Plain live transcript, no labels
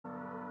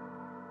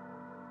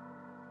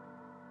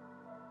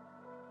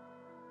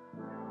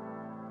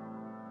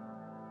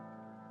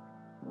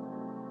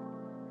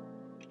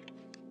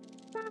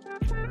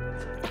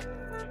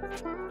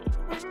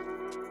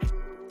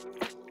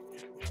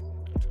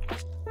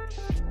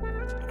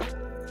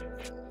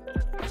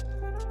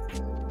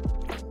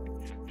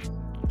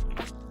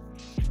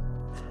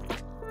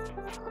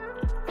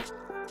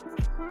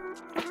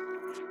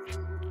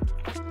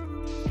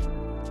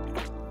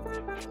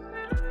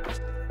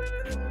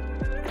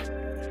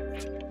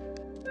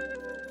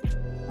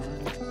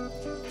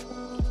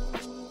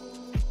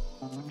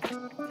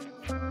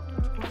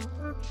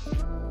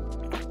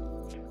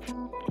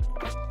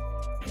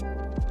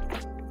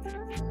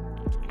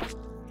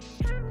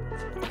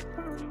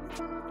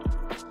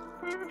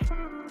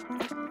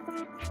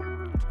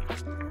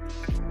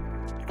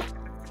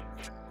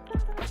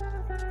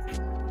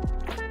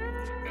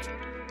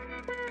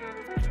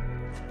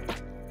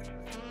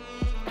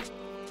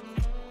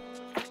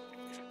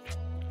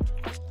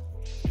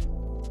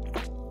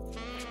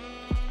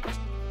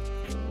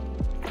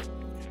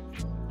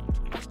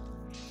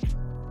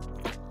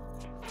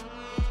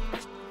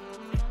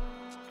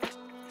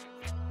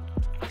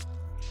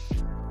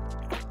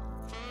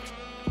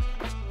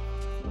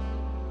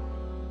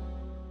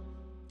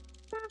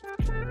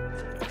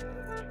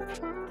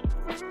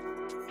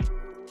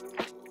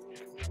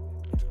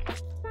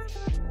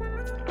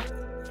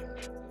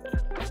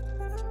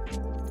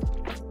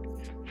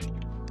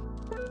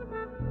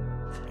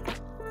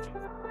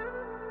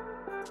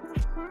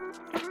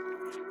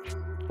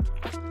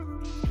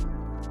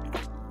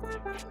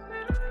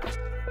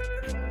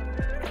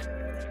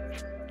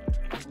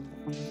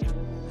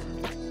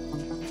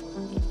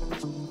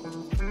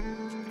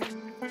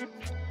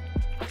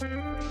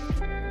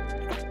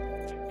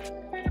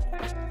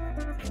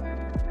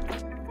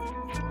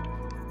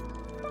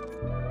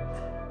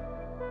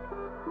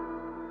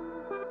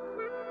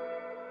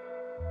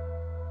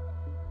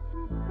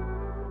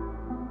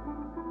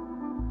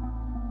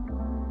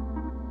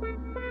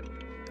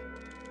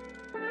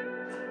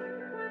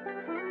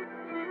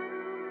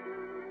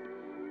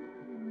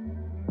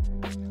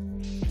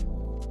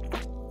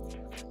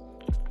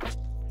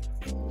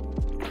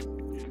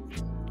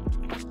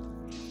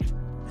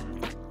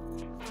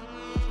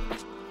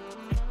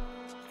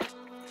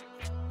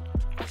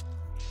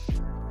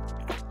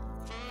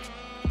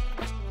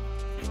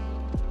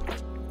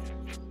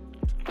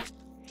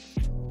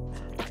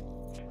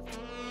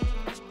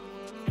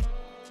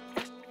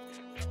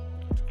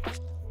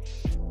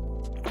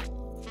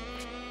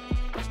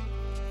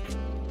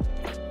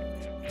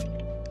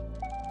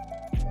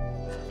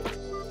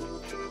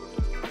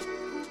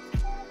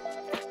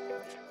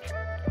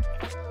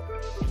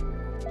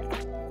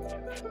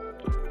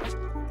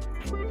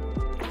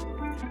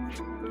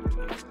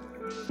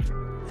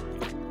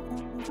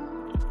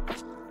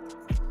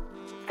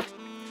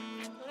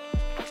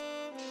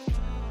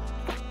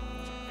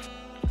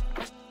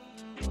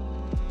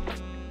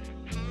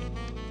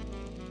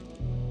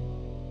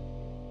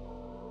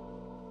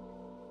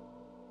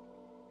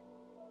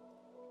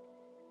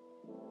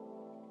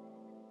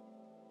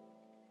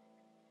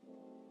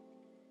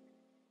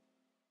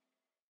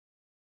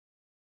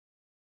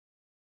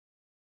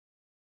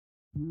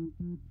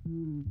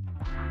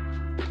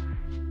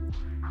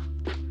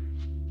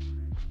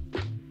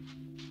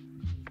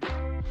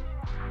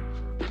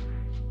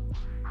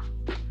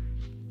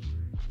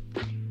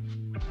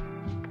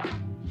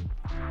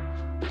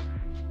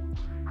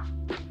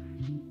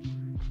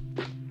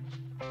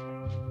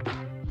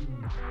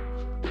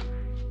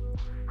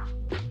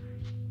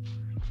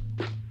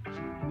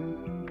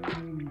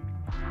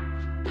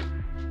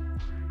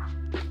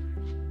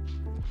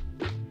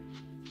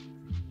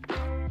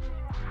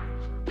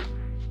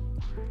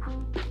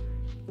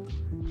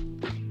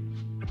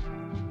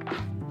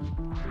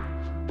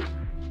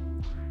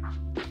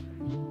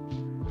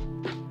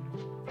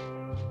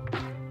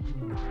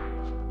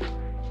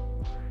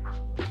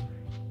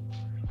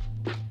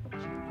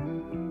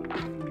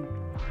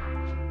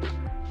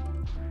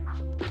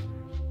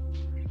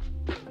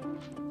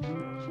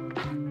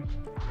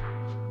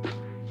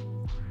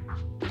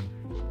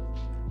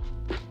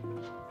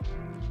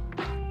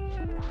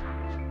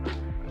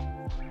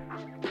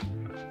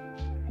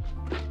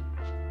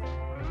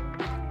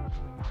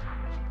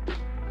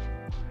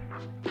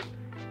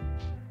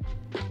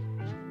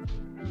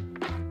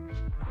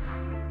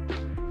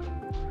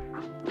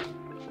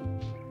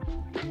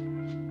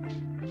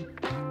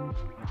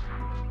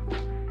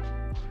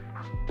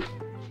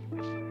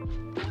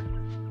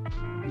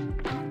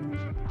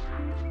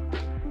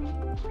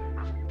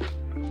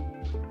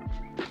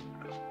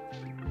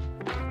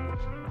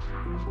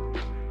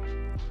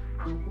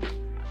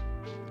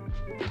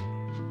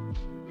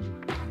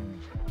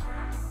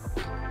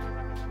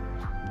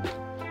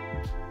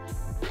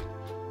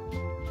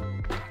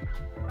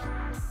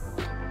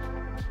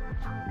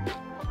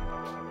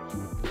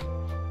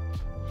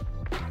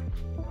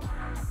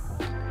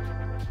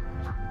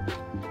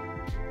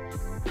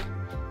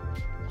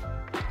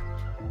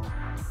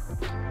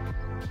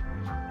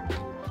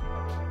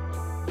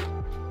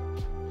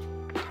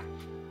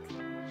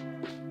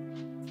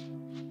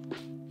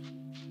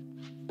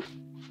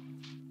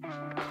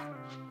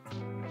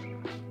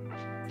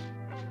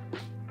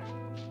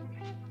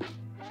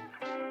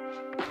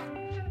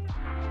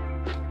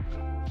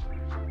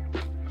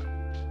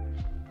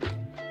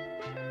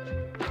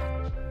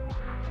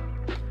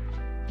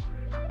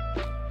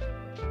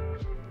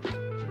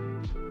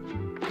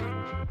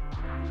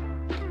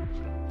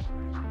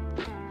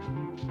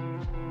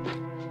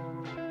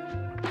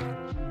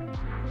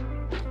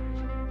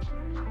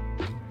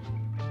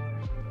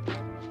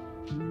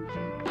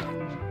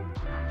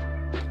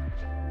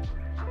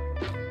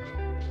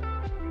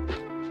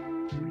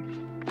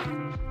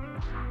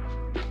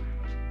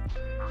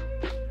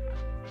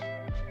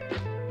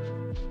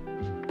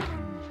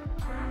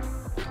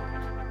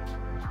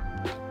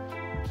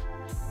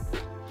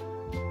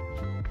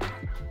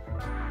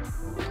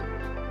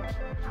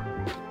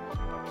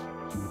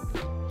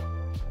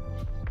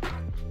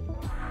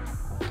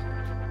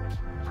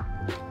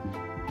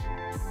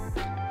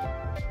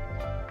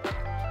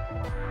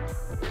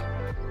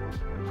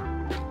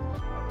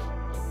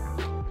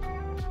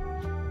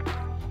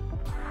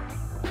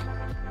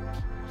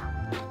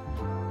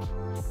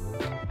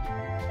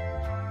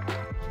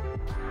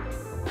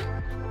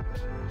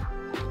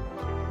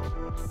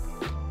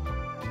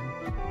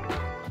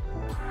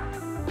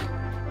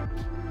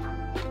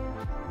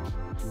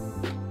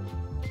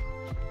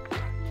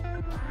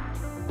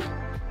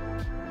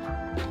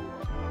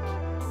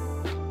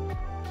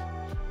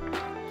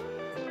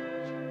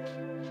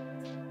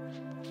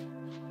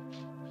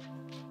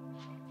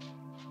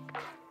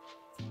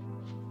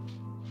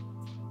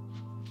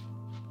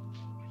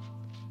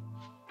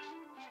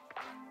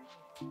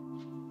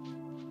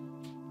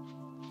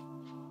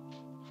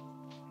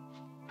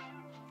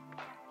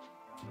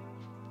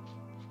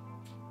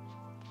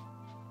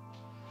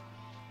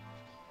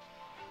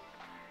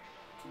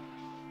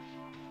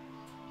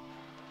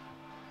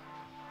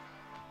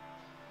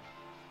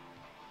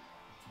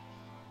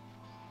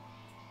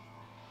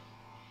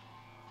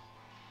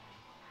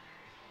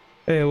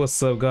Hey,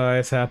 what's up,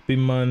 guys? Happy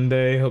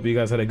Monday. Hope you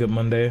guys had a good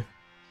Monday.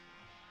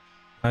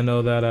 I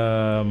know that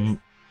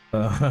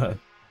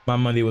my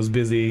Monday was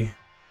busy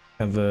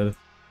at the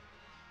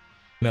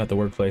at the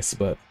workplace,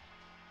 but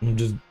I'm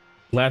just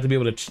glad to be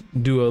able to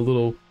do a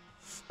little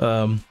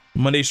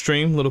Monday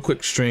stream, little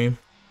quick stream.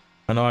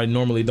 I know I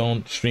normally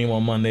don't stream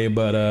on Monday,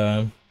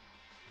 but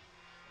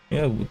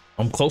yeah,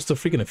 I'm close to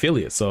freaking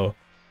affiliate, so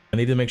I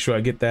need to make sure I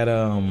get that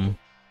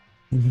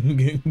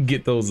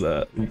get those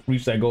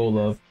reach that goal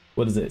of,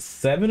 what is it,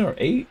 7 or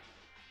 8?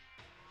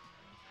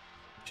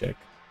 Check.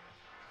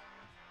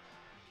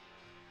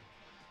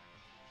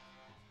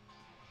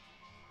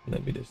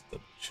 Let me just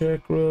double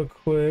check real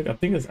quick. I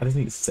think I just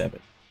need 7.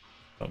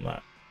 If I'm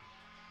not.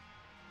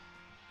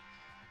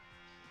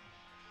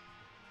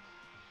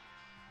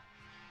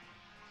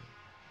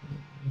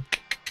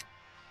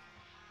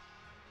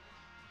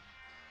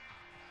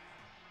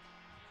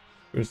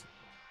 Where's...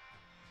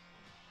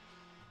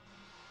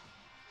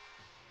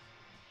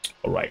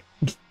 All right.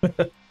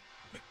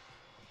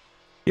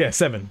 Yeah,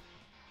 7.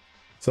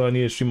 So I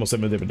need to stream on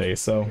 7 different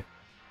days. So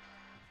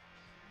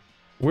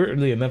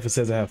weirdly enough, it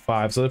says I have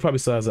 5. So it probably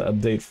still has an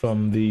update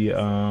from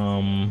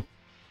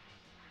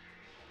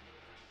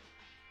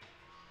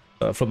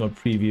the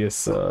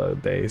previous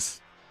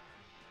days.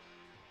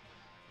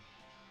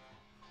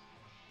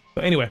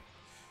 So anyway,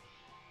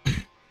 I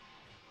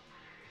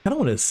don't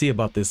want to see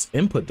about this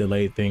input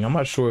delay thing. I'm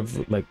not sure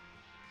if, like,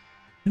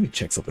 let me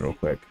check something real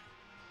quick.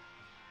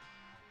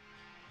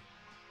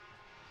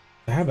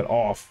 I have it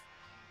off.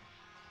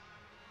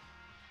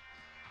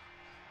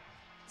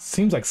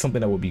 Seems like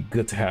something that would be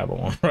good to have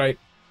on, right?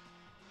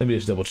 Let me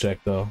just double check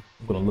though.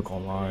 I'm gonna look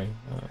online.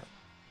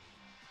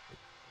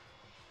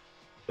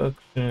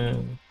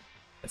 Production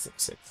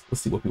SF6.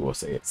 Let's see what people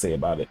say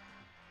about it.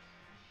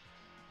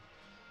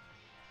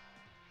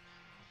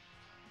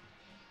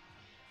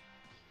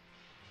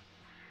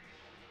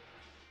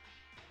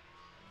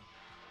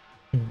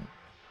 There's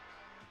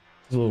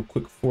a little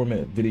quick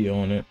 4-minute video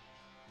on it.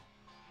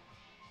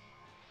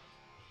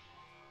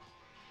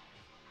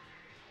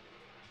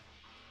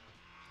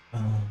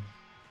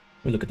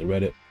 Let me look at the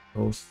Reddit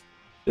post.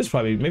 This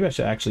probably, maybe I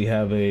should actually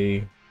have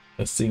a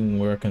scene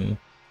where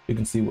you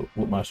can see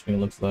what my screen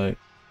looks like.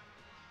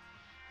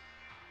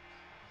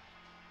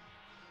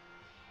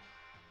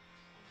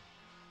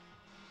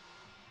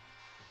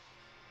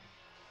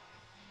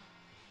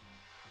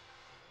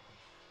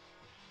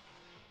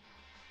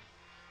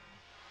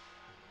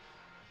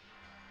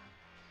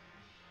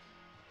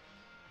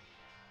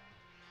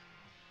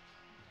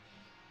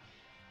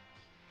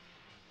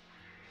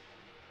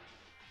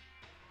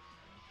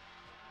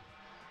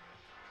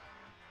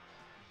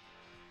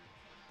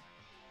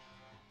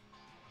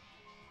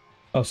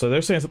 Oh, so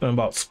they're saying something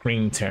about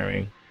screen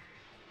tearing.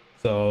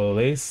 So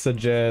they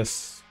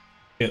suggest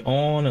it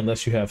on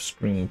unless you have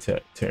screen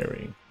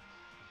tearing.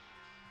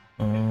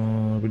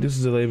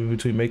 Reduces the delay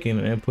between making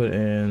an input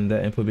and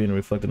that input being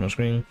reflected on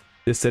screen.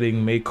 This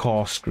setting may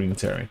cause screen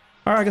tearing.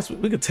 All right, I guess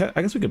we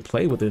could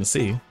play with it and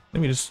see.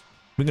 We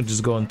can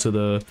just go into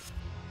the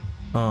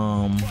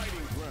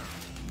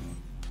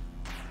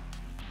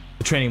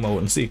training mode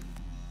and see.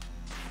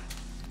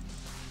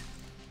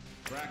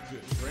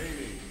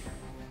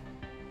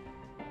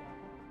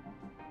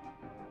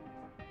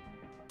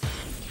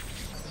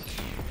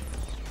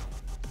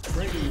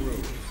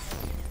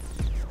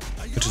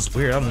 Which is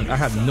weird. I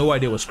have no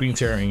idea what screen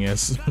tearing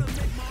is.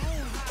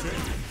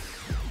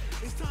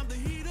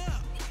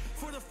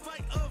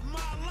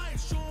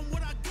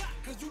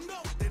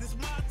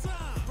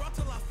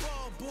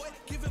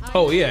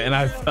 Oh yeah, and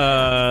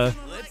I've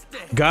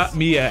got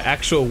me an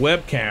actual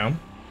webcam.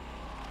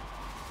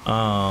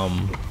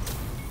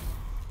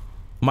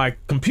 My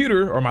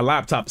computer or my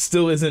laptop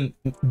still isn't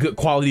good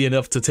quality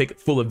enough to take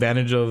full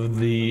advantage of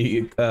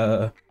the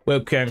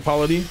webcam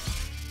quality.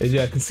 As you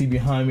guys can see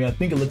behind me, I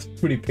think it looks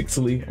pretty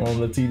pixely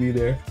on the TV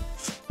there,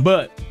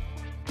 but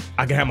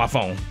I can have my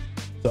phone,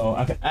 so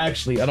I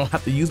don't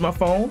have to use my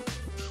phone,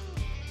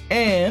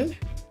 and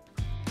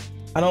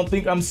I don't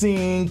think I'm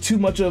seeing too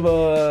much of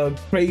a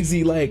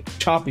crazy, like,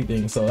 choppy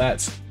thing, so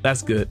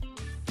that's good.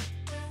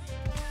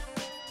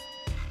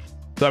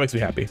 So that makes me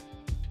happy.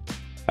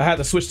 I had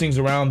to switch things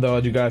around though,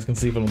 as you guys can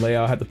see from the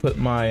layout. I had to put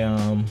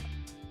my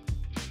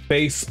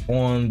face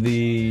on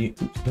the,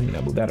 oops, let me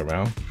not move that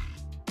around,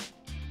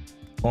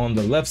 on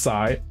the left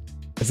side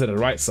instead of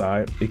the right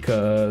side,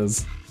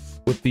 because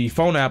with the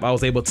phone app I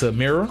was able to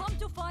mirror,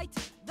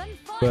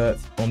 but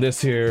on this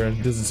here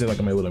it doesn't seem like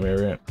I'm able to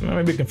mirror it.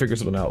 Maybe we can figure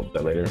something out with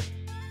that later.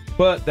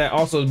 But that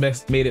also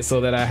made it so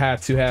that I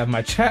had to have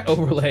my chat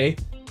overlay.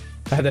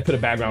 I had to put a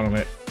background on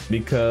it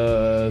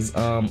because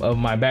of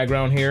my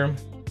background here.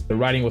 The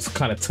writing was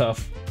kind of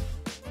tough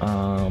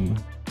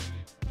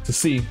to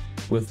see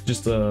with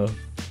just the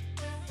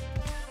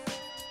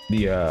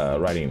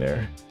writing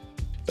there.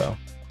 So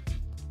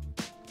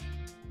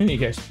in any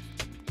case,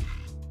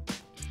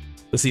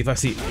 let's see if I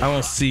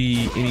don't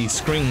see any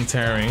screen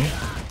tearing.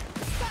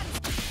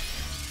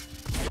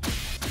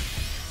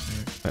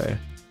 Okay.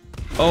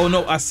 Oh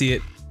no, I see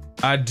it.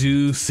 I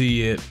do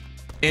see it.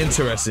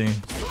 Interesting.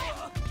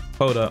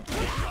 Hold up.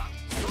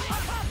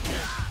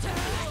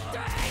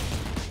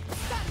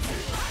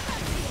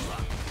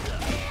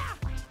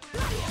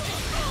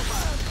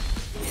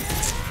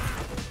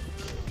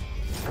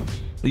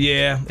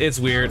 Yeah, it's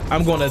weird.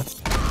 I'm gonna,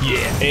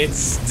 yeah,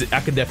 I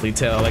can definitely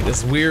tell, like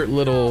this weird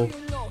little,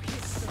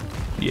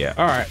 yeah,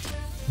 all right,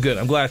 good.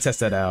 I'm glad I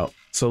tested that out.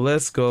 So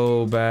let's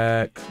go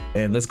back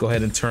and let's go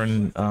ahead and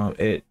turn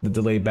the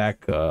delay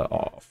back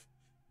off.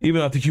 Even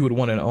though I think you would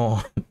want it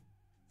on,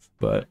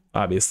 but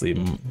obviously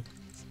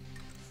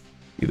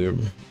either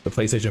the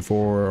PlayStation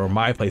 4 or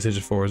my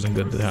PlayStation 4 isn't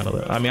good to handle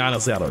it. I mean,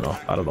 honestly, I don't know.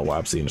 I don't know why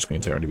I'm seeing the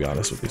screen tearing, to be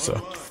honest with you. So,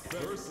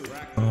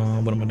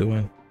 what am I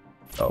doing?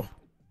 Oh,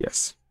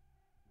 yes.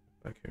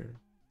 Back here,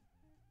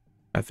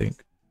 I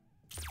think.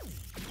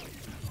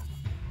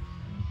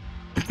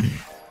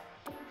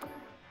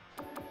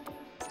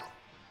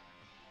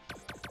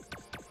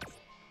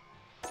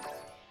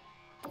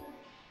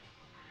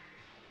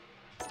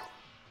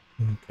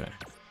 Okay.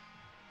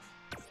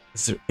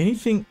 Is there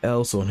anything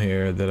else on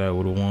here that I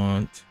would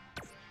want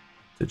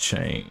to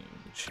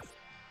change?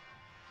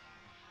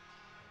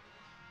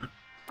 I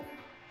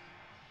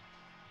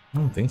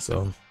don't think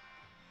so.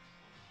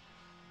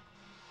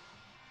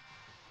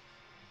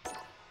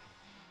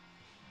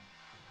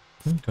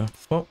 Okay,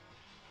 well,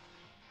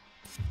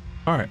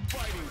 all right.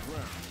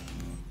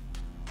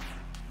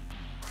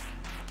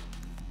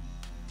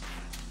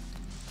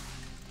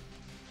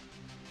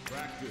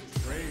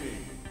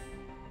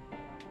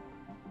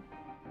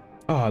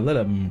 Oh, I let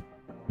a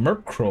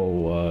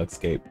Murkrow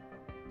escape.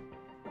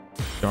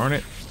 Darn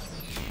it.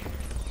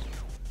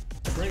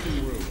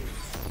 Training room.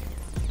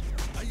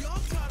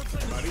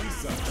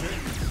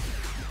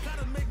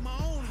 Gotta make my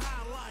own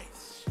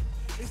highlights.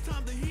 It's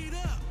time to heat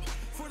up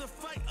for the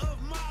fight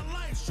of my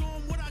life. Show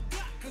 'em what I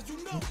got, cause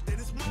you know that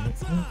it's my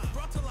time.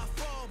 Brought till I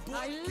fall, boy.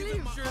 I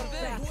leave your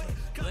bed.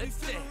 Let's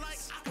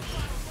dance.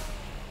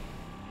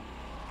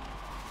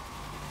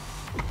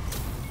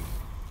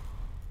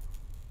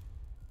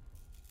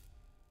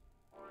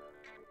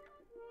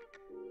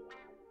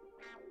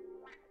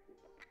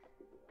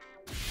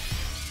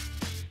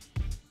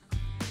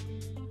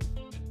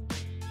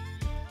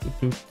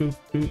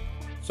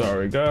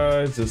 Sorry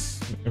guys,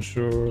 just making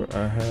sure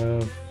I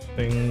have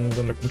things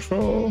under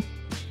control.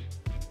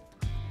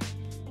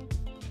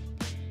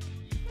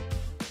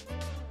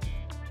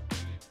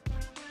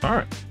 All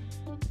right.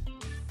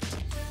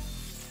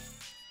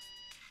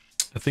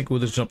 I think we'll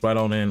just jump right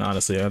on in.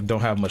 Honestly, I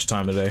don't have much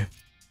time today.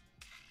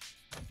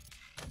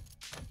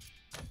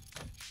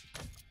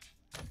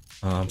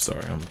 I'm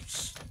sorry, I'm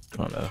just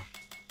trying to...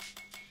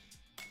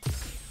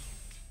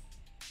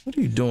 What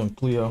are you doing,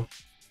 Cleo?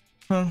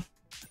 Huh?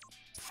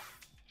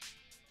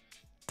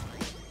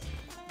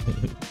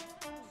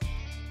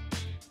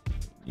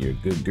 You're a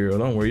good girl.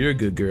 Don't worry, you're a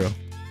good girl.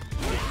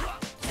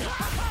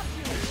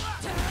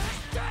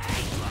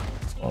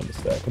 On the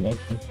stack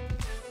connection.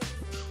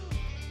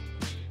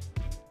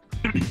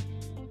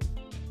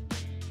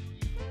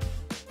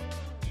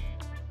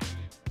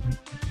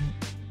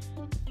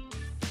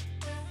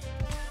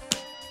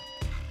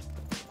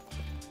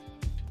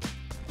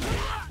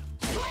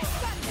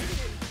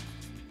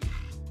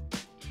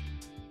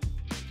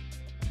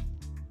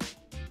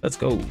 Let's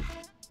go.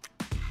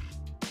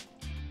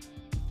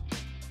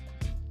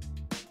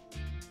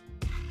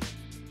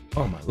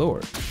 Oh my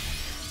lord.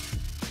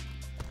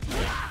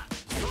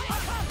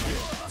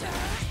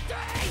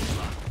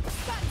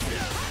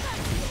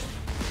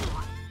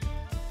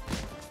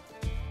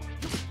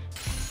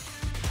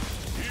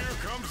 Here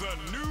comes a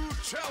new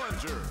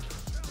challenger.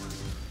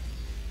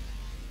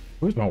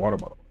 Where's my water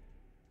bottle?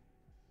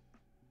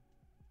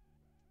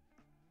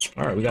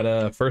 All right, we got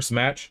a first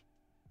match.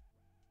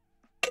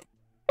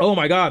 Oh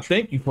my god,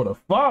 thank you for the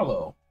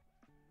follow.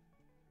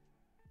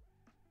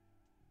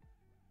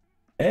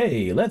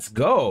 Hey, let's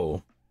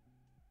go.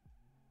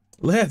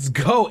 Let's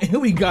go.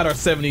 And we got our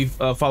 70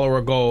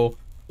 follower goal.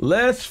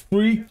 Let's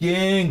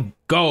freaking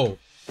go.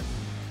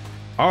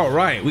 All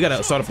right, we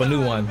gotta start up a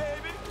new one.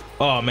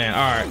 Oh man,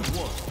 all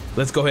right.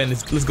 Let's go ahead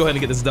and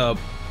get this dub.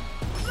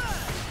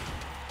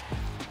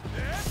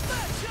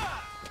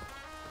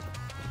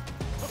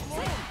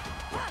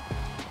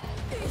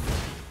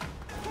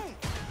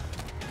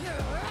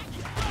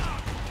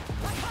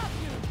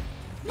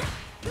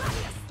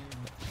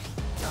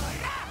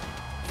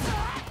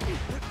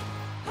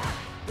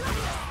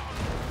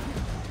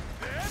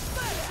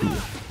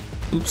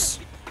 Oops.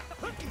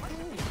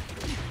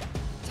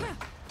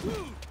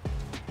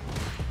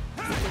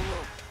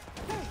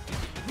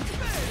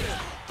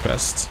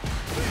 Best.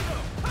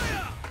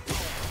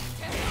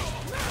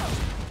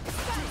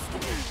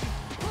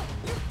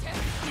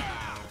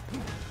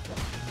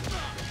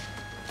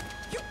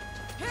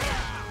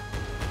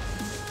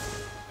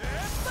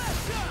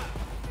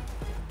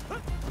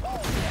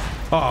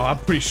 Oh, I'm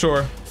pretty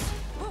sure.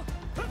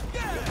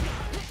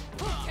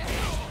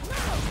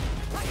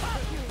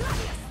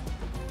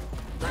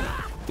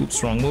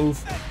 Oops, wrong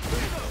move.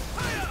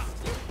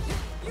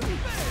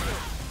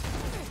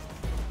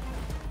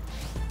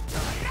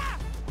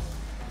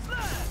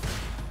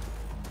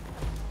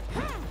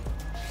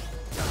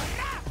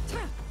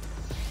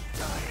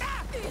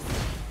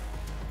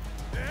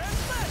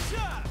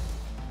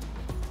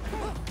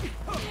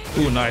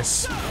 Ooh,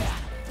 nice.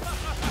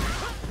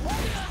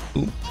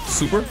 Ooh,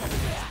 super.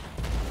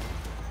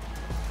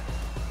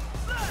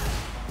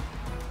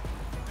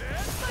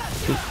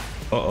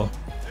 Uh-oh.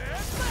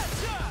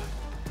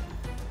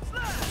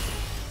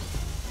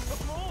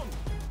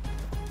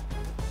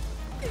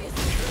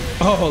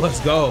 Oh,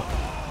 let's go.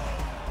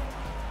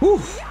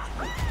 Whew.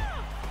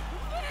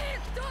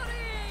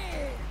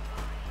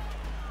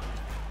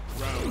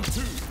 Round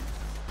 2.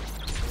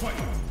 Fight.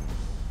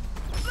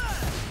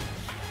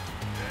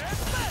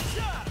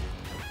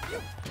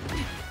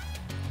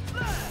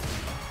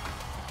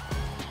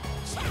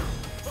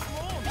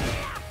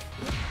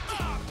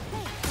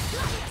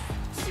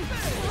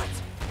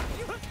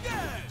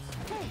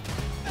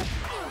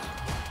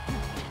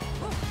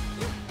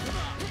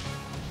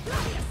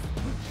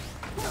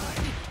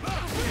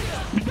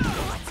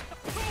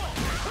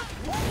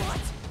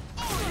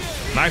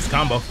 Nice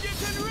combo.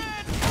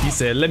 He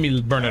said, let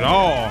me burn it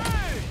all.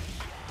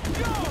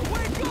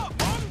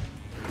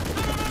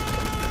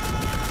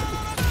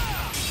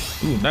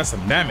 Ooh, that's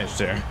some damage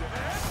there.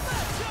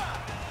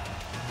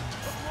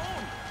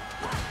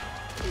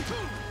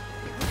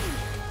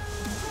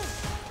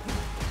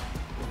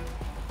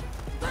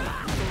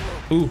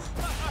 Ooh.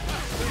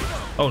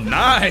 Oh,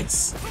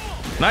 nice.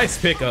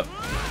 Nice pickup.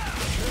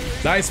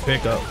 Nice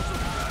pickup.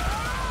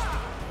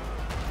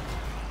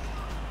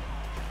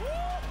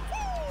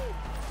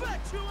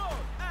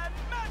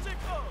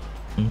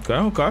 Okay,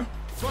 okay.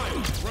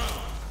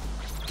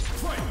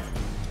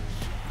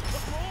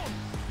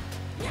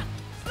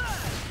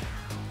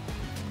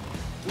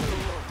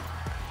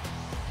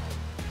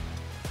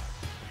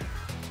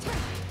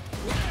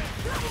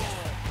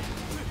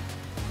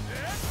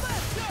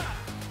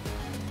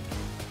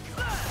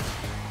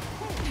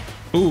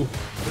 Ooh.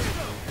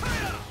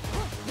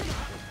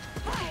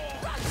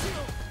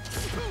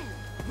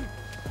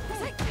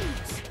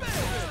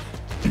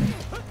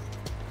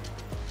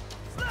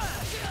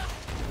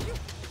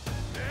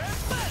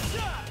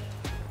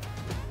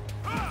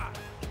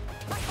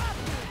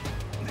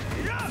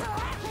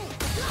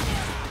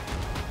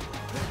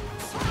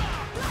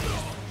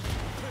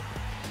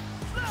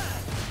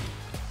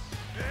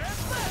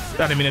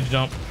 I didn't mean to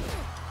jump.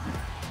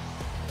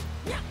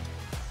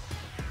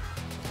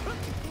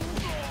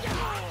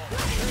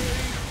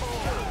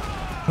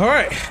 All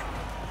right,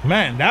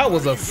 man, that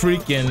was a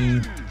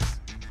freaking,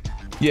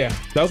 yeah,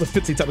 that was a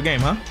 50 type of game,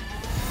 huh?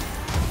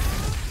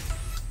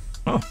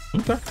 Oh,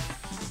 okay.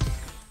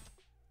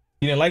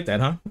 You didn't like that,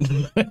 huh?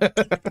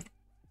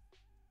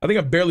 I think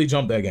I barely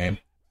jumped that game.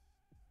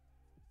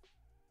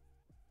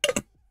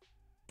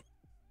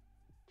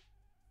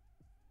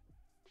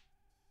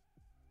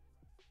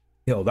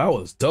 Yo, that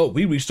was dope.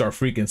 We reached our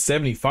freaking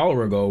 70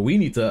 follower goal. We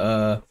need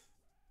to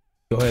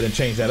go ahead and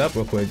change that up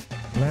real quick.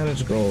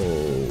 Manage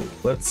goal.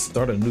 Let's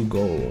start a new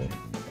goal.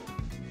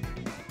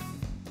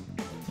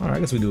 All right, I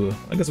guess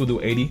we'll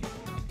do 80.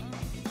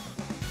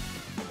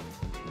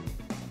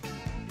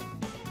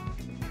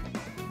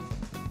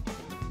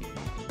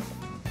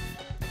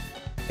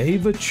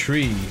 Ava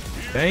Tree,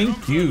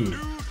 thank you.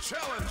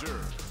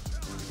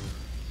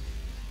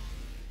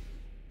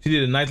 She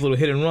did a nice little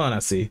hit and run, I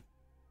see.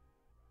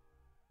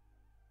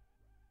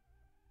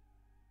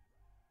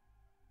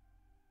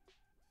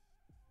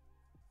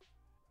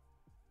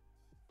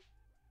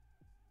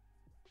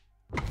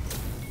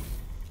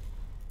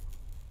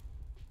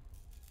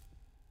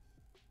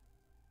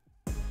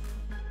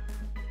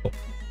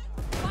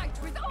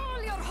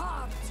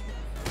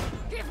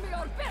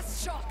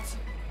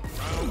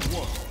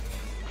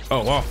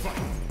 Oh, wow.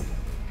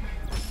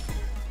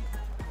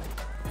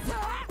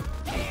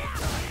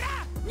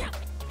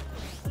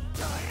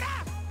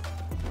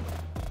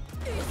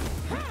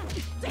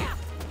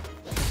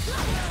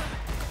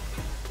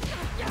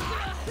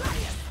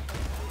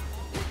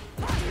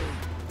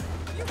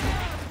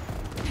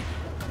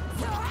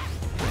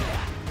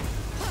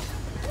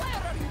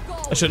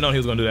 I should have known he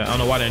was going to do that. I don't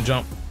know why I didn't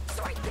jump.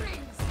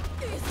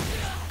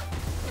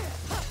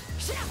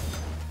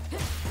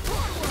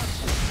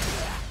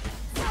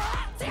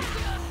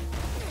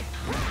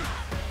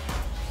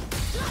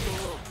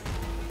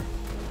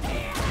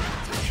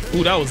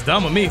 Ooh, that was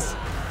dumb of me. All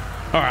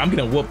right, I'm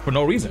getting whooped for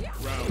no reason.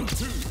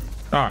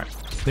 All right,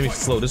 let me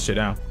slow this shit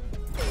down.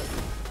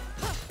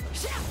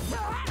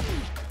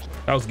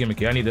 That was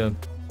gimmicky. I need to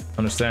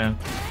understand.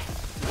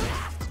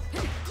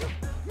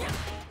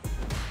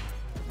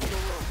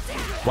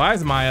 Why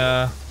is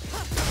my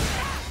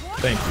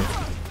thank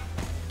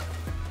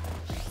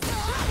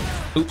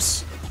you.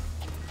 Oops.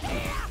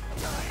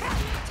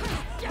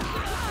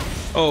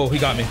 Oh, he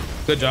got me.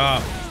 Good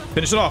job.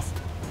 Finish it off.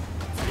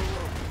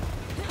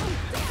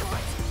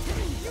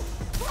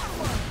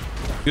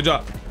 Good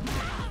job.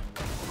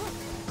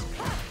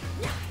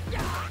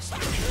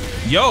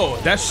 Yo,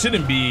 that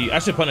shouldn't be. I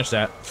should punish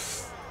that.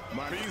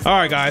 All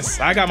right, guys.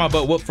 I got my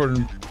butt whooped for.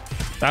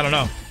 I don't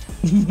know.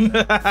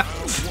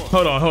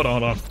 Hold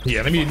on.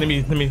 Yeah, let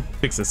me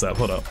fix this up.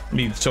 Hold up. Let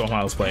me show him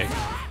how I was playing.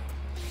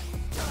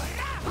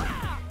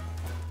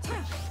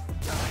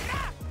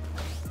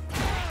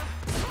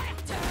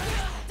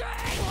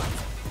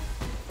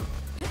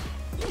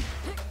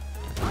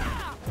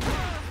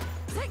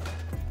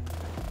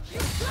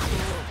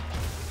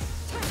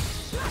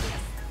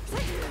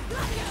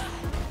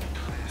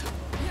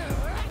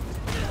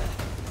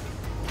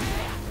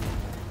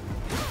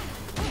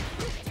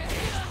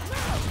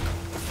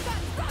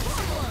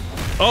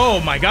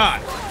 Oh my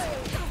god.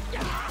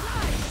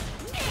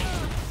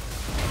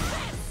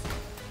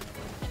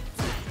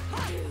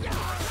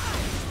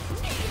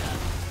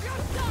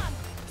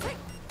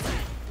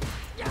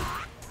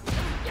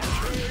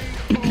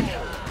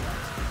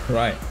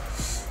 Right.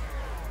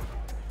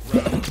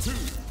 Round 2.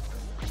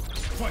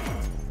 Fight.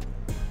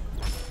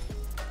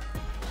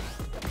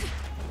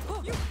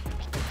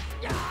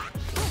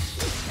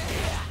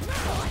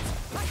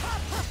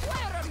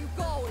 Where are you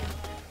going?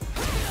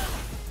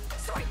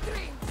 Strike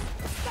three.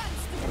 Stand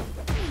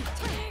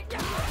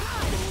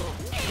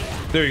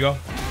still. There you go.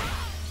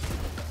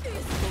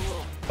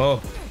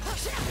 Oh.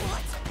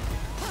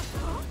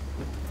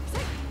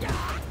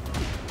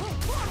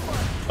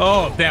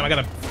 Oh, damn, I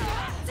gotta.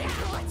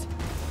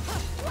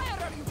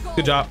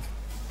 Good job.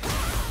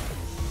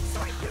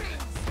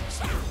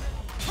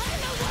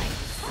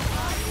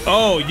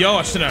 Oh, yo,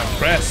 I shouldn't have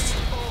pressed.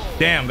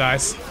 Damn,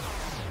 guys.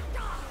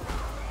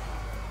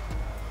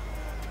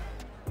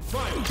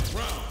 Final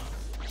round.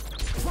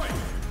 Fight.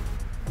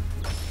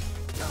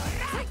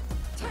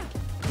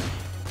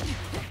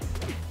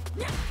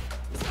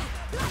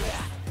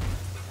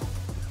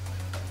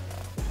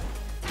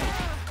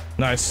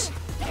 Nice.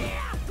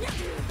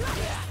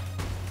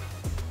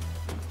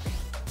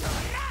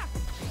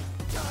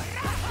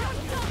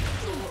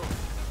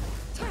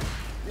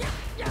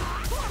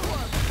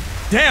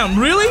 Damn,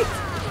 really?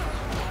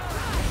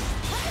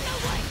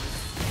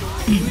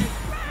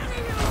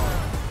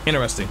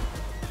 Interesting.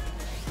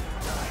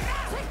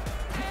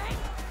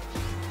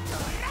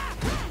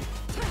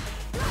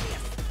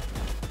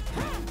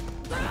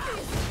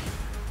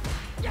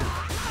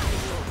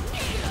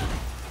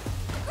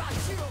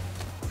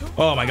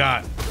 Oh my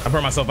god, I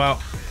burned myself out.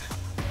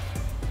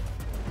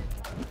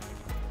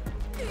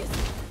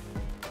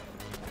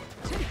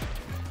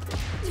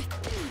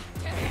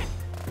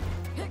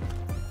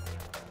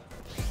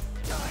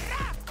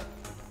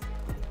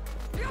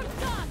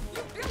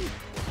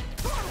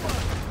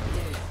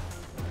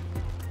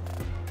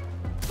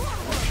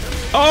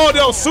 Oh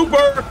no,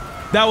 super!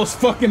 That was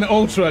fucking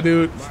ultra,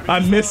 dude. I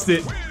missed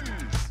it.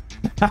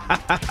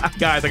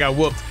 Guys, I got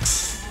whooped.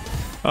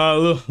 A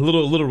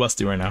little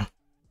rusty right now.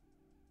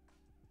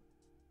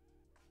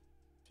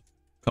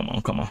 Come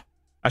on, come on.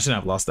 I shouldn't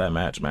have lost that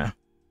match, man.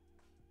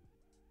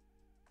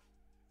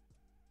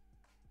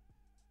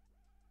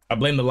 I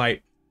blame the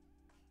light.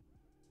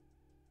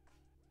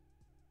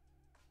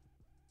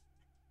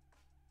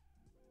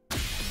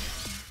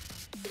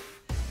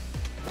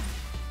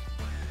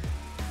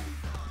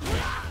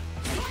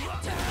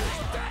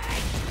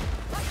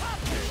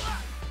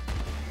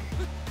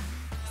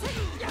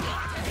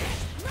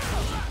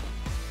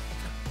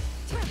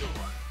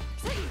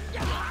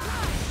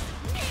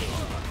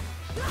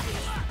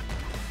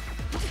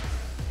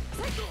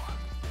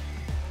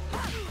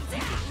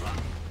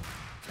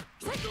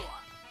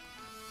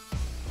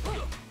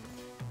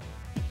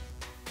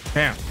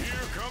 Damn.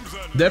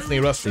 Definitely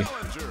rusty.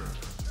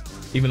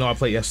 Even though I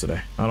played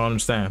yesterday. I don't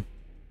understand.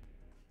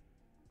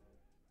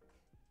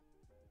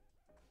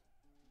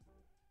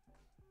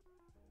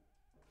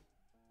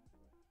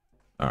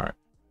 Alright.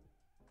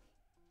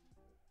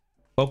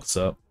 Focus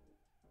up.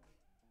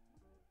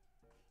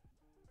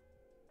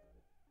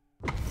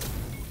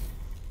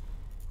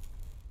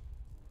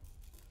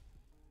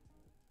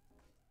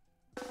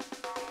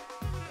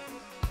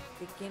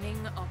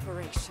 Beginning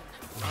operation.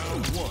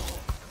 Round 1.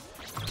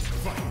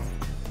 Fight.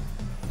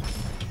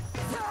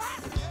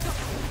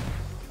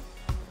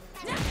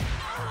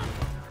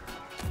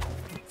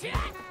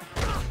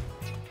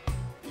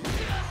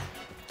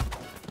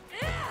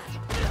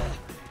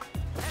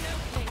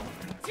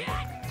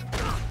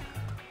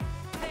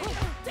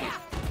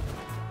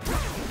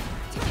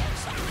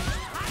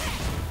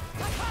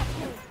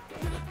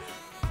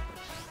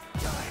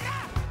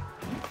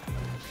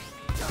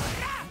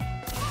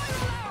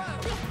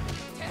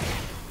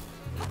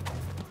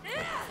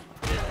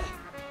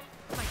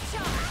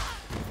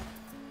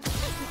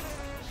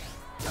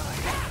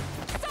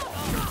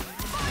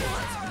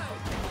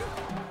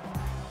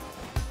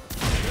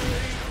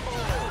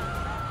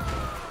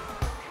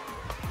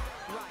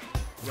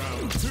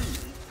 Round 2.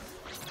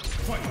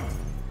 Fight.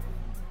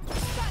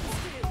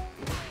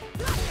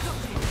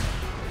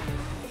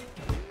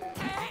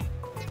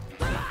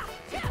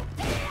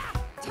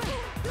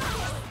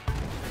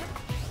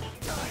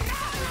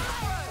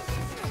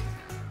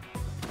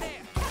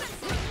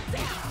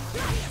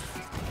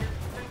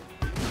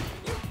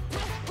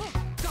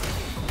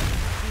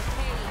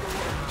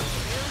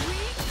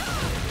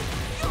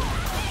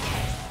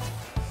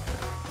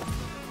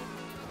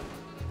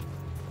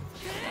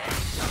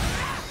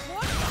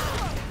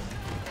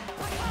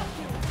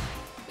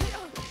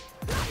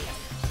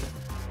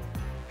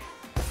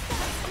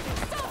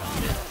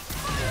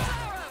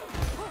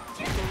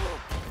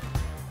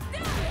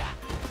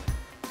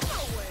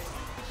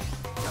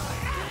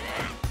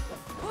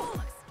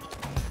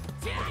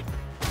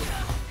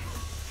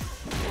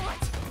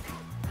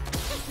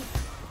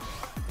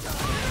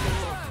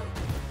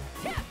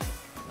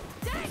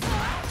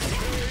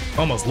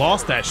 Almost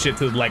lost that shit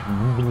to like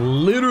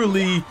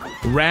literally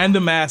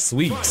random ass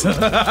sweeps.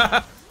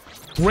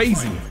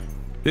 Crazy.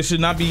 This should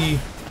not be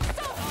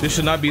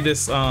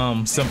this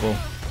simple.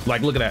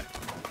 Like, look at that.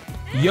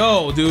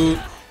 Yo,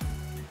 dude.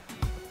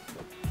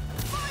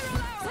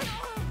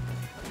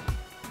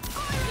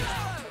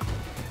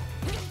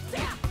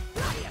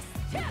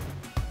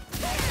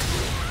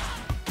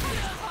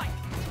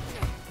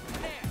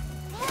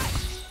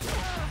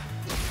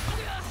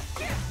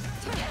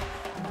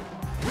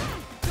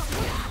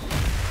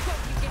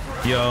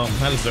 Yo,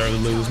 I deserve to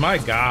lose. My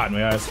God,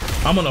 man, guys.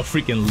 I'm on a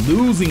freaking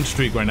losing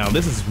streak right now.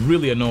 This is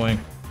really annoying.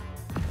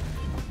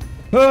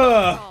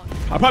 I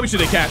probably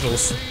should have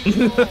casuals.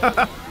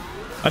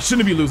 I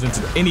shouldn't be losing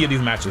to any of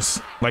these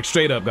matches. Like,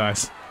 straight up,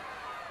 guys.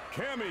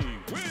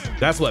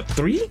 That's what,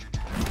 3?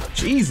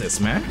 Jesus,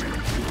 man.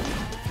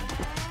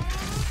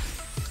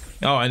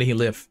 Oh, and he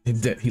left.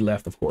 He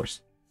left, of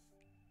course.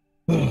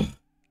 Man.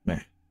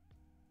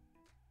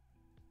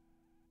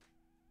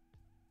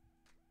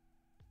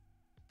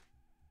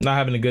 Not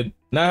having a good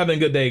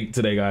day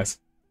today, guys.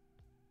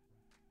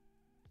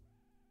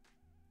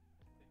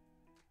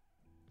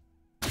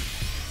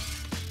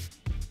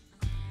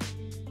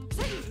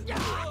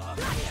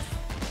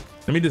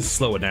 Let me just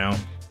slow it down.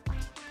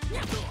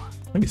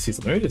 Let me see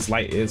something. Maybe this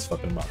light is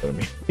fucking bothering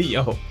me.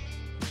 Yo. All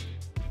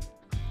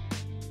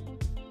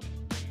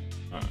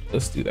right,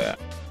 let's do that.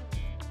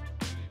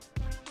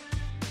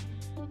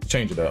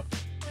 Change it up.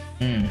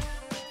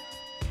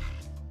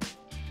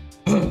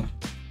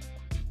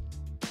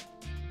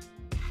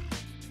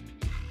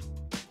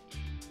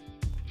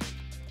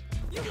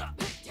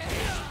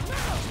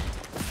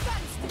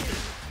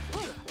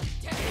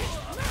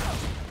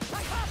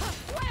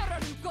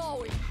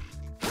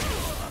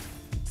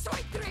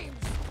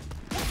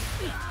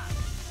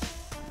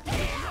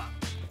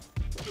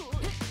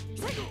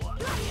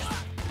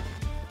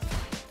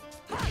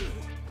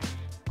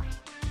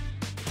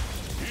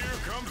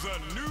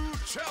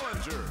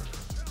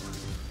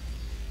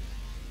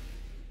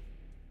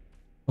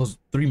 Those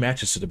 3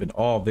 matches should have been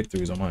all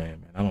victories on my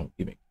end, man. I don't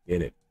even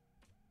get it.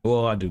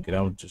 Well, I do get it.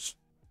 I'm just...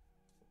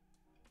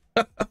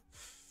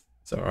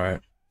 It's all right.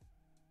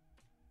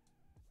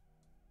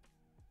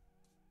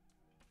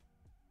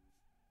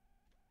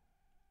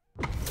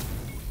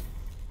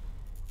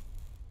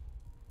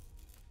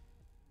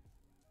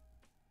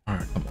 All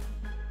right, come on.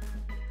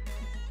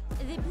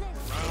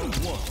 Round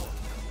 1.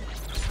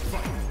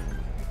 Fight.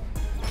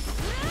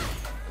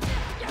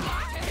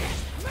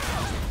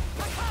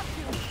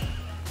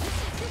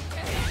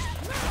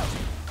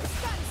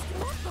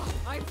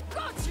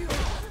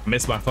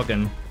 Missed my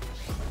fucking...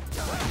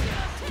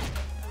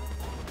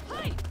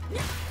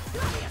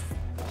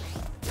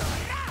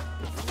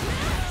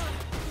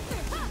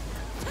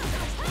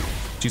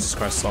 Jesus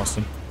Christ,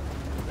 Austin.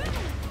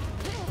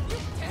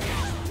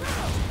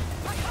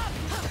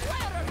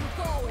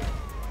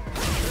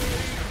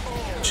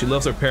 She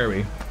loves her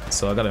parry,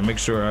 so I gotta make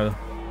sure I...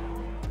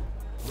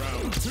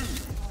 Round 2.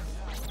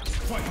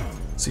 Fight.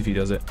 See if he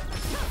does it.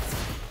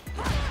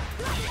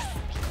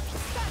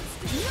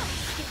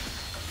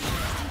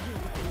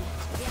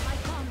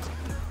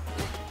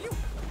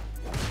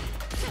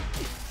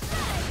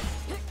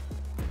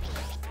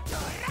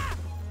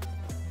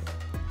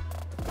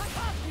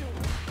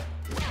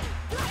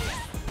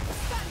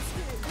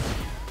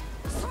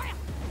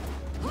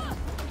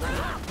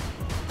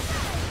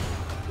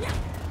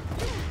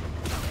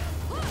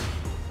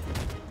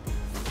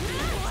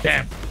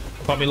 Damn,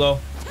 caught me low.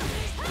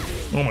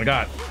 Oh my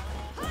God.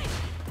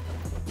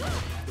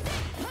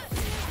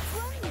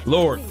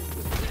 Lord.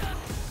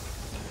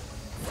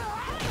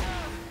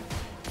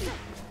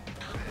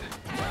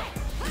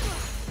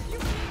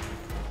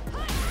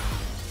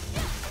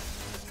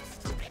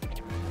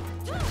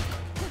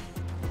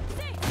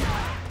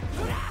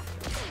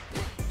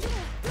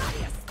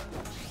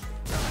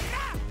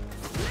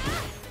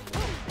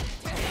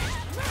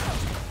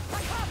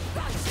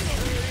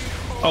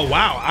 Oh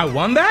wow, I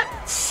won that?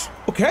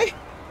 Okay.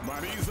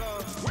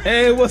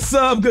 Hey, what's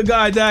up, good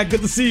guy, Dak?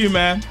 Good to see you,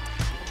 man.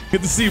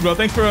 Good to see you, bro.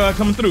 Thanks for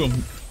coming through.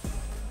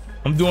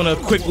 I'm doing a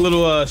quick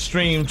little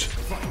stream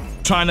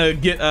trying to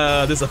get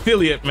this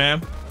affiliate,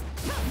 man.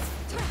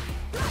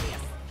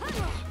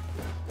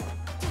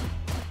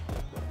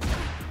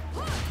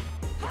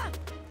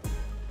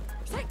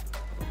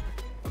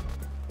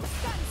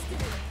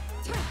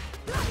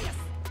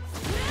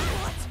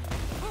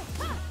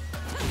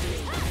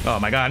 Oh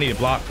my God, I need a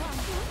block.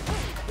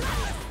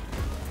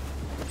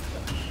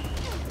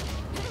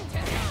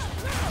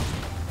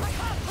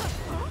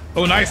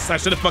 Oh, nice. I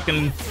should have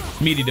fucking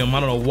meated him. I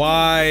don't know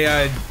why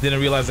I didn't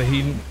realize that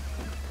he...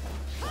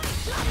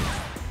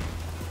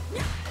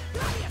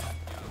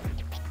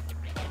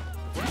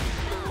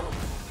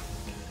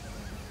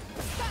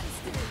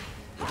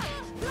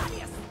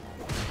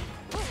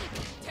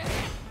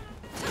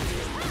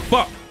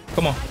 Fuck!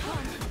 Come on.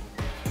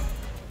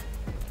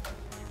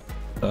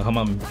 Come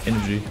on,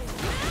 energy.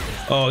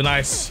 Oh,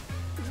 nice.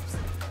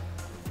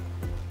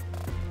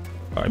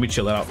 All right, let me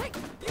chill out.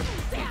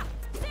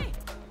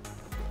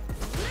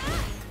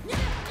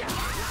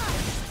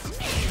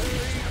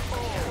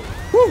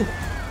 Woo.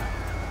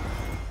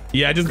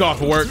 Yeah, I just got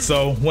off of work,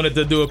 so wanted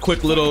to do a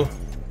quick little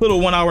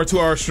 1 hour, 2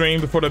 hour stream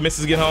before the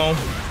missus get home.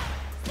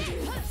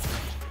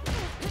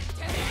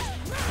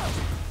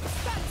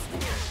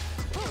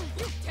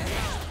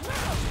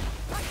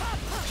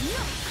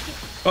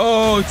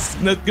 Oh,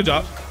 good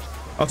job.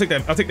 I'll take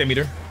that. I'll take that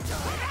meter.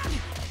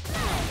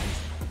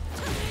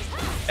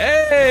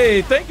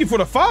 Hey, thank you for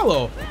the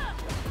follow.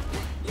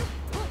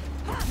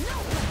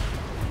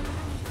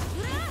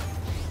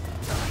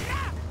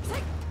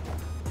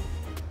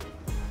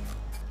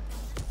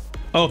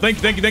 Oh, thank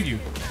you, thank you, thank you.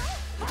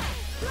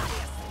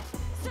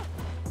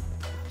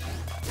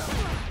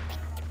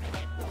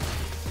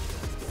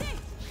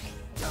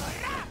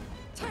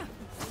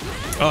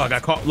 Oh, I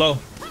got caught low.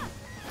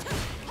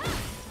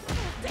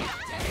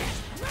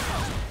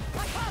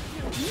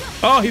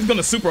 Oh, he's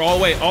gonna super all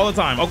the way, all the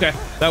time. Okay,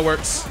 that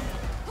works.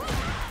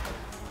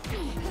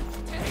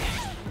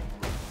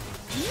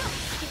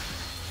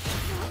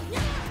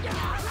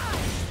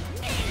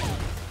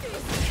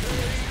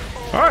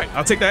 All right,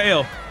 I'll take that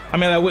L. I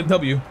mean, that would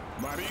W.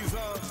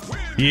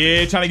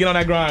 Yeah, trying to get on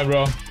that grind,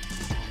 bro.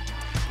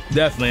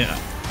 Definitely.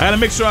 I gotta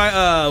make sure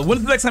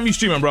when's the next time you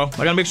streaming, bro? I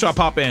gotta make sure I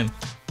pop in.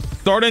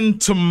 Starting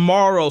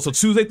tomorrow, so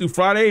Tuesday through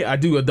Friday, I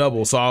do a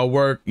double. So I'll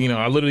work, you know,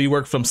 I literally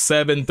work from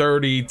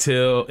 7:30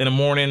 till in the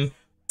morning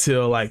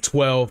till like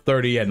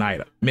 12:30 at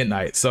night,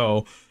 midnight.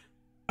 So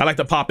I like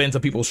to pop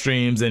into people's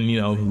streams and, you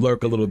know,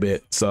 lurk a little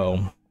bit.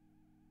 So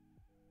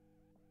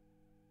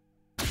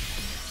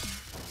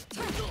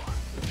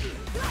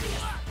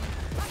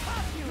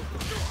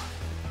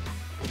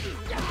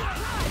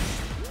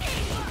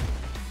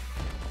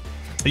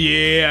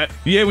yeah,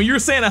 when you were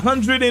saying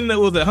 100 and it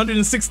was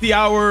 160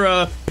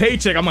 hour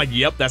paycheck, I'm like,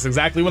 yep, that's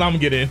exactly what I'm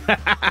getting. Here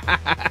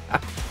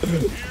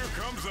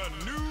comes a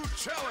new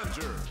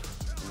challenger.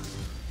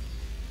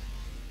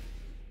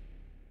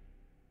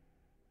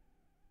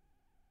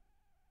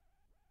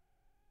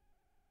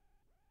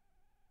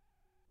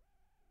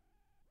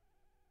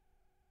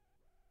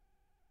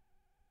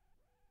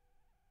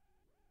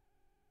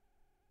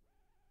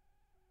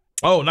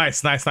 Oh,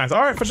 nice. All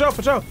right, for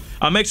sure.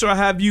 I'll make sure I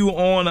have you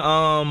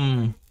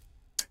on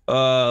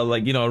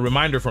like, you know, a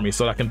reminder for me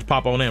so that I can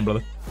pop on in,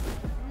 brother.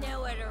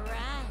 Nowhere to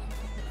run.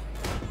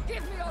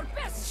 Give me your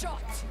best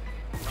shot.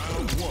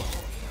 Round one.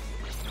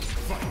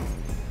 Fight.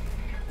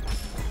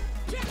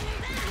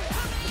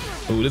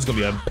 Ooh, this is gonna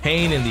be a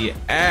pain in the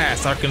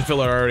ass. I can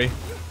feel it already.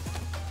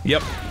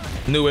 Yep,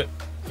 knew it.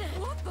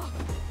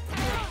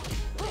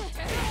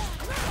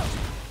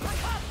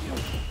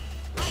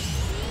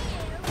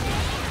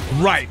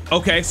 Right,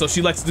 okay, so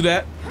she likes to do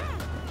that.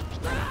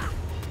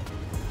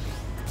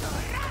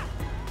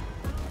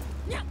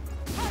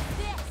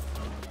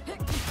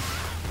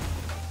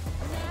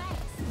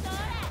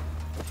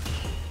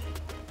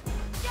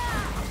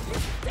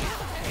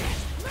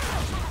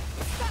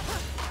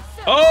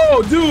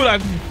 Oh, dude, I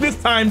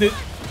mistimed it.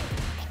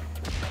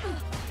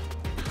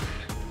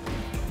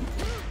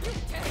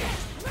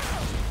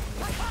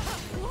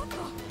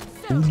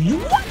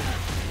 What?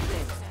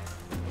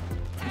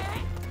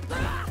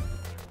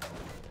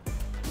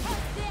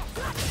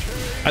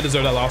 I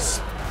deserve that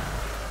loss.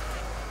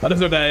 I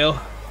deserve that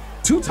L.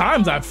 2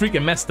 times I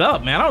freaking messed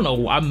up, man. I don't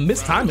know. I'm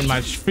mistiming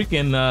my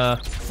freaking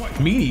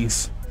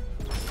meaties.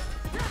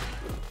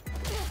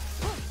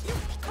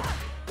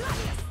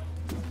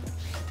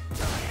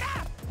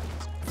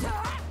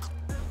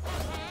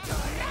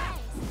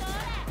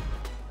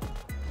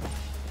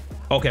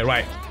 Okay,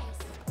 right.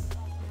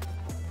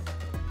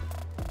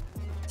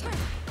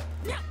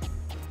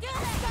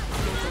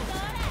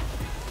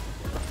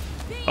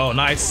 Oh,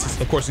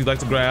 nice. Of course, he'd like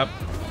to grab.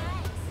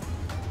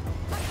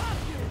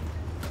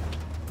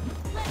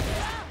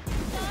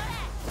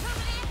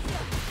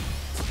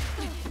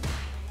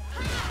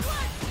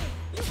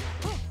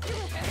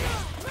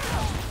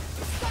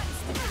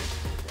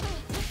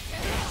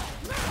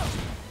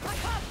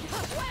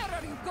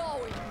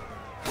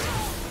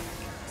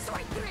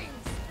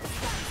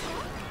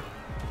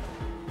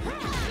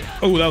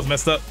 Oh, that was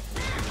messed up.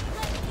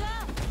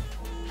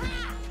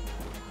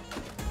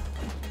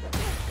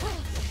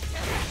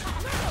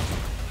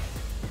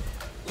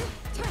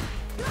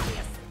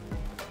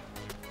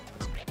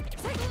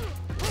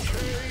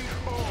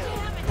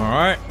 All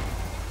right.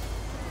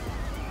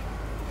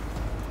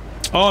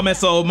 Oh man,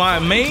 so my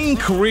main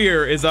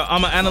career is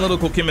I'm an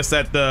analytical chemist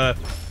at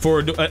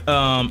for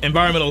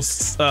environmental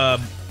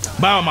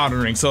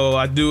biomonitoring. So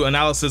I do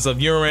analysis of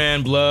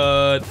urine,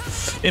 blood,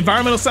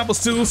 environmental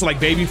samples too, so like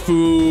baby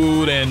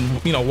food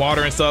and, you know,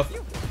 water and stuff.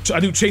 I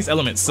do trace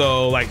elements,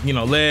 so like, you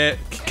know, lead,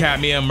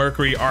 cadmium,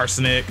 mercury,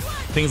 arsenic,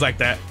 things like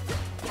that.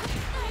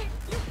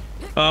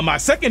 My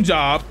second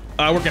job,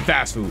 I work in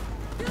fast food.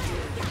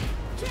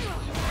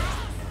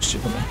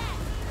 Shit, man.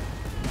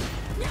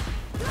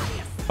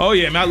 Oh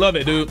yeah, man, I love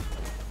it, dude.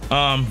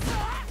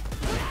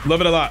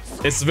 Love it a lot.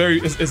 It's very,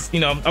 it's you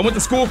know, I went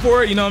to school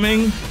for it, you know what I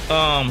mean?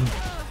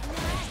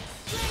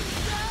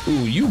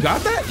 Ooh, you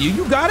got that?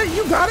 You got it?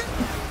 You got it?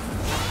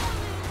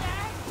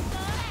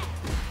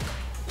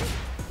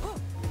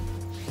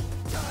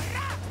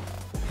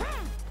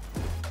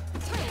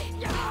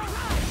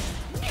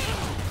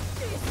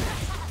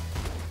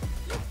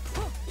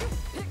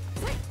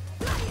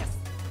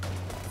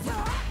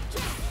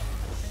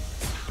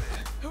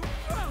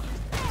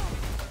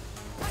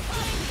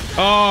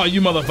 Oh, you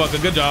motherfucker.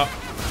 Good job.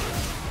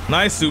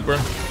 Nice super.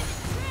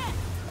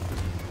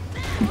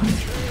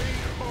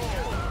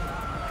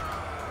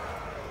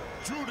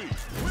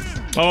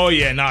 Oh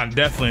yeah, nah,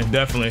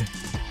 definitely.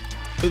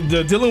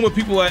 Dealing with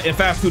people in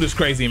fast food is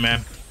crazy,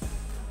 man.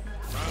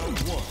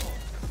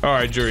 All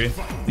right, Jury,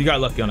 you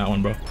got lucky on that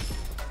one, bro.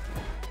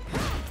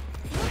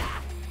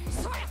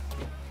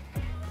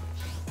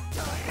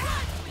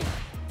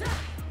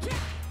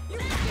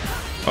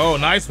 Oh,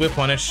 nice whip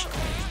punish.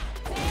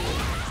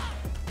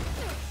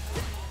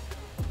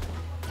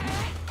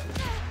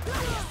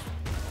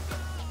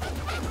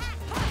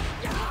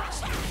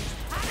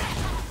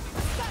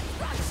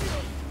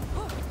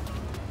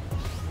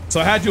 So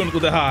I had you on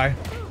the high.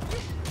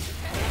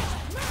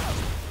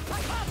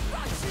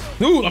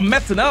 Dude, I'm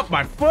messing up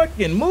my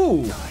fucking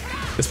move.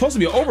 It's supposed to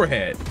be an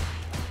overhead.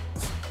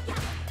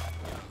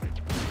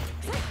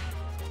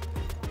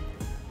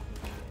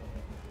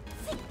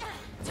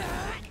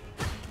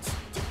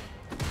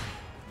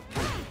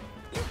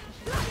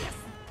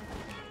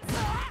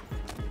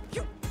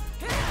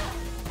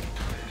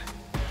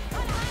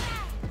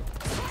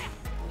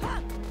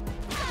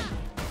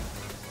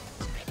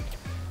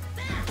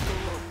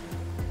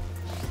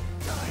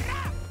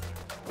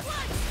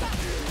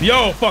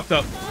 Yo, fucked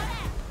up.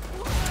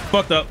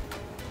 Fucked up.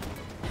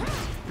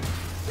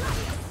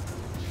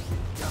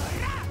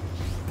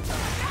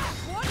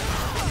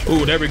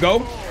 Ooh, there we go.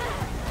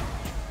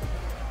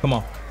 Come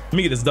on. Let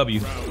me get this W.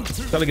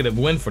 Gotta get a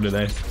win for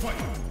today.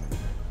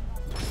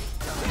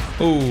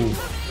 Ooh.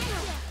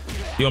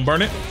 You gonna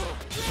burn it?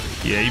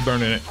 Yeah, you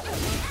burning it.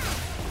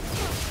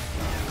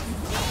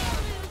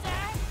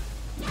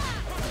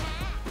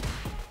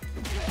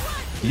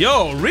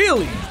 Yo,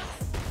 really?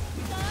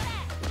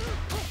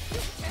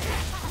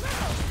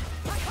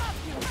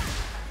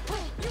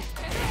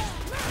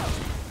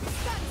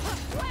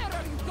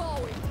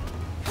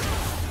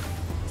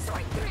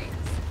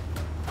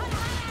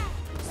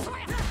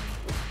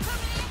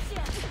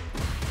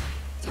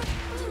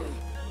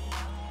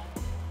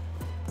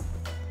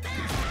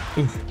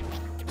 Oof.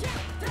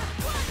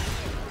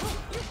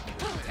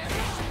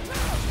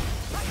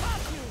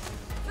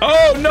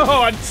 Oh no!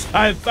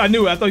 I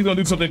knew it. I thought he was gonna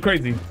do something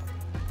crazy.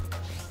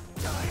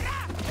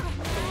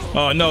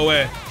 Oh no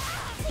way!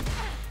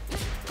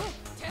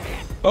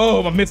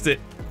 Oh, I missed it.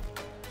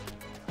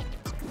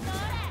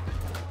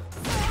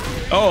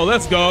 Oh,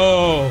 let's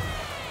go!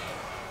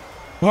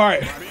 All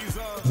right,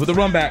 with the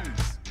run back.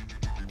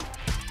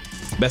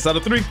 Best out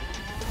of 3.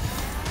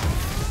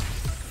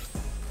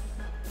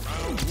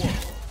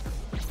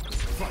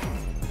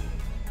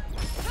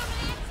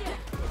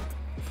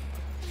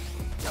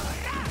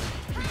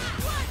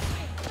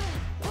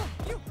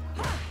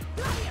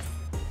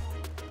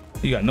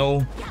 You got no.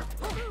 Where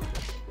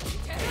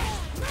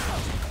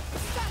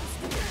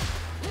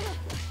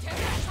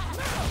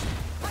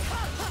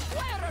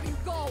are you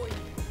going?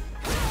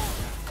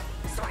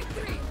 Strike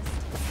 3.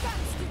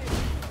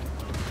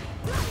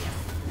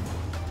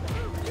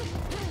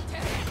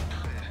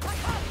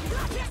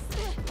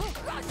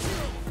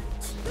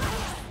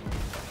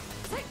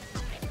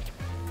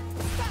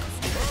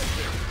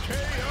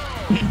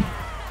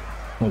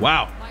 Oh,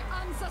 wow. My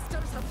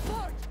ancestors have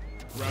fought.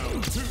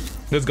 Round 2.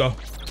 Let's go.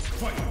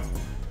 Fight.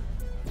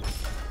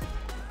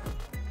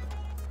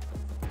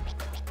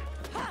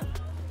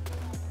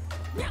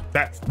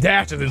 That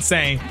dash is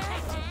insane.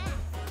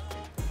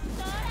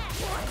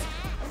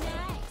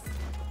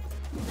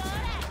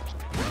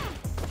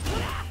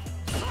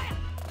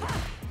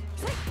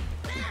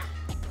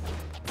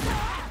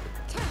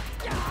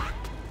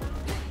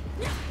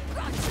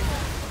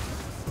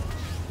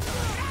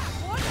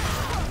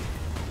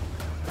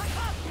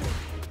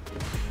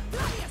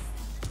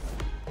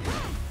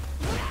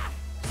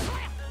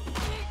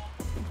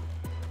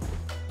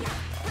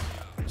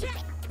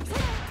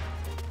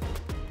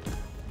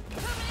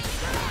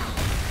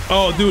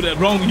 Oh, dude, that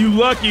wrong. You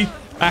lucky.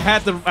 I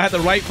had the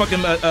right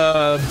fucking.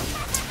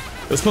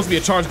 It was supposed to be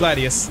a charge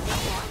gladius.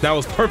 That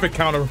was perfect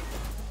counter.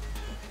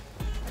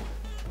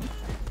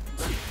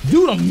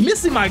 Dude, I'm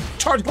missing my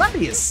charge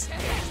gladius.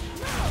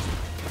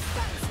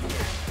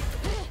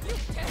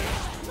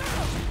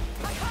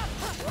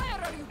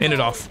 End it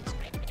off.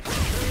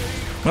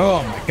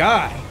 Oh my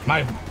god,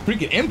 my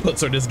freaking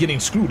inputs are just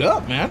getting screwed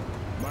up, man.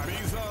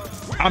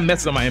 I'm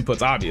messing up my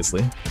inputs,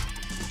 obviously.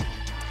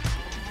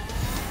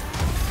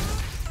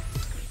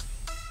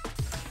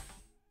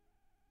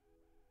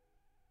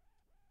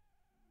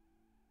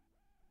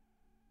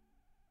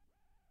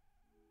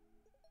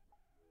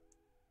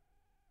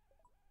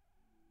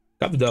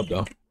 Got the dub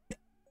though.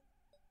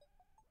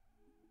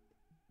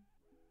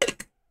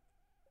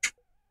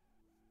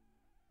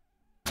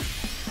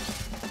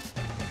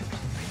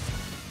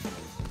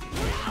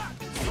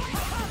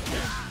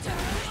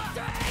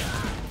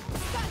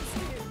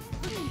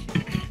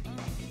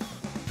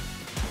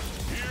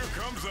 Here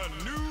comes a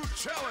new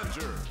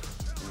challenger.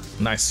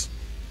 Nice.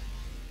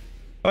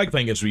 I like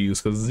playing against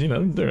Ryu's because, you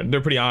know,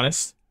 they're pretty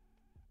honest.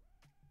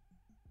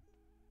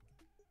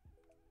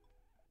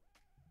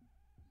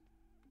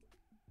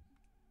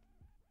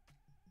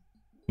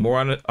 More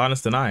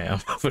honest than I am,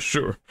 for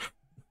sure.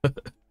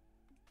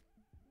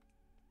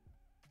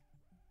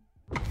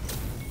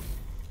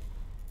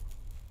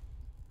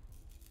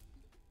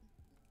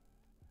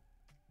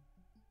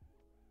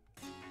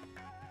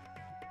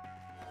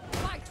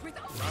 Fight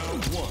without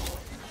Round one.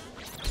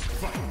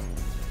 Fight.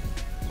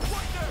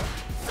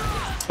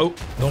 Oh,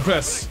 don't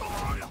press.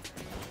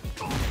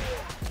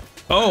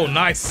 Oh,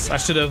 nice. I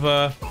should have,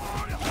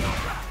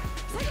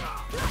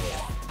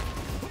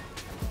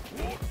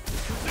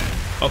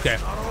 okay.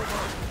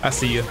 I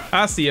see you.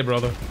 I see you,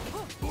 brother.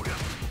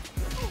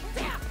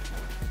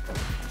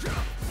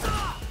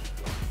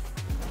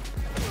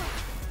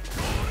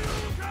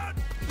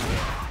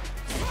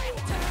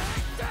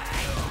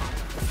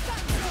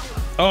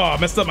 Oh, I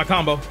messed up my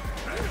combo.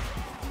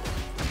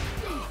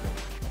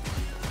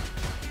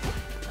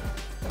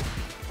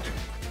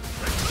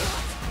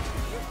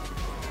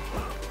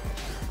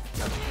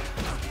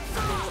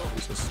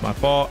 This is my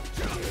fault.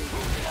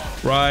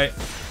 Right.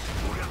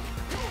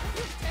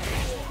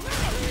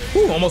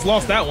 Ooh, almost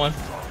lost that one.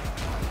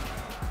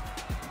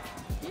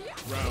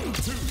 Round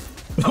two.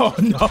 Oh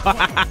no.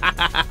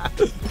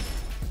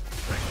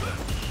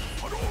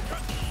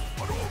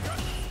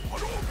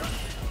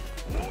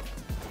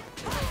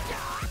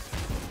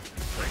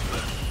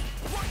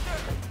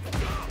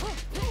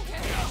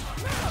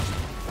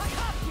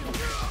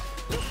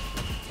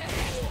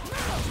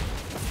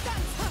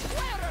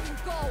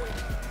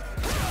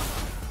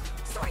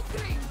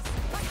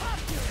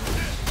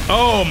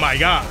 Oh my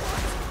god.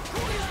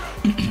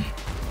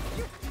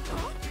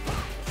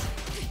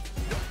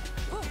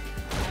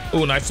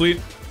 Ooh, nice sweep.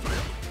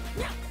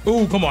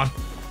 Ooh, come on.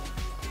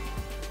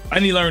 I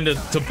need to learn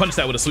to punch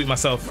that with a sweep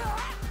myself.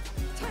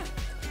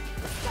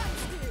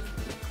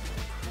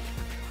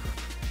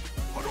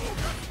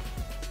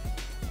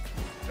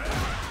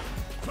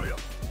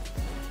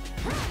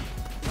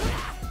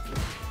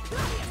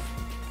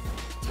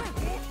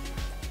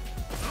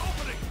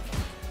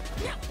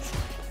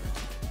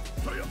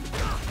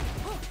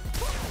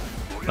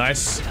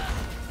 Nice.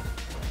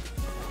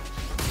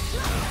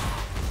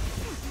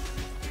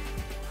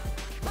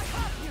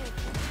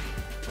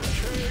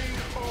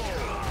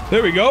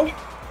 There we go.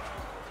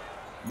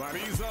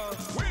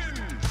 Marisa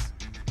wins.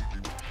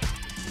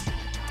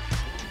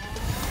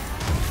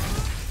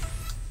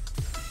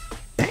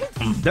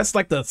 Damn, that's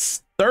like the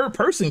third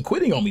person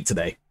quitting on me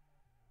today.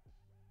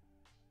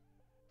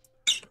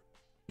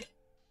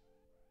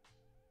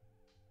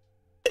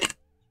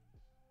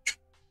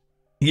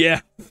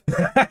 Yeah.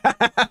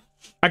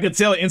 I could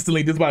tell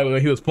instantly just by the way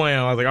he was playing.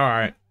 I was like, all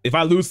right, if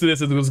I lose to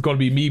this, it was going to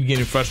be me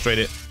getting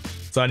frustrated.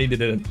 So I needed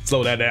to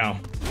slow that down.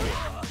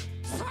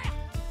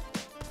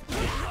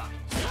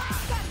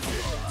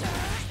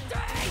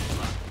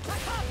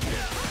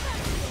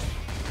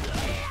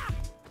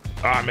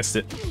 Oh, I missed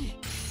it. Here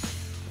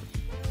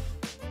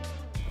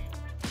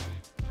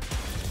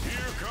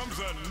comes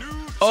a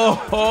new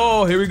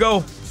Oh, here we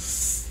go.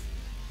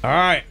 All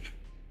right.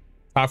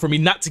 Time for me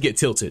not to get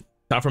tilted.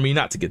 Time for me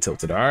not to get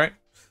tilted, all right?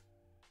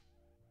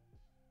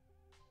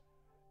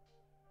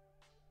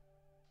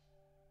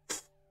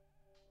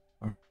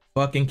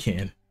 Fucking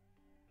can.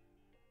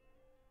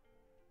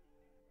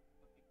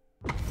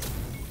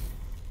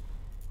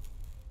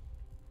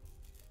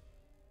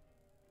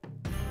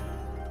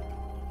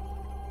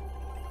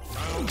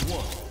 round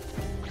one.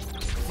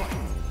 Fight.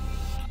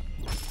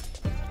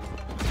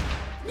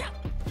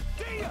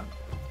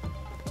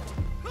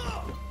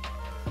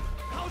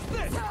 How's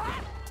this?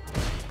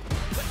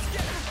 Let's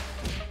get it.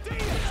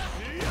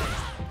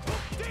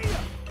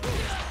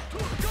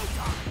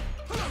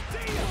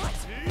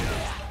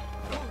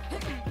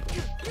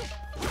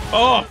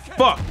 Oh,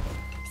 fuck.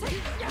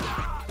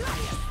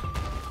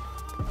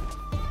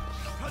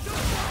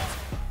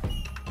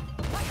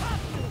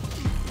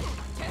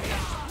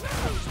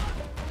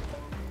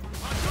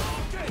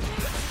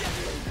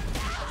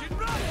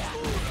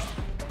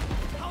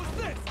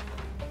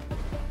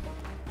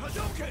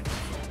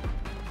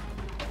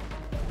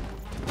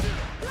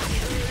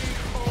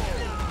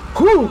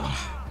 Whew.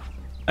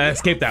 I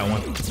escaped that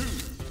one.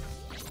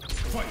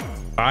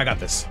 Oh, I got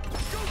this.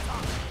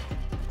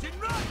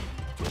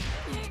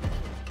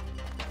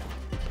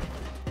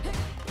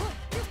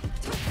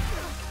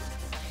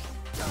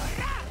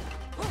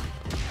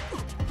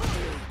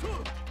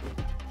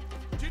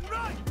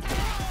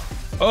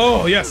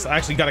 Oh, yes. I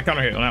actually got a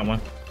counter hit on that one.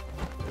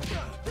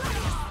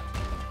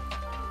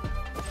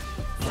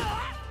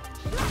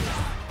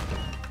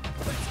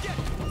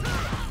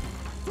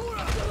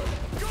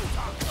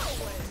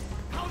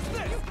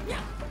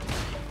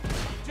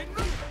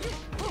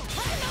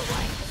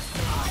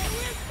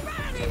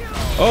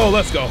 Oh,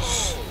 let's go.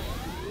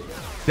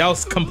 That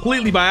was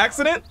completely by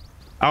accident.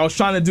 I was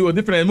trying to do a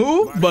different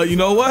move, but you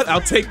know what?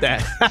 I'll take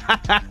that.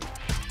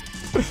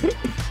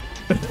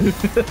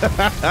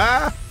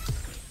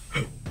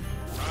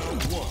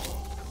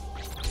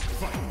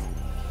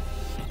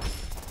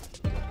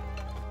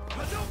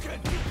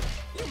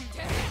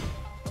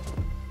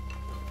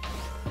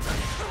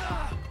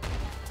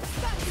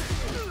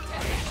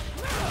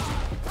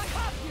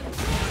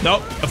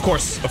 Nope. Of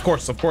course. Of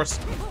course. Of course.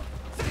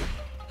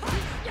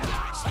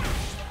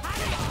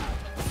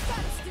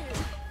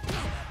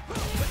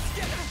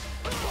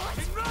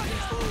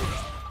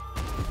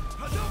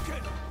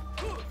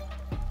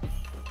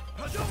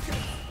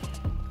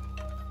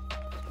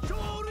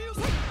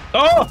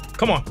 Oh,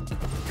 come on.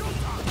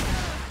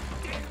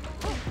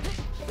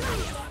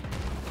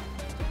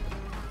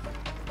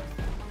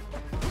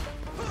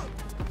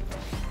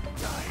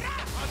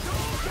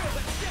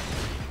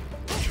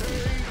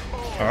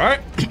 All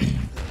right.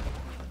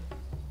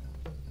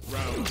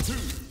 Round 2.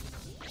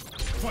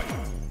 Fight.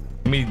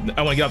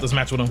 I want to get out this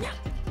match with him.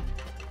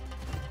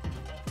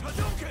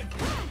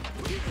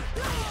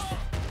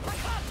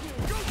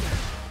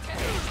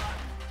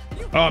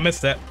 Oh, I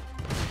missed that.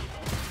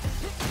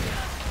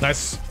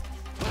 Nice.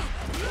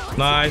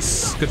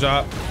 Nice. Good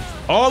job.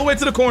 All the way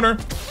to the corner.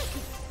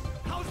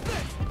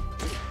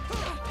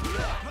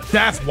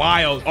 That's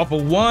wild. Off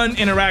of one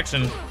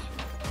interaction.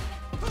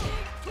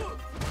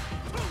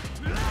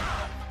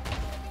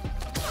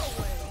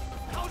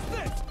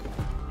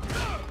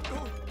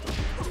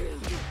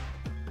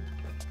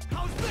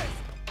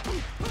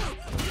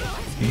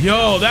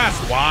 Yo,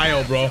 that's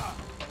wild, bro.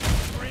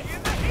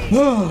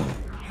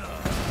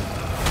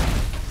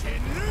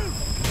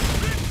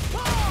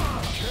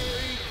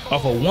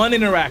 Off of one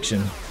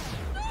interaction.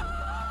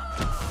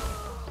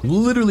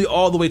 Literally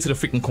all the way to the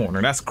freaking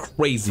corner. That's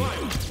crazy.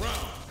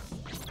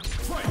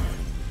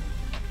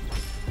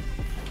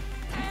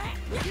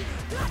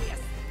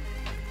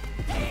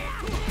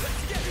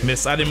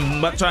 Miss, I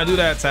didn't try to do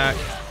that attack.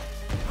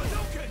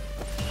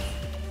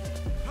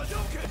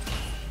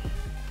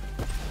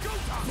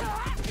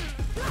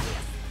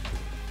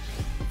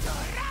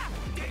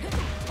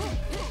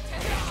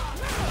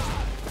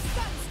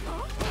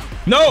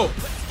 No!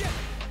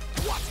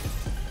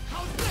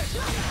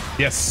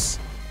 Yes.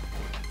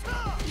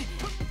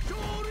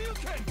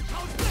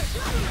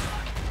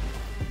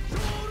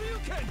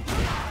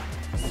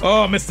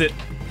 Oh, missed it.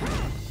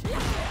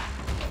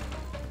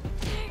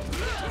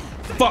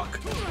 Fuck.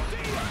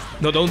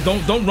 No, don't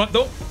run.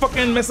 Don't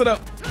fucking mess it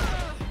up.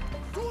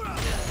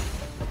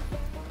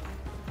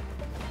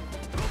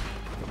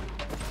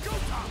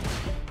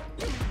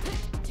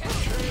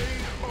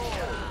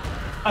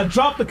 I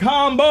dropped the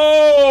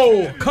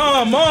combo.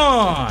 Come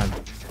on.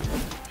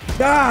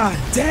 God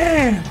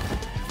damn.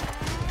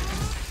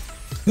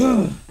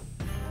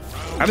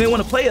 I didn't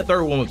want to play a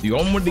third one with you.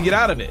 I wanted to get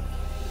out of it.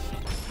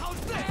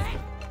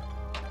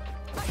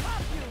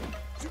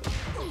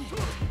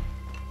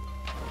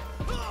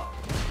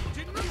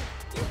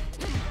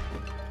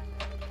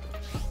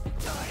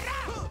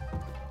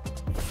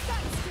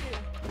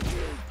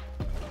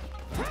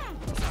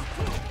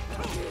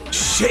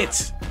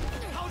 Shit.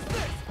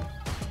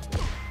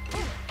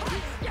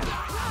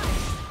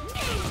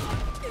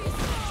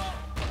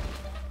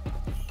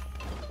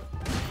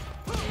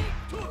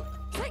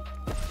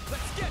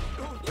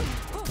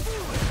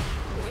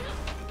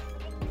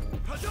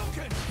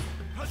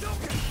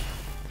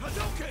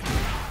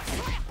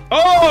 Oh,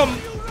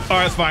 all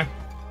right, that's fine.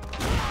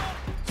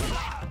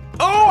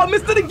 Oh, I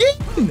missed it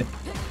again.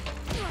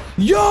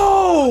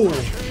 Yo,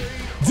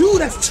 dude,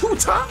 that's 2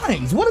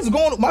 times. What is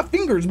going on? My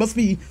fingers must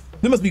be,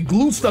 there must be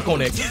glue stuck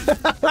on it.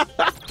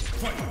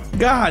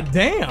 God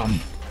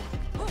damn.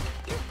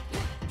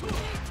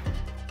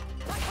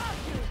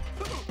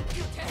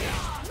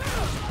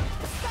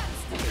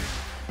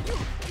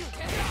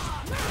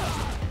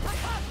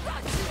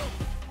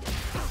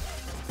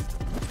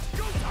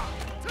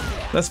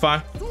 That's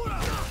fine.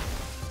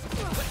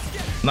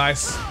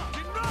 Nice.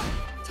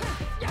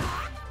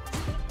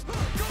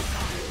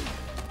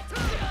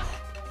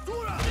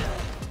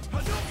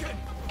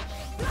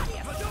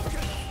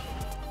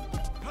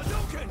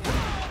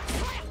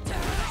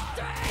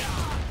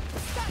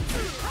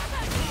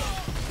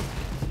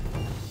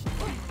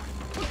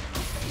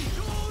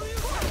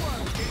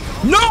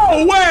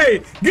 No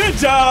way! Good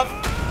job.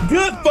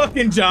 Good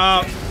fucking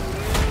job.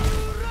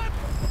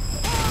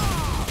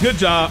 Good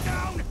job.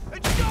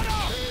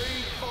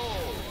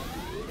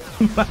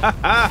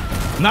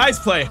 Nice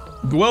play.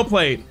 Well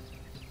played.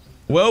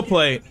 Well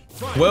played.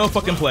 Well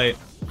fucking played.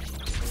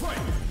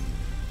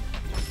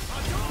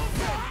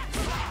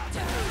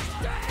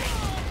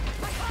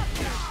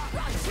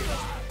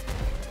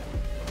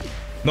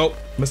 Nope.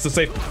 Mr.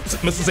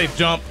 Safe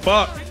jump.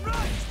 Fuck.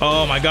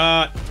 Oh my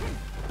god.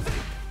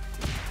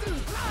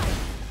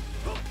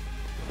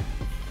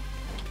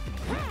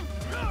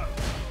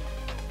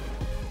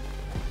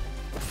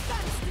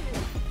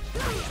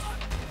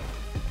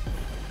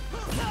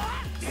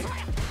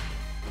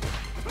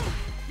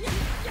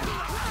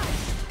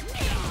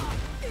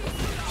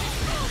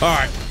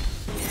 Alright.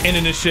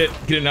 Ending this shit.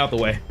 Getting out the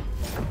way.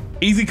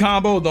 Easy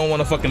combo. Don't want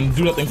to fucking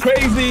do nothing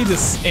crazy.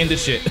 Just end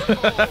this shit.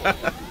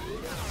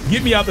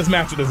 Get me out this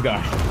match with this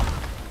guy.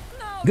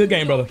 Good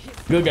game, brother.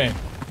 Good game.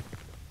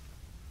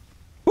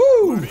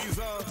 Woo!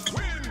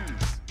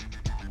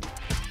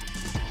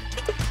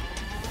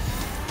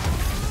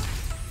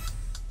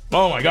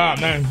 Oh my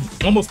god, man.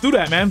 Almost threw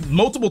that, man.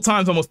 Multiple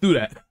times almost threw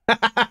that.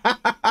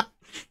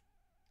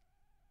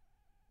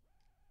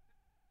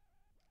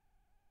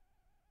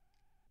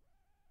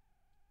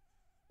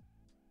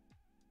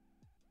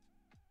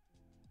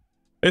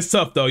 It's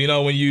tough though, you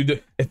know, when you do,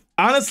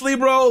 honestly,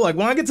 bro, like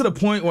when I get to the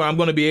point where I'm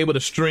going to be able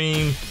to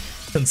stream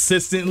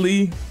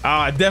consistently,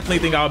 I definitely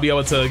think I'll be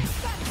able to,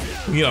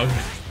 you know,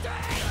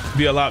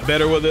 be a lot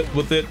better with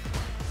it.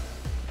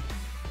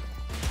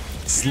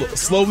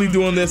 Slowly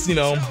doing this, you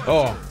know.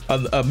 Oh,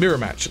 a mirror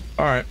match.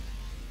 All right.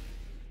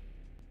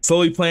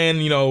 Slowly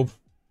playing, you know,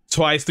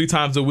 twice, 3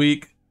 times a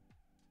week.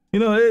 You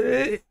know,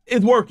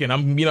 it's working.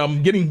 I'm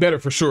getting better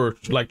for sure.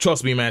 Like,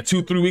 trust me, man.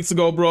 2-3 weeks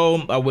ago,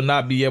 bro, I would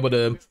not be able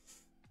to,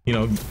 you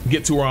know,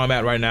 get to where I'm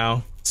at right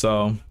now.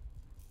 So,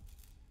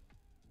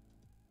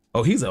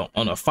 oh, he's on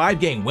a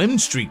 5-game win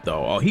streak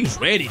though. Oh, he's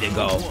ready to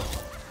go.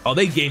 Oh,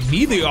 they gave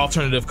me the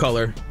alternative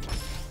color.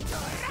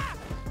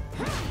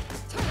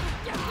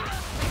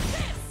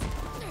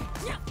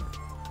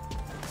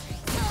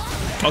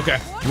 Okay,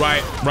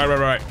 right. All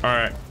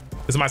right,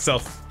 it's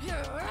myself.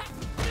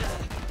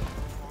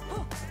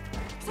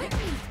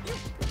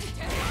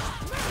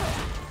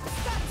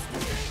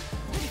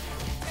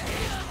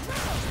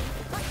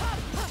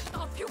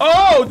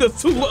 Oh,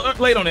 just too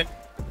late on it.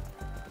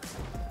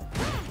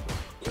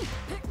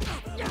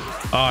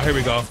 Oh, here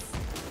we go.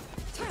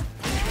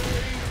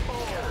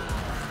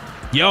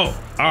 Yo, all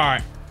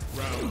right.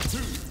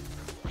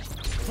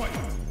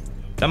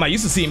 I'm not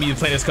used to seeing me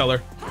playing this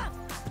color.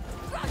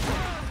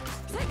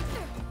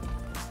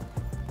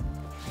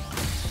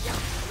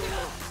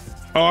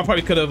 Oh, I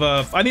probably could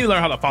have, I need to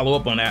learn how to follow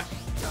up on that.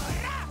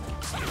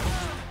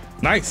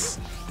 Nice.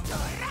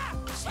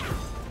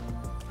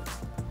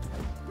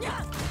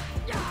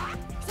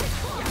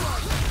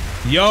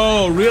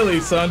 Yo, really,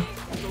 son?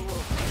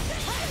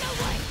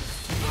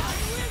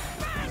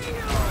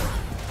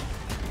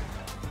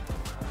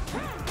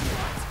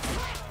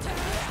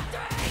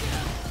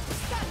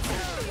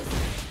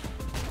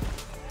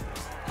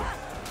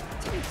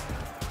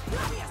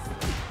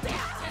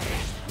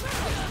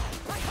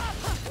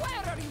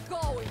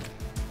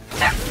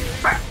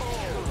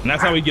 And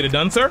that's how we get it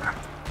done, sir?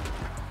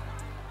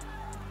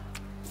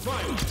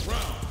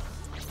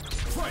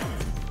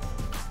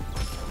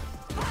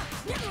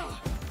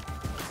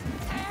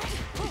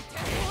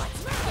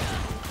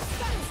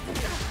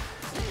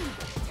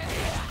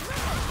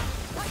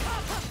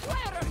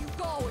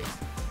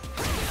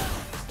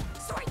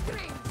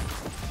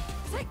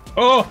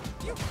 Oh!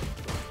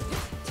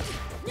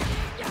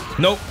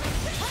 Nope.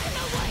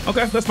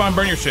 Okay, that's fine.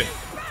 Burn your shit.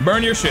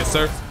 Burn your shit,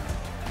 sir.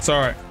 It's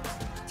alright.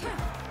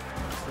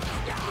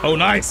 Oh,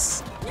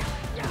 nice.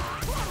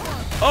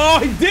 Oh,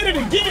 he did it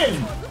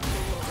again.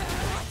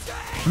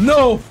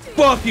 No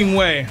fucking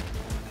way.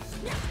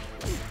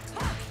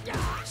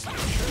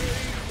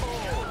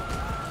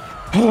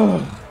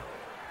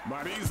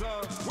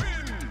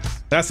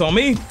 That's on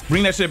me.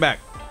 Bring that shit back.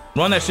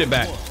 Run that shit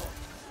back.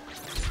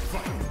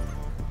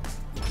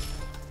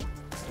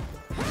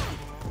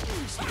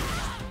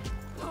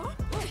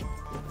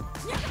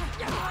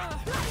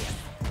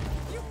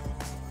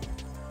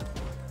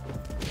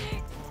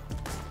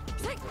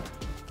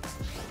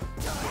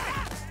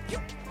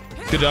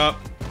 Good job.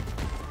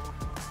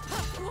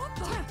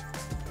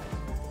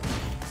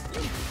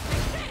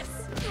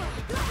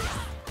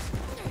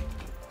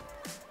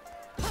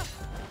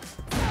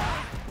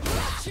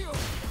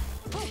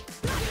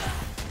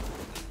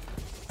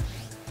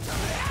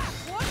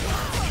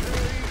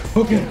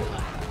 Okay.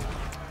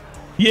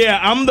 Yeah,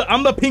 I'm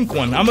the pink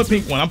one. I'm the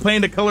pink one. I'm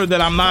playing the color that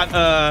I'm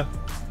not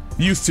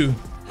used to.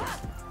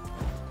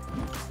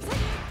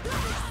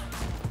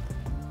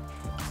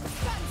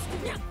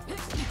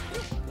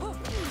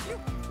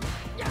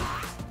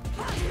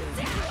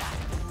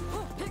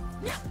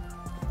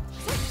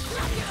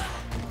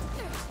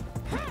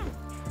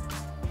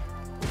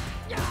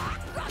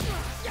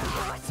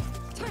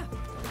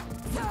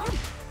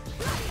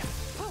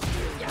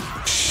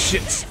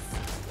 Shit.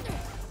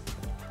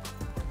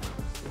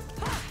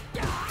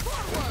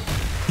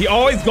 He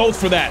always goes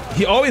for that.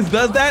 He always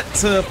does that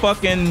to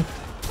fucking...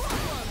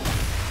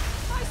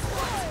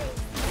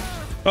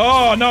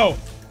 Oh, no.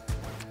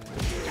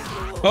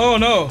 Oh,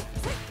 no.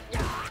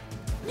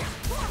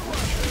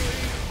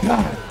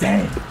 God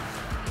damn.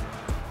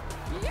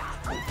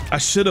 I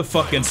should have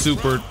fucking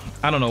supered.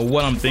 I don't know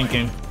what I'm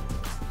thinking.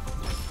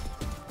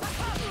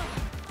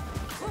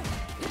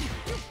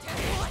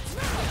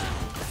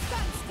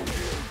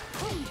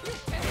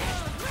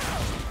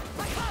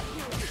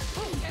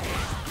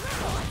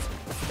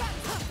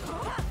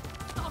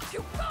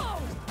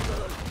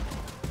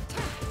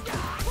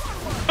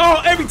 Oh,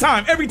 every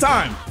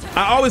time.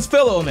 I always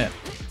fail on that.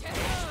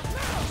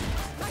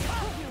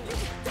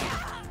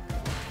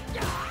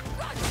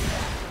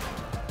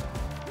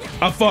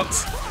 I'm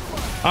fucked.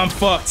 I'm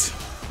fucked.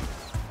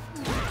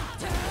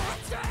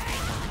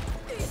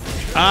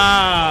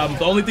 Ah,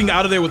 the only thing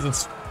out of there was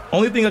the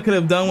only thing I could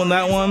have done on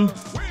that one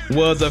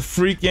was a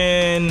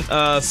freaking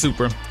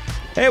super.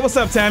 Hey, what's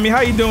up, Tammy?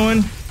 How you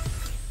doing?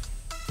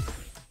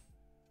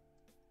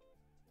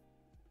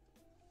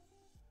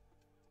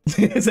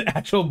 It's an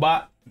actual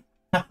bot.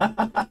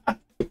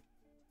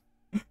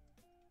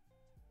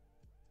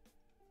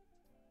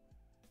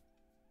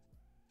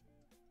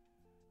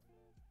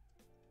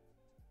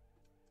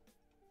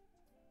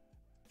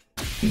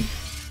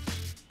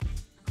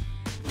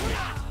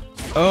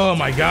 Oh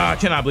my god, I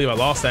cannot believe I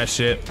lost that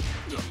shit.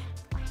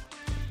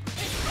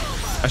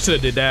 I should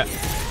have did that.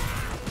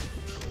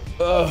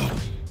 Ugh.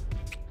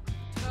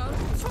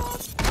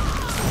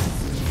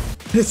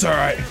 It's all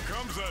right. Here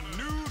comes a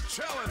new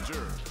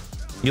challenger.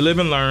 You live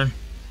and learn.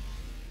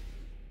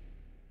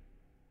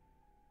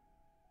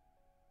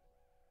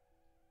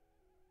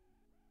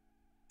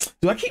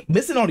 Do I keep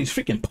missing all these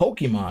freaking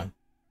Pokemon?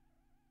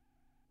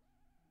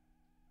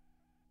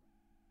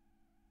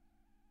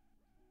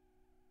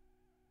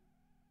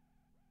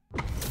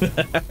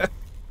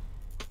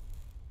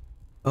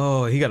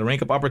 Oh, he got a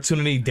rank up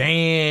opportunity.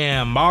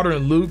 Damn,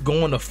 modern Luke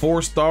going to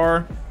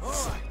 4-star.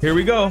 Here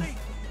we go.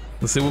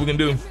 Let's see what we can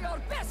do. Your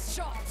best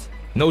shot.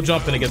 No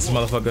jumping against this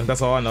motherfucker.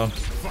 That's all I know.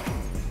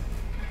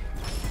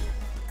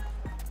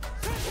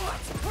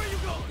 Where you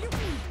go?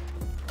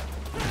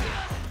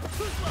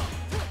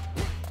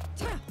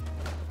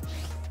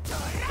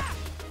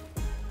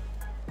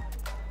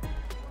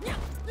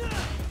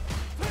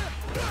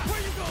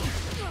 Where you go?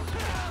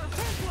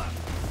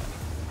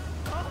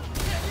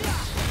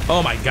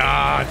 Oh my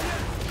god.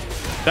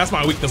 That's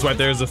my weakness right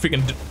there, is a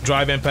freaking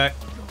drive impact.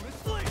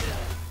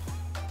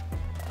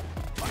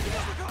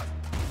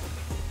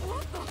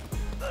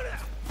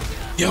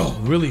 Yo,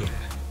 really?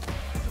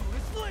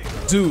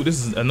 Dude,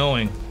 this is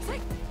annoying.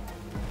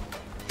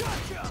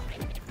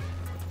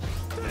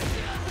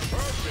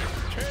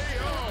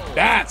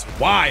 That's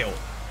wild.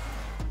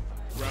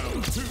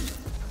 Round 2.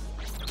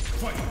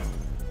 Fight.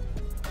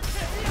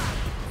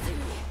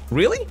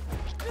 Really?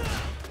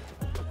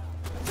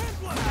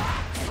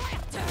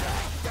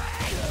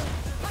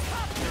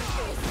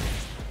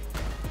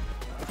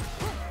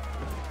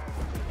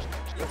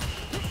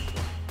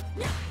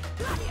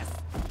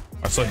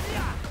 I saw you.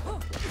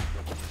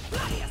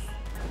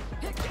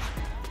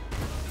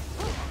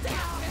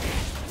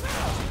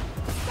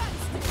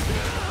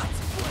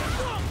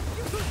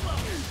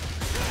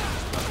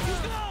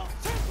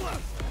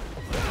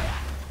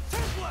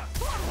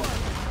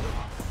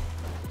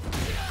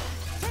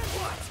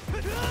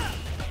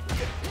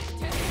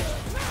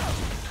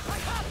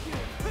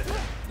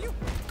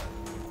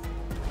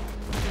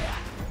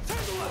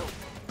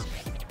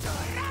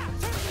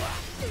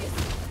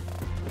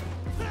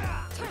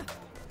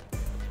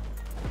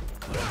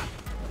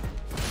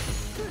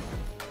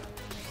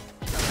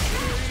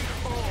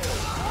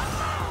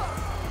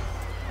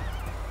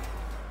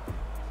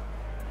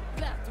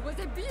 That was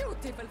a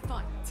beautiful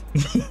fight.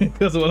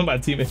 Because one of my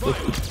teammates.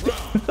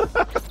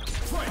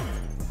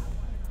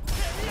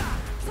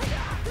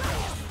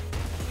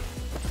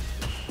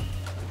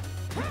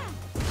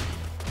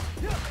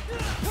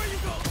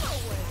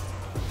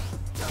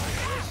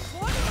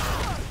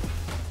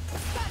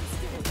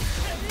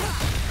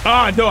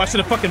 Ah, no, I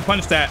should have fucking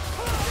punched that.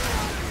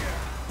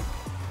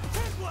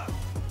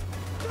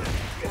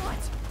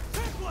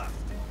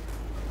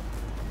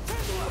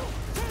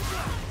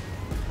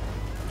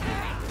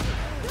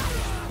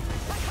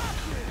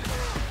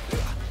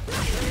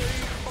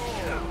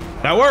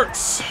 That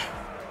works.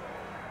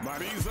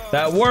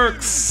 That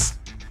works.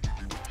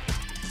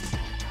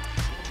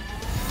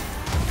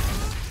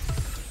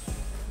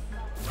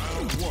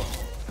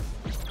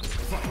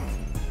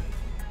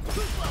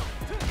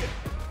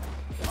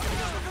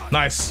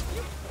 Nice.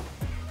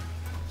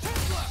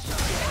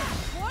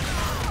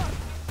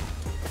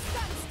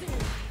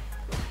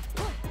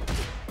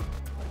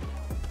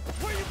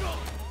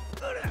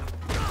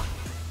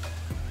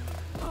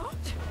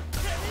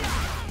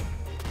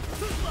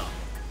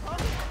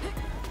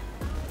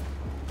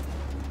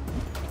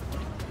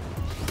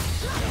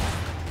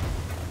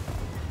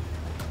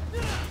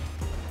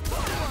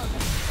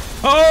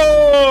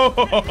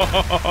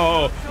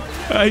 Oh,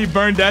 he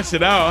burned that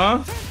shit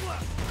out, huh?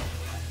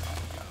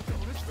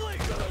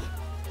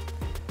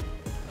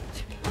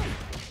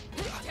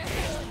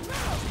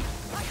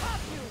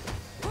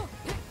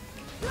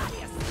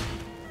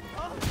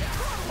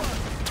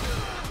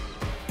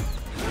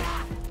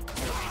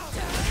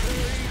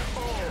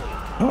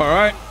 All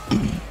right.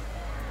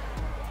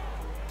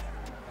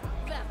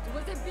 That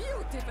was a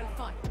beautiful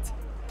fight.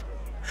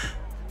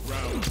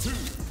 Round 2. All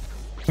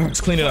right,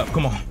 let's clean it up.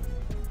 Come on.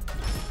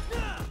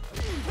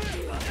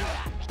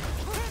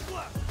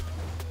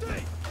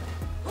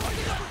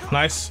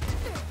 Nice.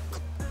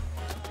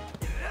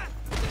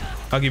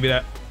 I'll give you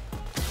that.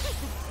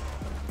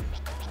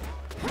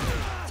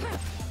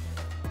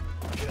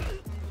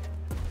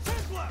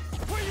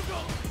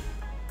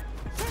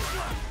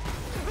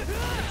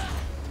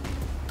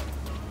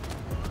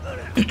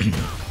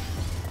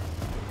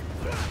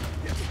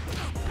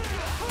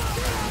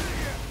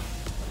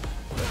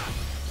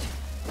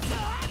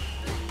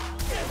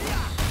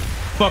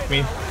 Fuck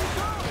me.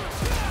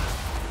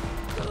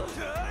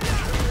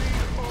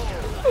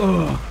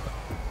 Ugh.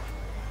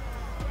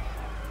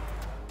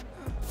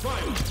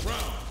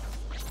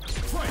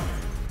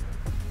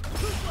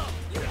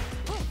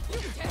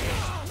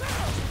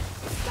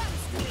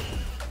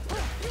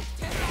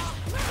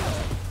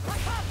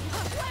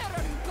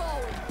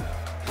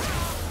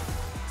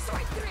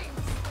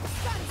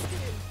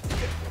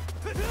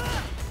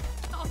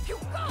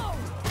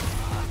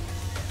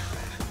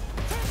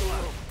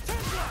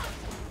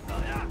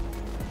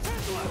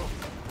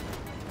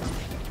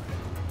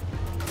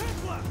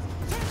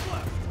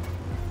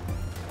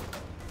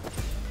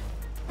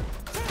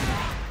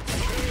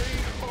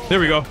 There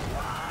we go.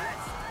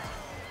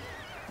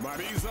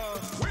 Marisa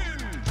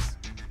wins.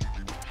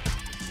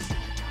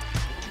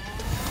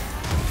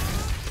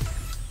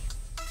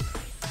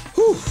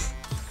 Whew.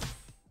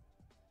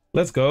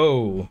 Let's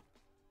go.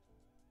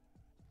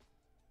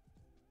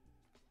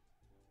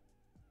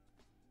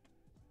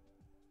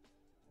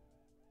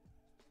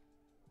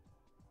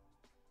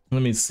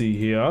 Let me see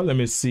here. Let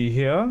me see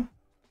here. All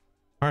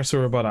right, so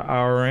we're about an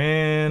hour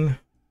in.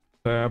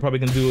 I probably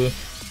can do it.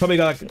 Probably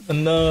got like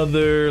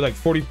another like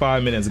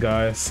 45 minutes,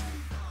 guys,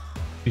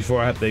 before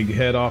I have to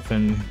head off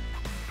and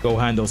go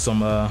handle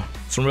some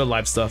real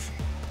life stuff.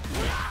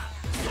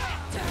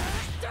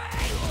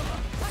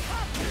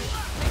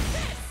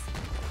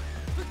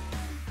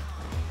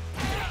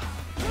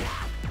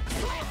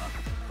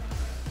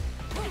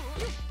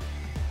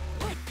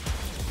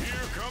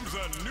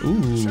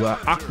 Ooh,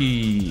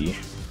 Aki.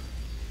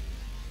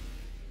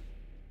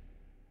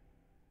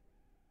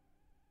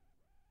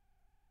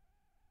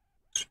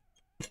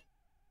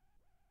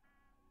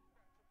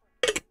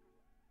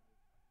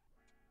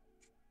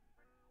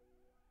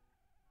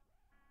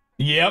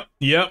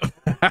 Yep.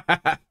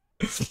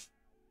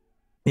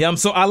 Yeah,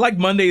 so I like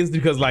Mondays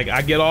because like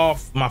I get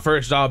off my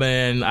first job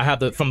and I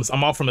have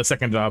I'm off from the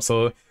second job,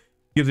 so it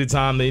gives me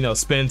time to, you know,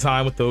 spend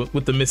time with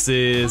the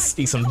missus,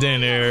 eat some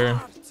dinner,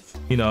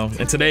 you know.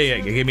 And today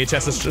it gave me a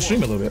chance to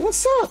stream a little bit.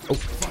 What's up? Oh,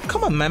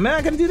 come on, man,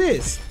 I gotta do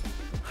this.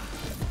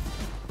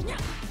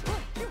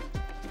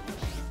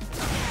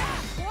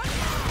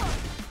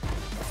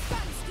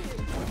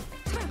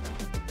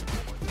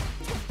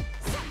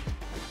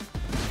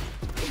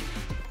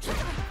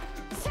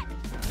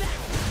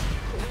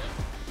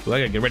 Well,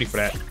 I gotta get ready for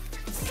that.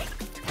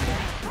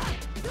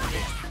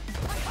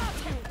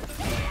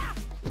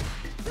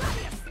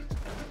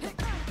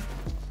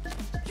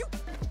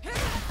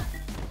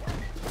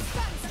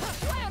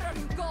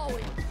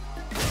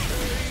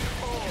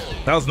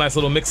 That was a nice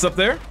little mix up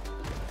there.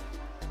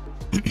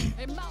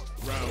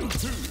 Round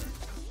 2.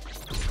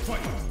 Fight.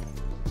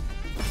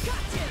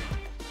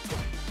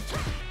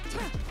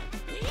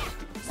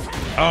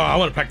 Oh, I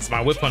want to practice my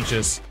whip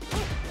punches.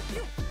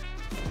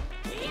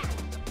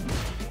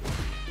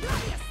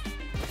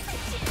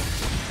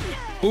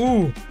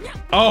 Ooh.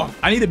 Oh,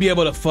 I need to be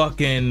able to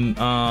fucking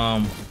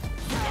oh,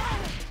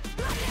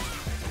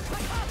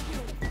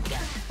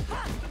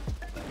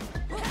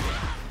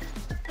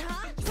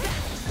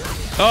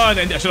 I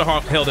should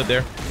have held it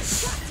there.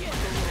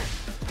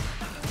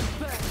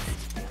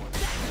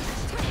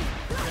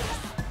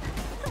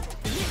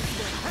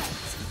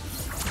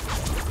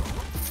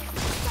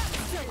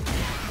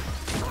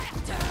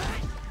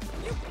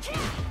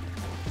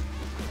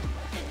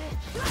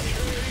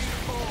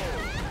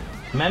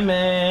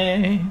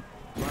 Meme.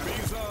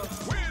 Marisa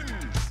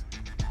wins.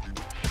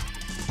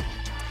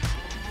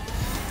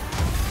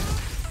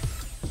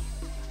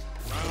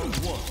 Round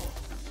 1.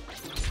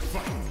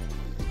 Fight.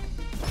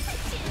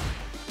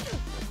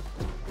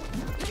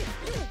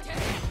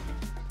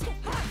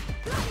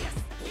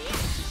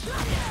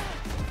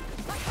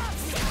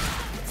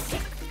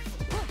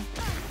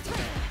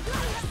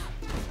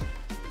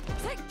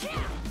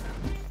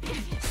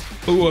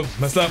 Ooh,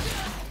 messed up.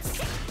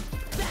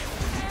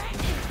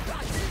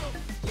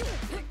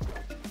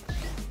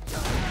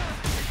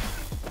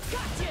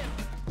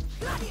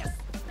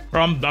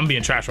 Bro, I'm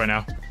being trash right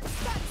now.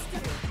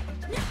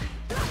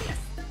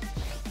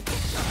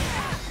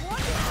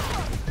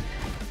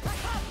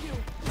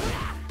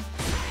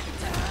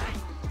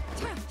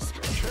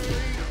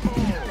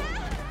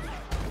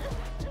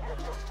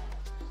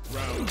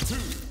 Round 2.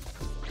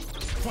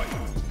 Fight.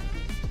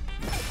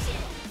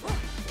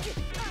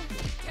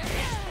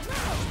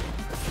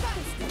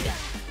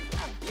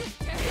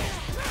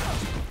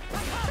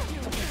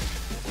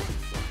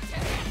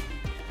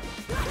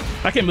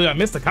 I can't believe I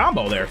missed the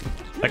combo there.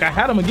 Like, I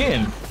had him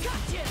again.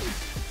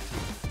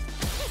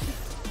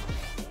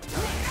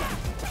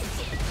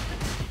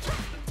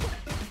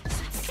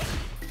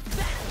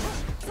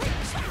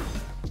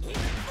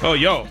 Oh,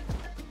 yo.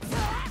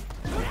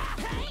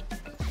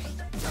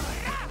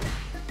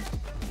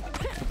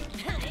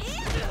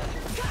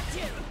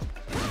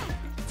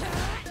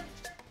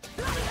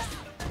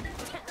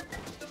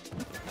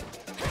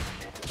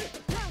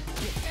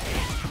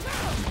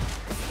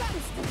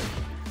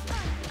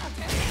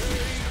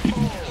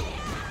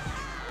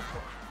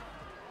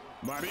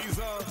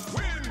 Marisa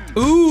wins.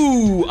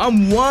 Ooh,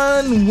 I'm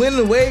one win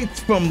away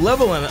from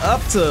leveling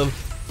up to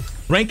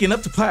ranking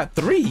up to plat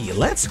 3.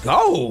 Let's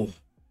go.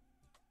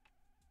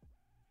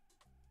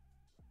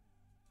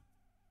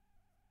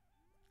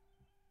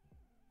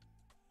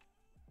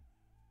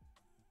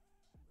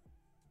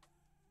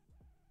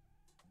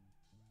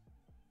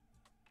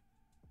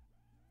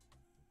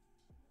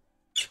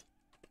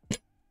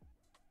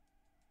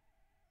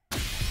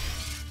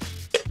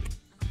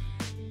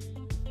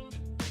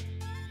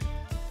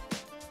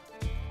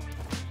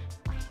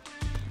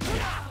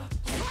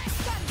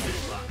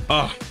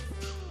 Oh.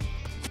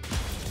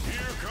 Here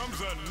comes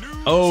a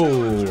new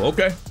Oh,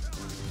 okay.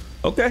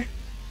 Okay.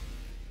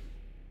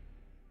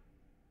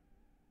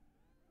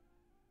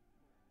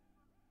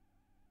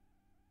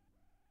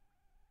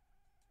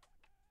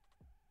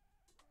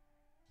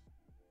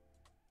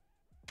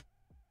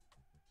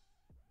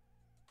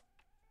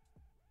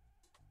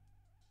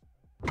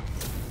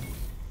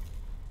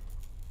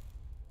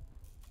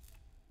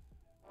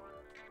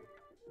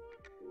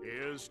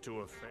 Here's to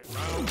a fair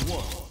round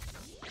one.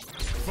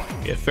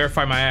 Yeah, fair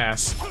fight my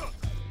ass.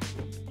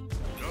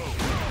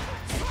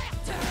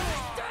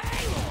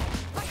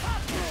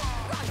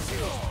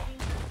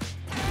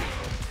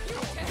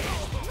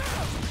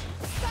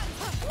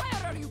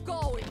 Where are you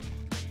going?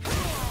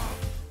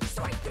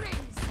 Strike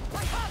dreams.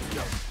 I have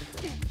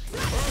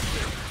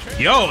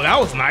you. Yo, that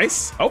was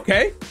nice.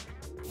 Okay.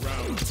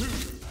 Round two.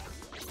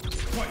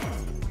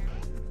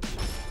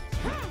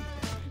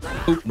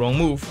 Oop, wrong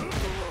move.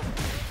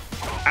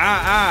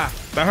 Ah,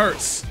 that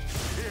hurts.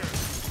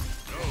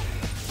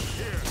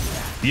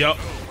 Yo.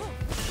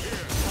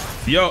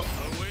 Yo.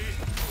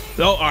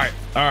 Oh, all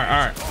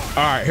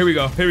right. Here we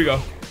go.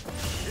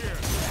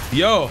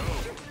 Yo.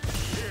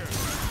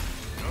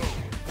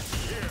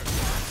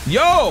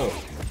 Yo.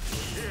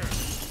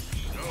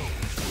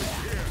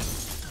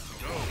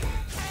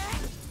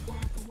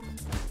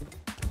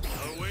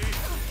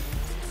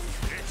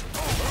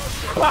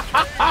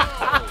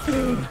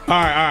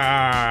 All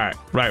right.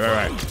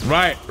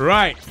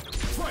 Right.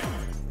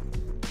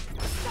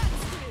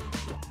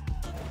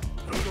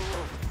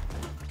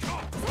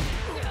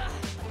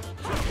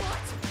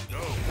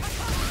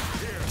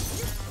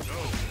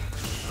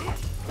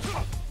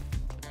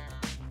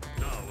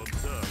 Now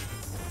observe.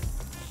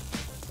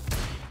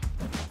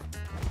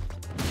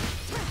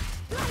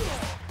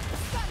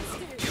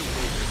 You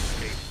will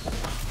escape.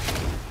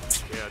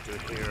 Care to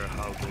hear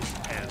how this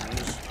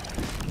ends?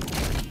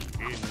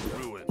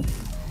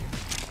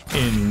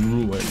 In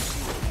ruin.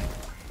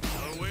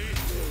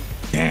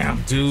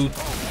 Damn, dude.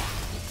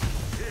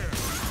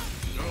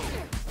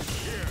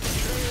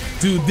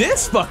 Dude,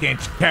 this fucking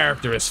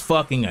character is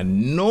fucking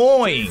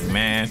annoying,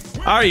 man.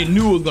 I already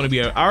knew it was gonna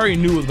be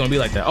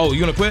like that. Oh, you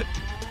gonna quit?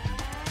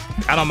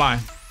 I don't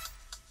mind.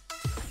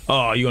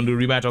 Oh, you gonna do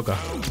a rematch? Okay.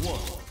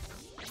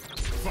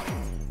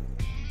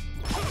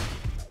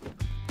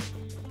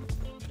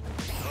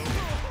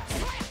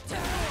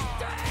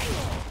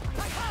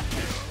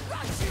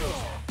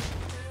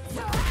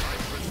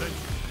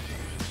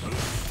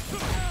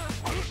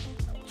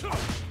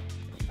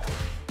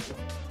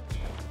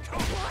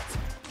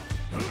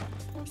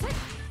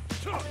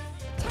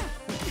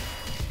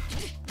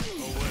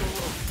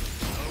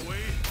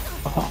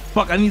 Oh,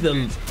 fuck, I need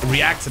to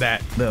react to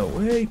that. No,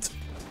 wait.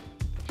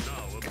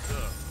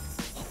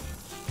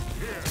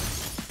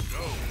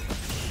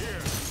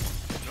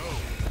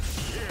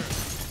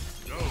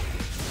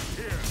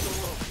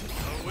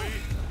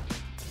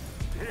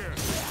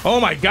 Oh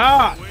my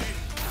god!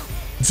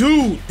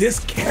 Dude,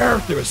 this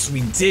character is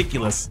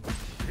ridiculous.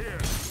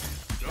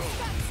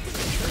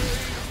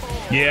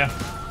 Yeah,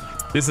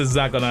 this is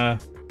not gonna...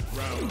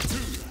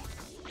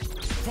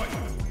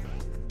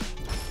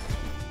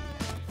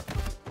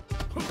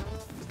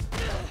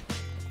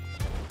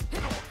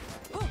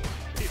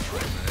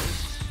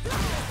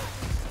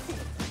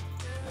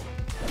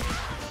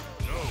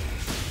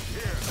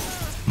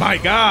 My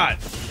god!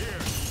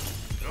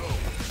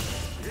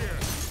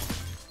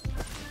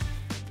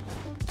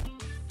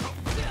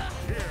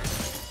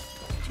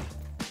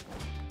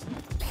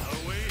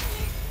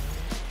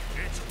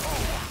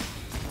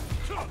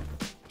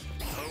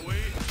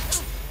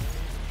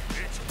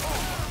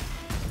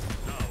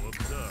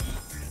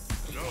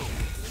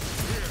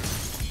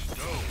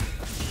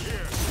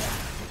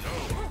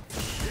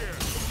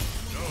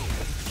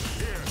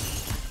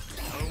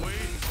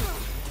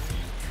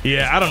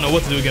 Yeah, I don't know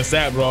what to do against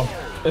that, bro.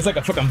 It's like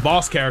a fucking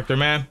boss character,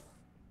 man.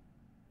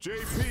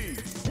 JP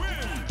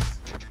wins.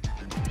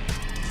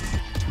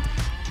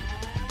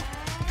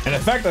 And the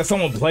fact that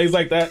someone plays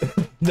like that,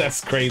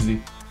 that's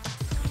crazy.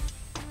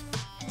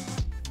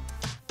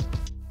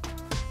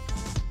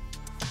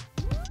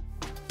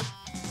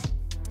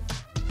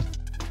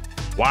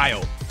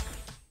 Wild.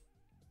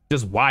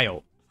 Just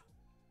wild.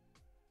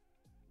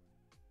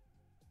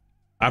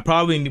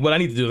 What I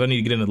need to do is I need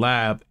to get in the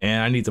lab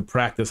and I need to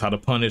practice how to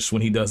punish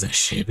when he does that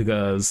shit,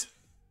 because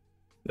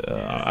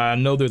I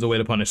know there's a way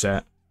to punish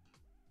that.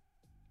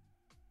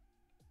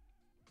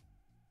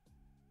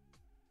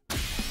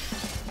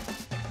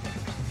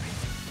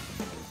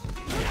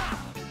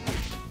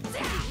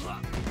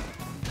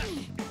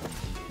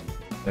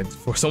 Like,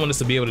 for someone just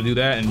to be able to do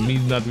that and me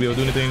not to be able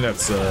to do anything,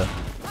 that's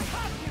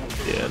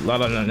yeah, a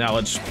lot of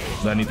knowledge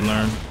that I need to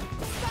learn.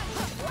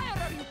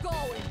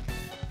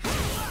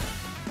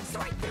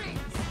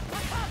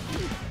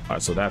 All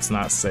right, so that's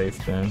not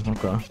safe then.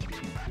 Okay.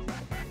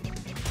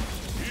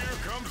 Here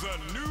comes a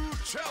new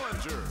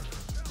challenger.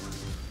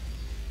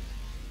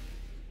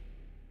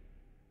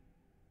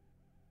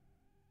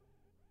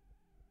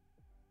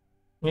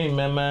 Hey,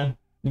 man,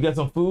 you got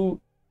some food?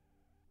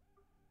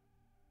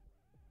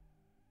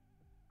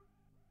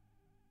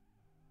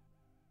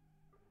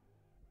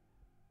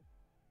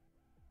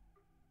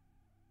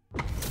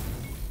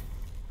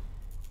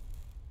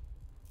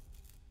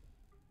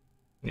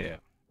 Yeah.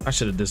 I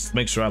should have just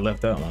make sure I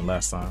left that one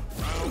last time.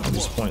 How many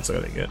points I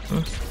gotta get?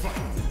 Huh?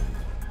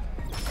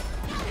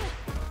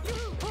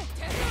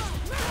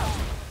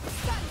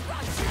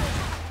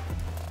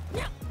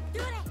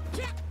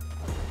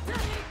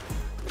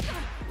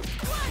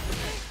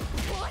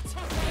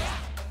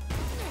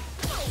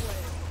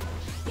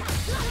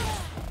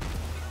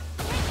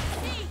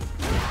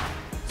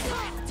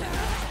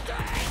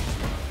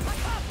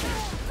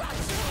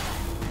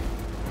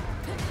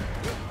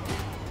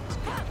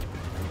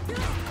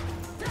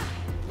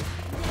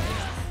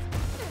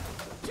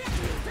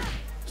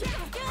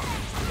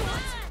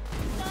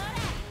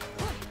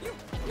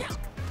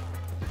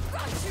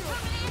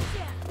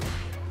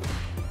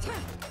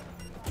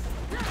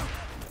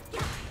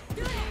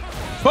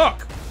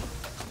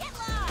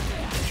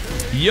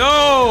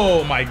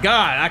 Yo, my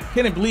God. I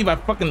can't believe I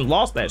fucking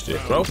lost that shit,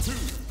 bro.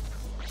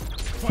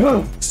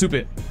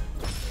 Stupid.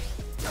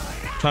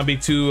 Trying to be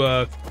too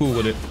cool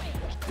with it.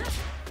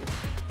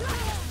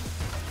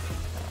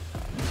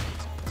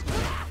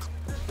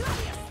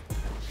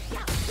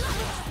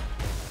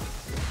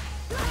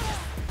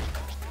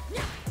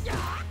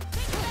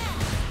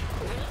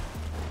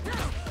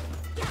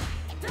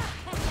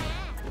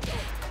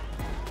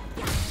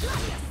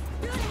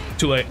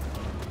 Too late.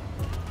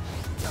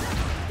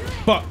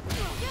 Fuck.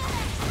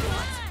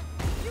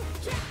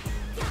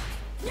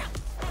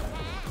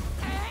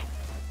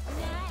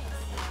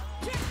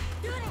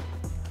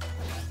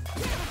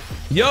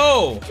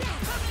 Yo!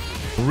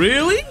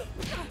 Really?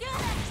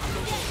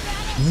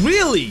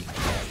 Really?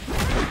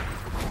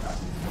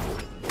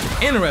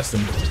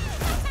 Interesting.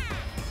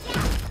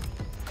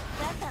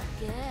 That felt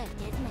good,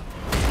 didn't it?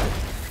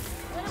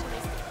 What a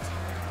waste of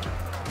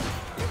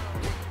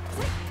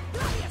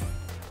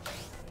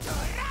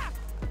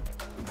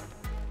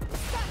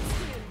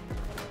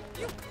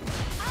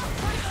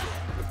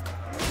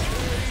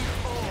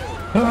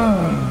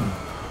time.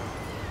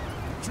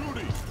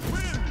 Judy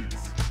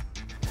wins.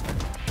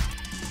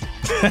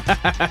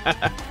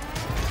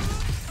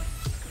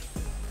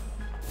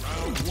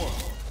 Round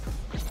one.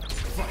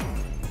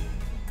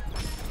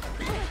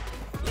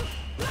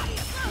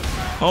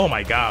 Oh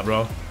my God,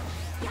 bro.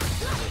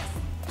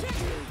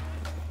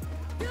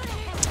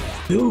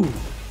 Dude.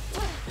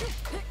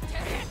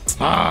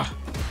 Ah.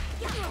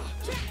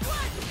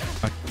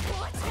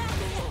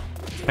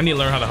 I need to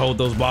learn how to hold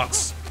those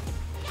blocks.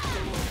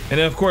 And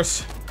then of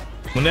course,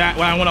 when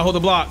I want to hold the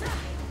block,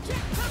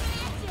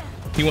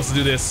 he wants to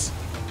do this.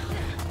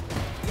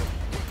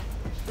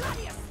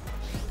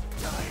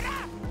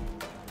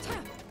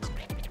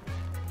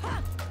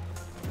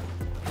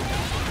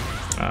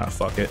 Ah,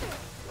 fuck it.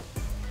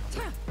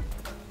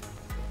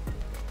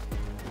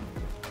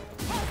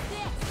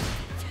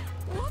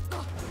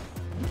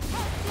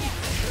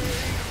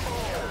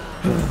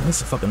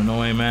 This is fucking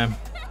annoying, man.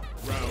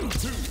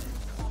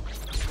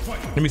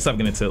 Let me stop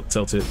getting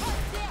tilted.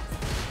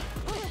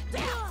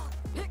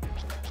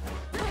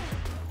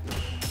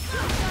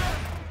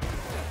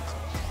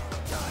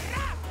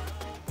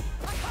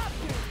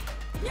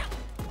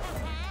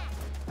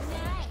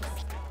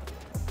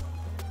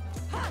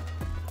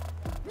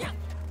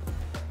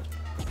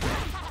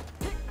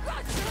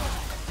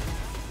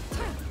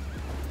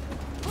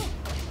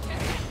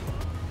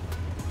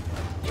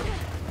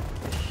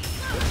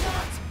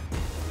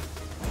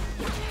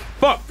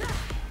 Fuck!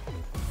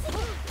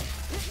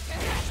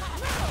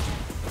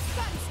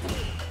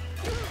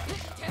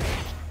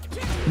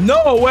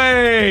 No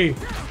way!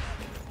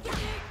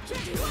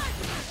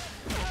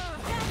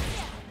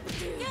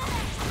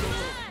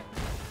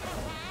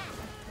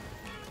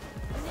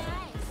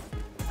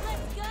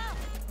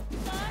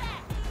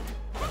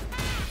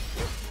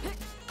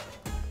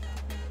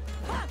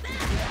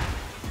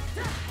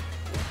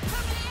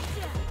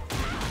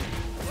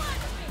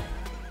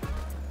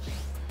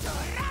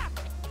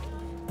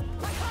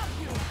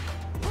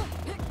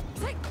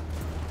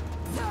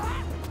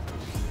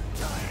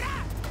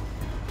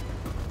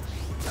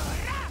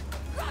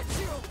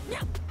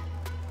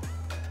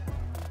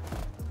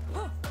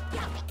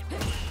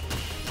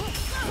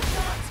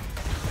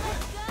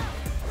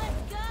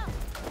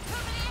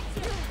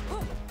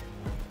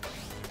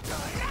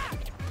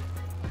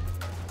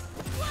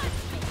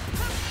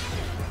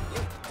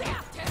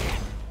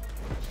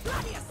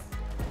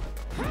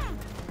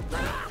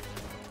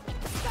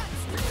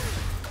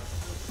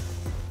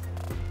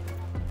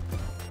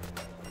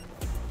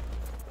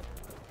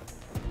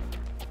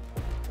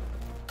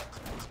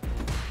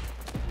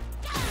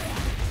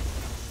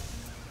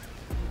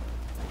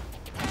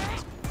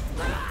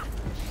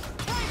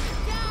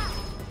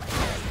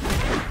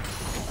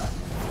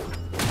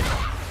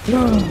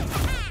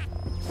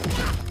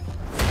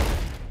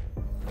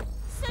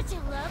 Such a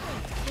lovely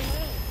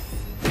face.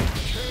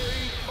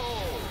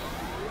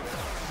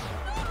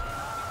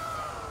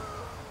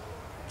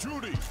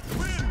 Judy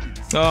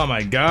wins. Oh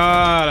my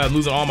God, I'm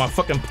losing all my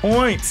fucking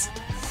points.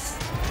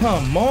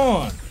 Come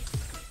on.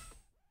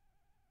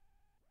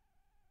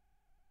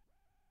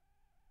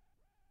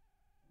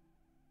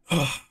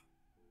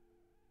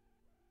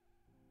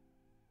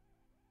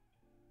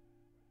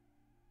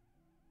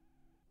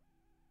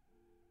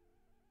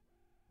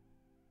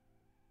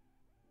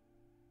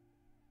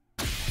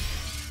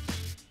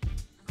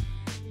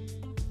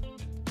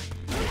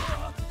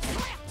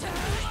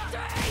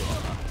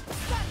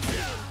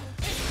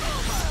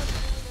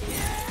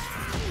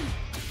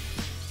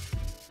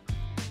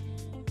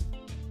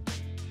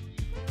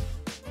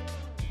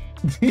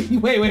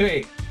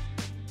 Wait.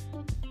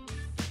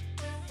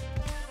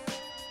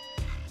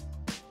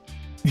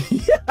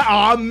 Yeah,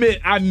 oh,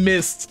 I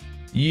missed.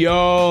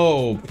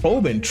 Yo,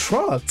 probing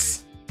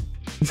trucks.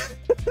 Here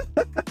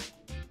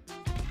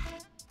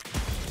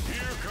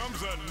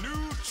comes a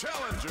new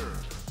challenger.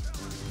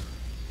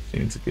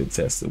 It's a good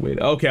test of weight.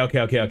 Okay.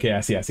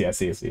 I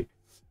see.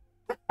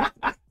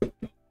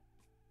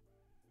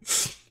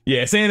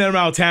 Yeah, saying that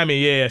about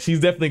Tammy, yeah, she's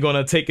definitely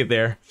gonna take it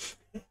there.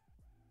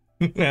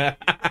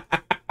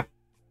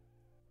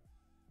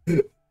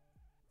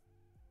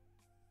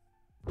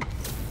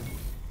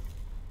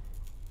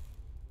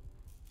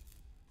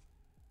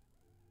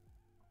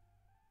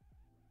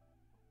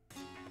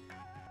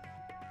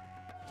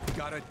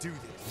 Gotta do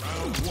this.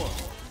 Round one.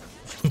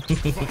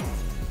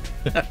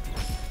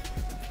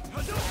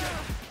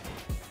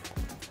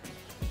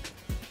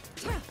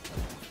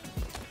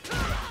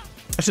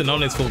 I should have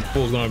known this fool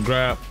was gonna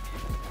grab.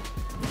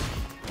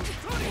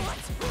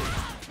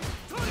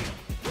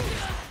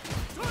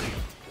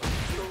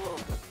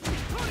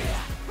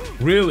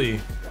 Really?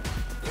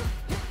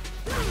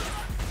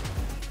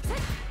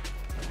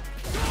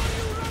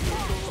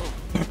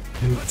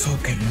 Dude, it's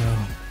okay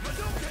now.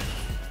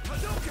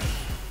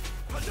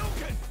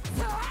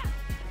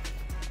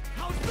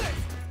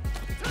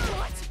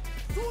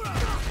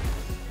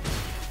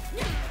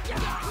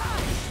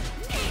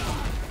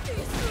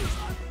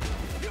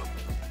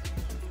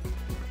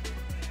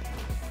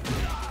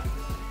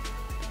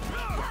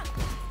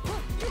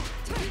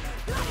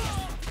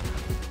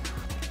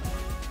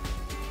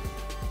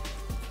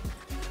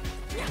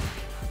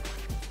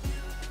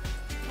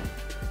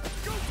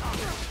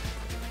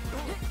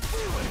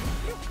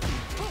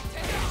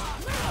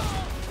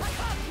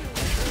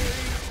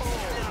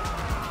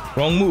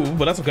 Wrong move,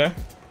 but that's okay.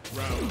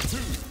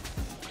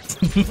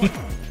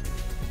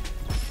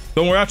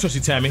 Don't worry, I trust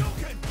you, Tammy.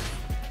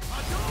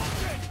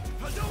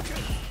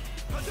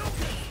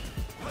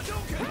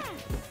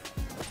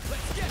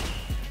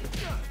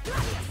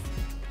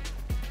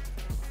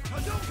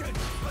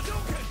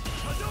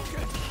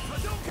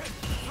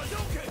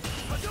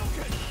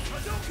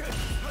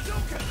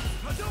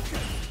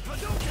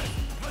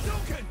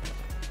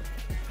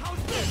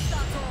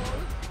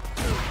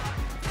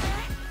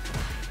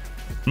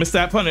 Missed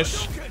that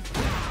punish.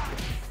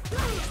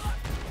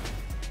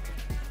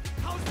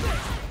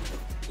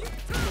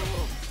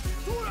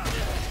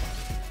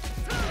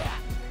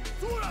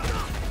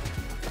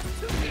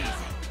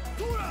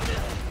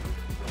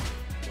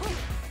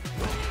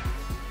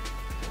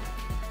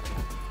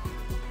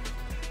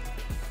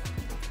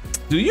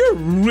 Dude, you're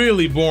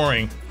really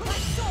boring.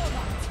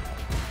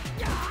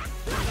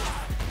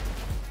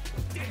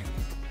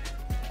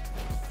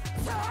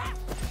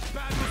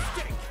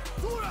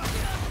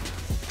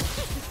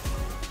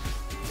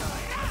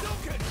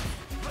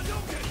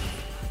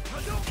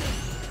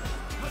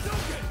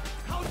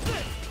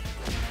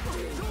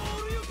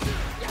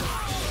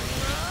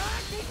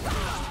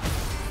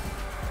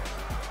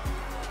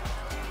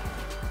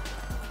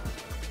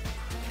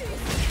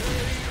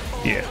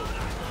 Yeah.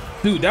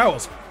 Dude, that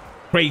was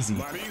crazy.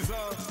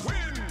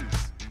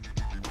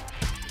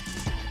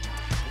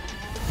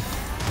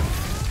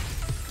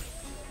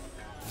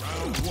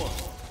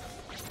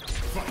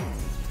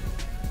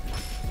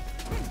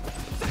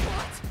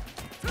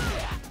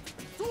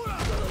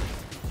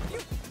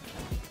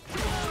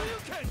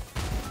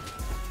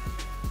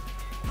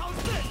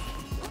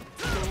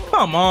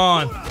 Come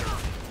on.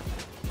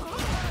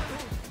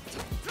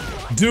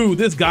 Dude,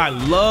 this guy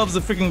loves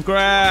the freaking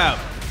grab.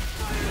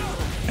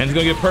 And he's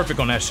gonna get perfect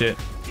on that shit.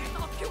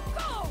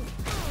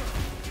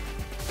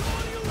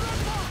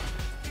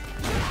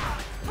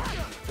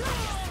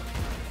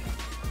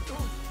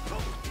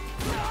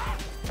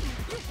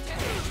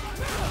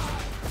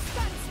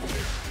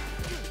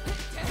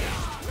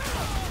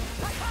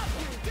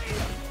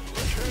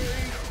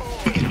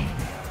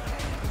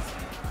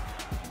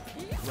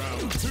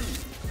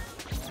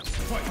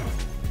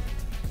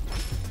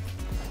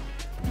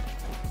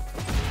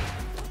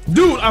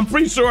 Dude, I'm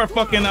pretty sure I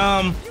fucking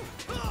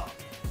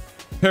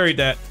parried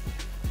that.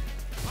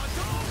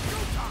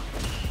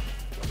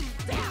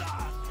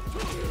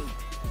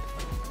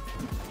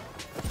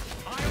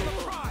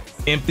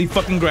 Empty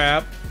fucking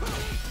grab.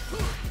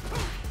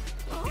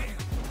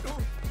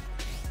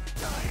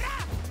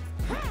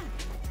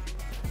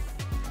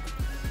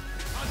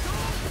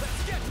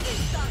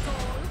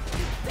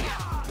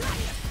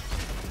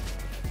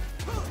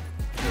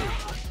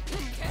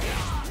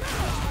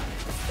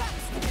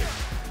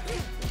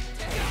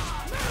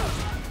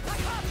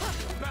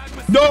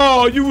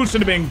 No, you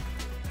should have been.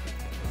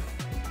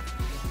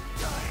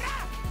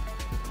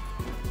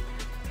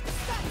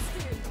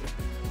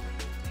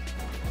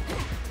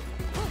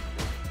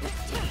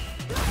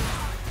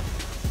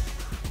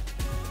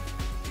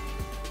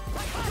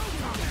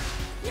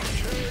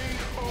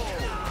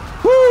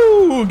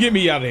 Woo! Get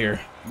me out of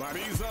here.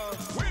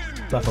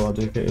 That's all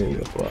JK.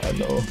 That's what I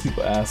know.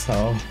 People ask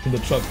how the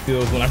truck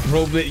feels when I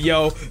drove it.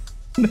 Yo,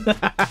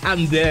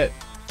 I'm dead.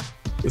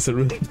 It's a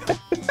really bad.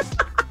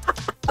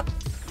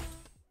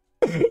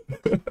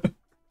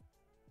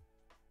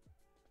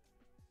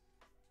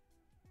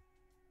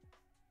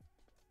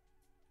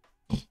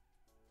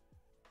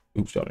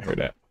 Oops, y'all didn't hear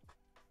that.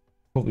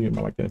 Hopefully your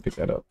mic didn't pick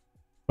that up.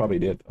 Probably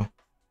did though.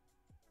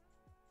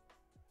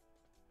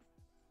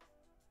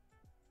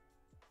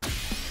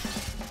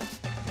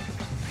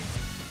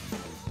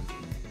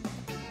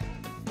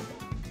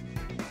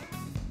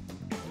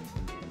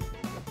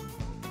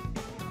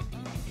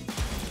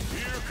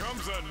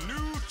 a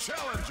new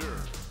challenger.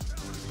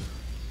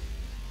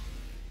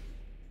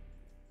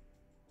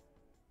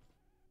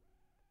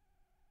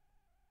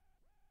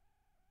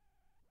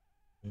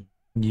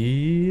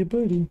 Yeah,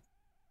 buddy.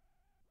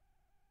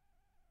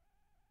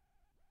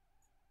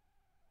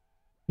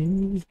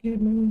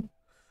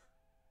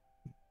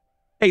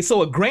 Hey,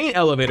 so a grain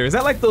elevator, is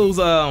that like those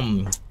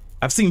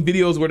I've seen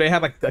videos where they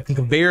have like a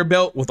conveyor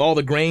belt with all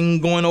the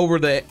grain going over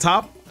the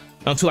top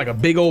onto like a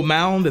big old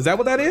mound? Is that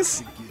what that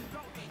is?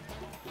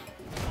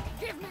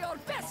 Give me your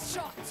best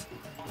shot.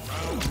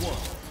 Round one.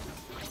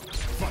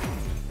 Fight.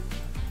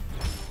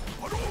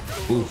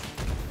 Ooh.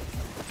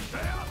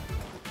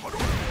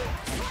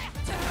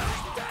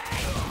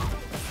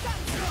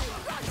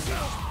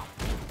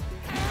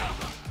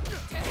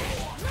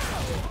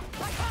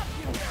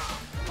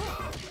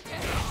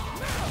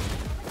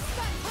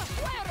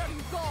 Where are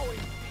you going?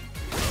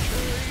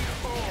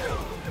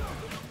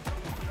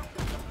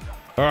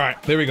 All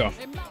right, there we go.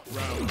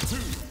 Round two.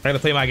 I had to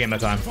play my game that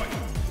time.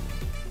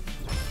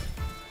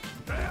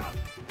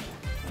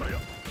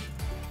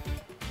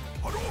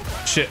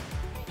 Shit.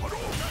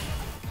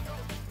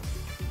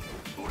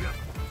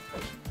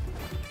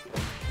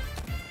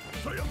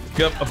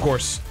 Yep, of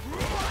course.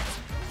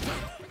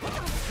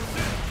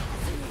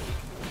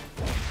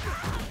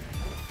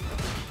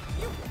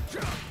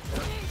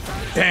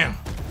 Damn.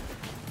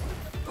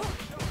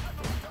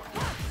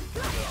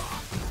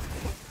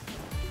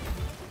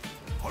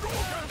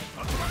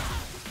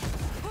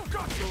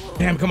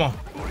 Damn, come on.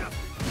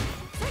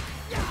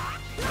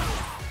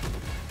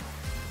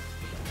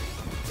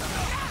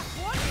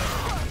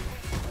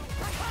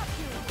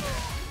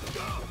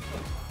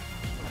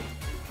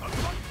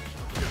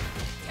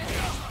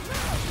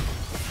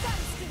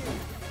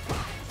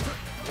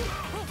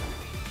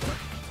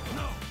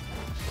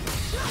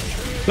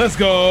 Let's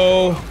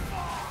go.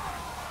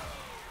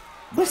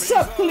 What's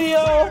up,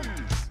 Cleo?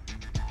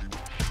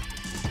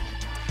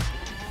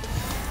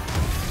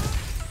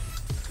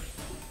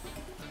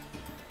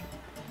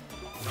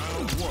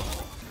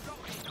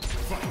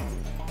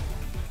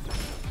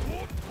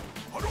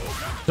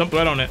 Jump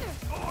right on it.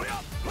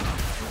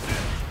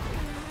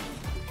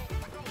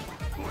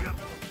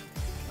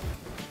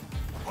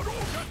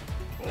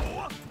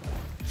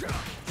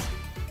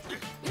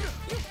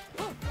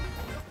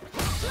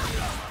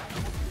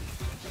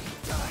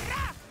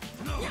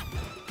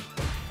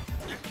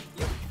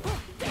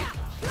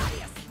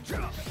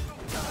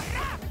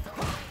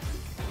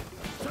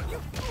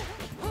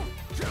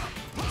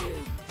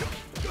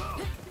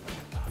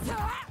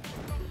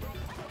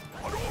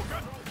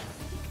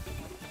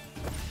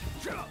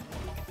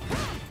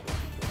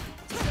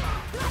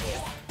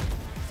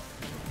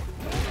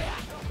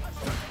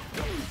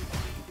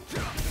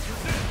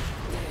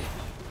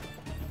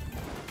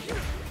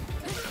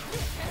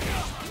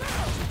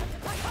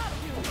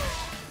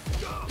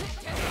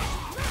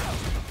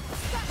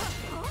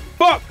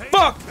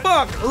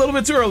 Fuck! A little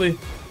bit too early.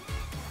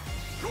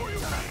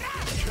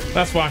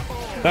 That's fine.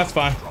 That's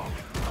fine.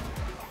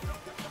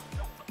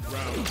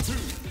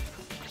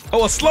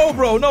 Oh, a slow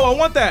bro. No, I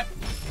want that.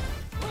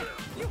 Where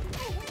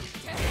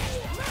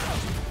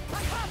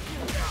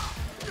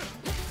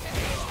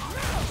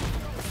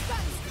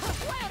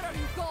are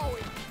you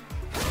going?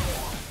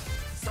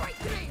 Strike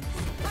three.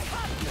 I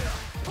have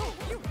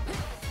you.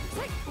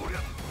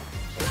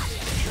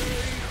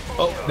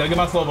 Oh, gotta get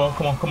my slow bro.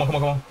 Come on, come on, come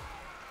on, come on.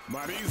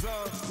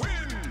 Marisa win.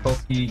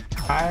 Pokey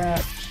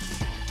catch.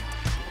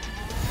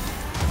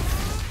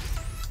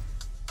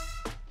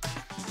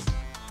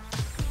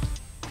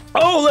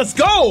 Oh, let's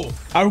go!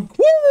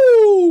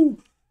 Woo!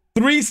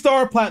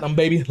 3-star platinum,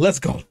 baby. Let's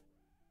go.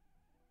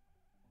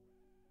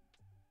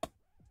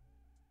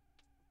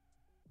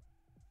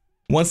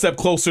 One step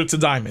closer to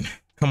diamond.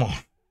 Come on.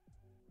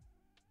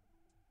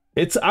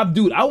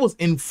 Dude, I was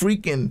in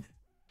freaking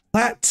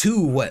plat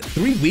 2, what,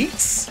 3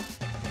 weeks?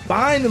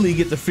 Finally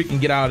get to freaking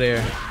get out of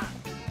there.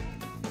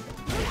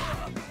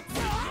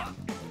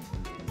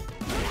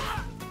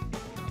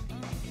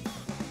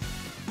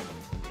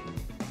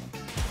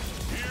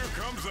 Here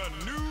comes a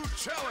new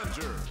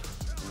challenger.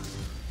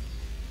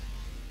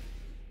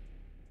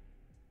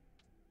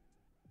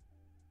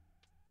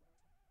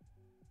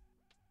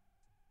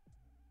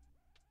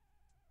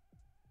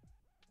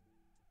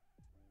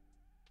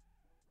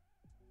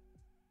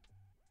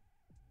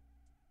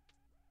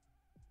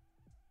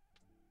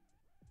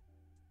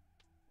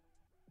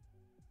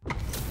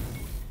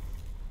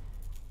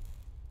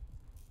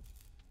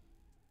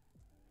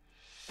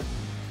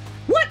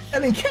 What? I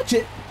didn't catch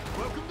it.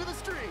 Welcome to the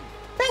stream.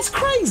 That's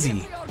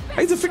crazy.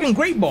 He's a freaking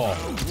great ball.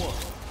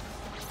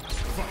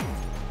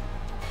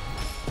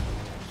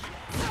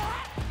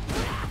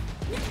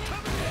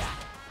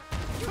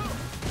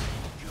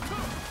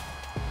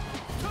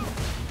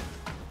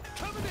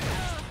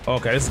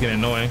 Okay, this is getting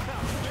annoying.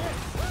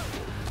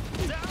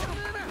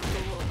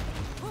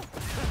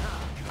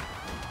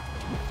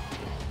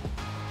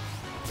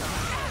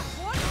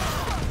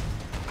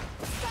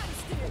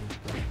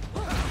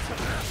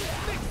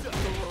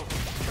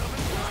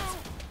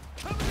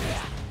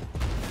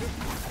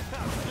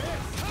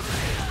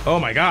 Oh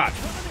my god.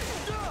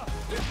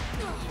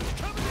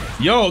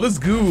 Yo, this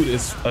dude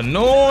is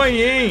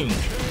annoying.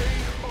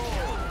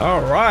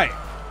 All right.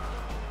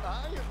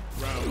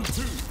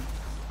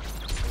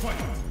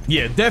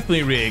 Yeah,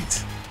 definitely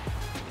rigged.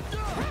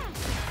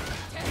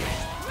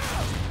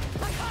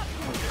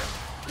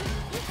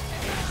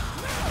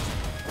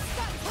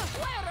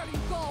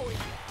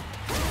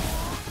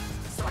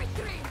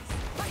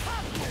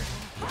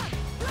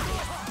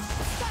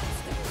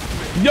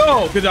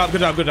 Yo, good job, good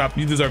job, good job.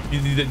 You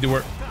did the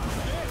work.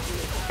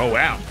 Oh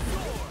wow.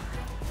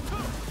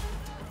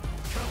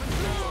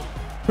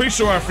 Pretty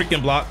sure I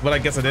freaking blocked, but I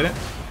guess I didn't.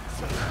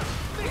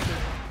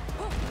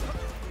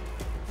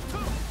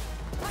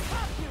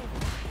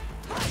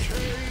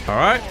 All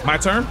right, my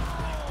turn.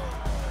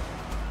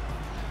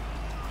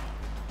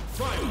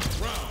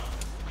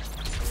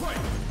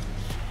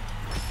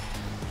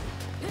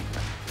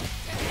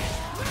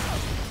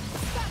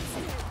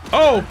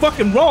 Oh,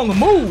 fucking wrong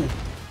move.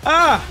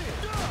 Ah.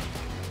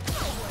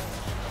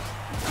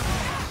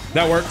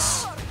 That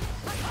works.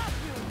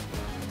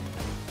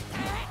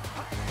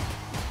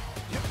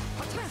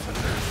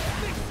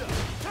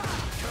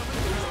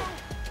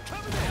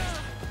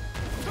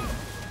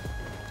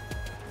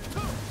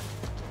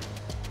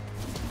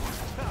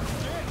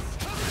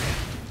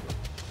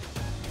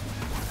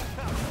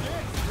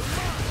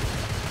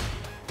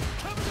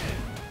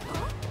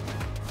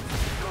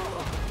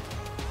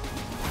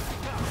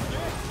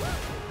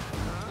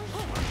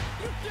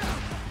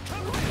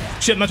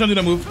 Shit, I'm not trying to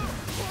do that move.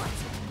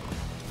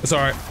 It's all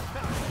right.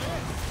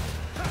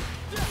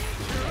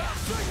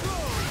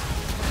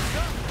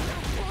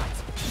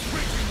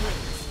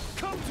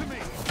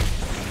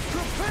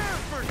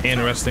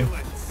 Interesting.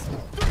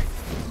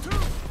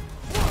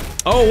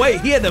 Oh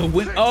wait, he had to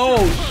win.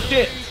 Oh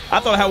shit!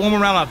 I thought I had one more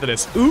round after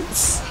this.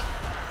 Oops.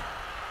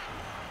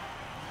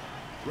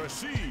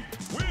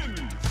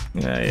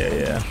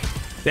 Yeah.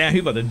 Damn, he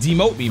about to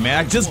demote me,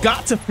 man. I just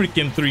got to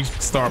freaking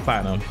 3-star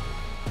platinum.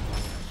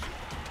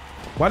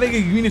 Why they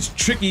give me this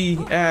tricky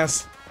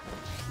ass?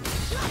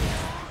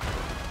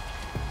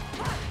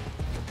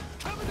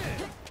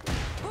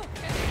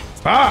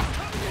 Ah!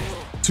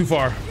 Too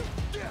far.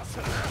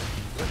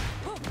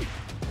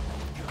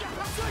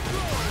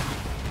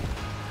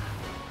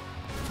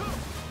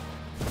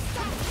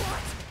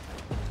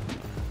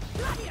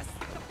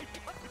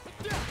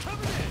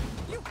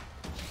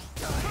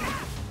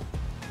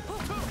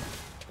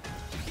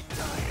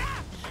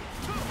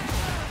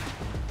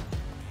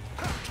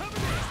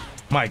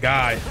 My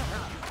God.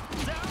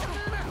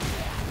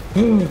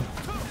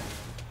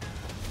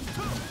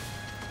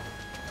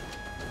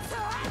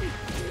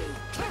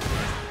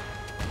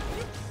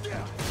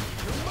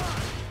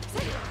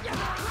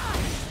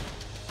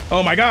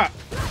 Oh my God.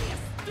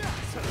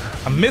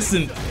 I'm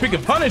missing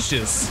freaking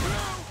punishes.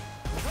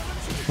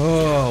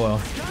 Oh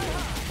well.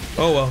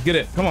 Oh well, get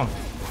it. Come on.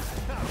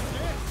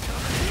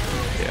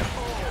 Yeah.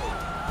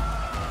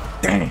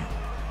 Damn.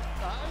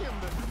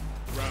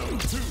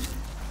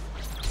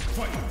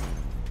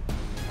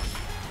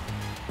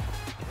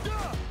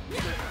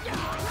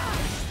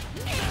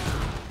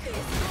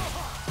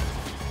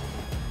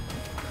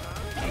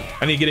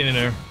 I need to get in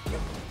there.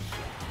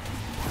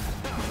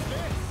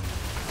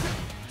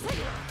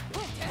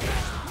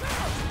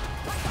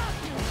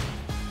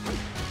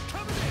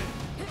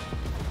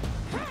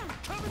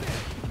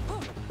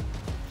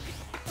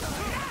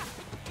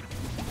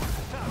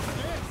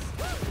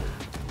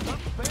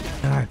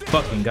 Ah,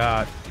 fucking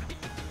God.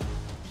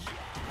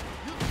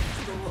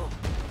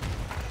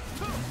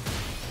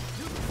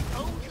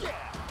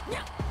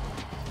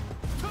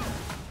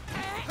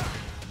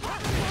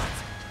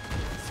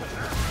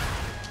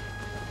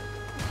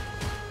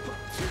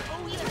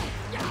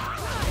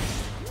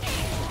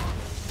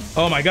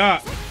 Oh my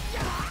God.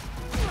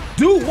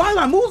 Dude, why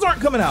my moves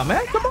aren't coming out,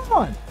 man? Come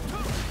on.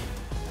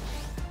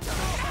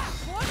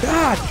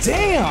 God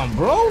damn,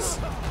 bros.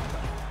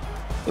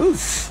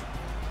 Oof.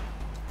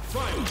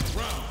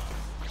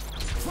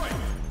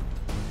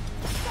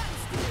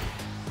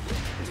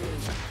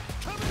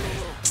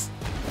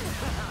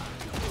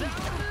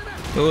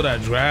 Oh,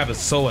 that grab is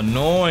so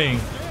annoying.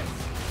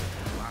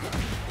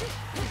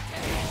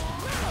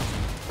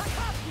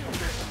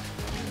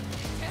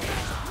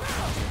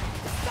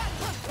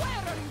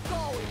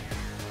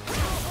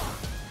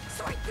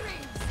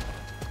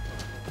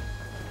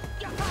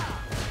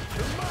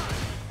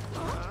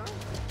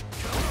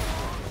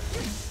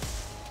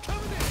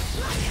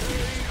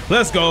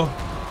 Let's go.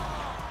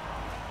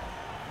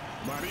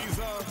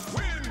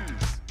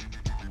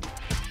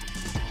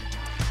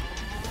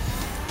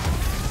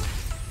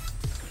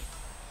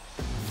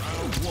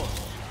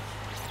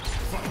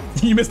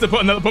 You missed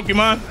another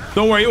Pokemon?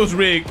 Don't worry, it was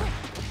rigged.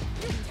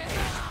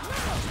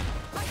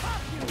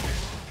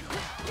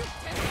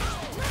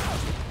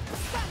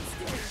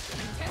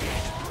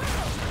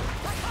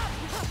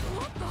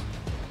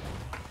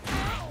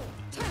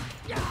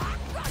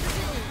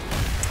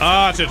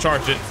 Ah, I should have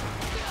charged it.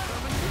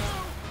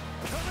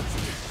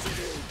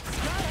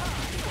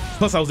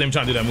 Plus, I was even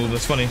trying to do that move.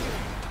 That's funny.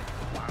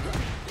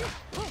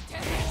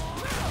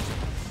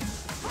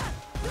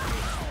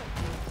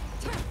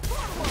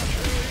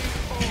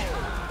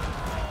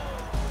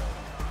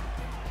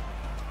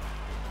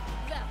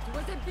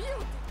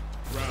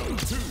 Round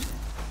 2.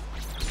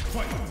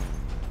 Fight.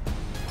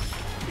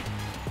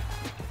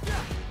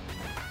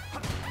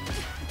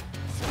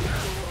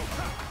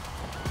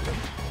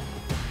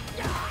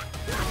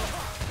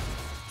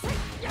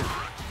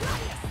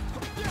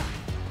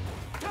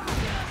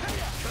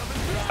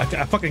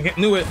 I fucking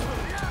knew it.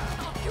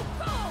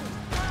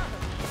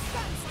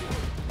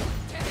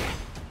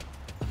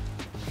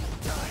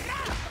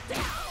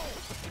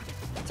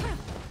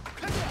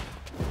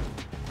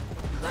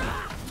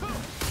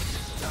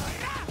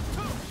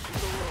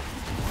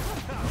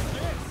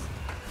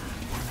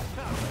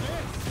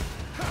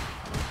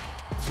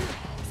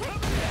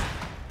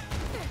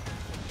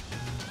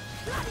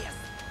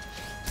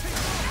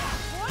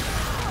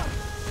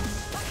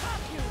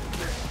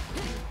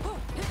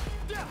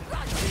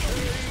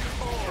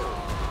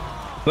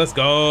 Let's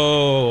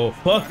go.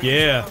 Fuck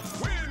yeah.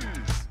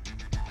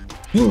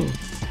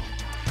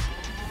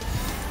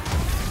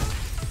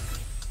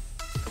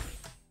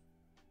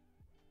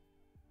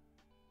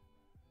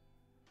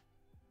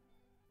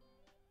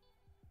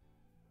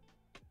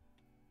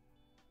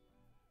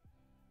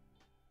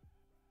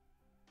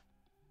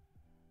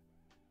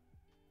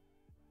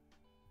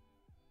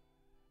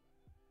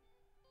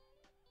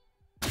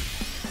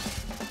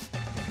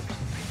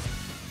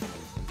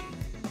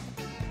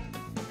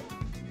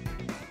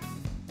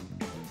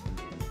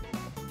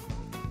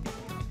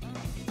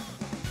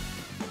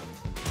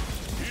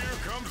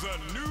 A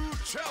new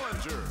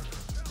challenger.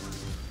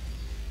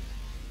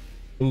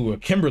 Ooh, a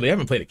Kimberly. I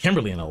haven't played a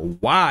Kimberly in a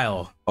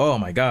while. Oh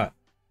my god.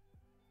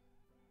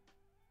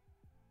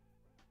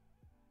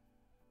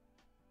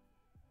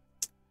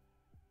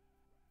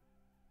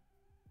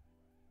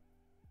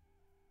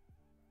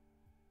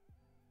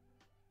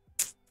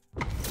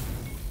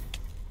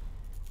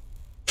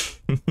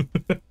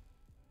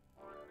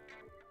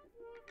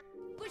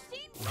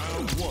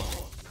 Round 1.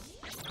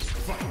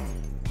 Fight.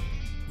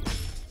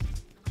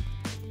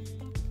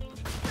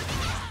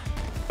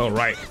 All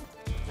right.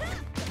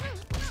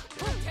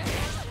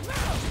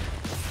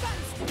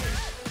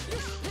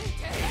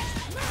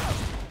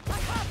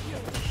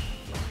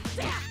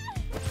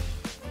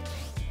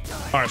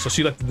 All right, so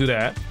she liked to do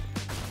that.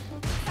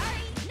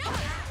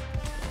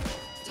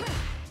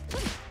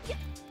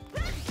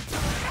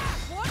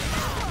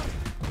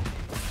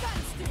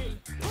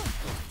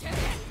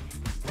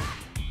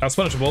 That's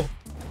punishable.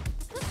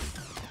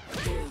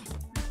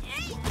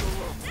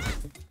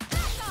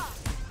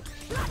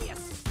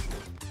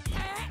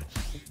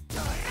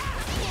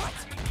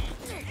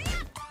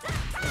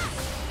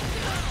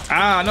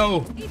 Ah,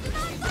 no.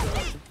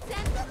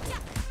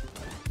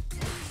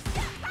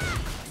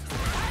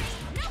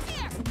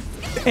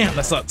 Damn,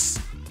 that sucks.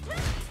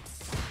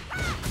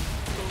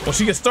 When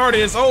she gets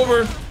started, it's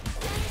over.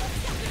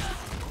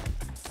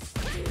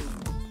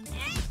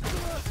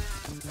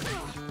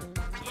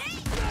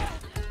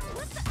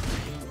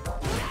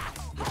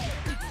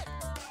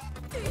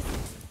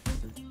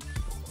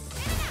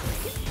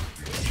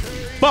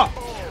 Fuck.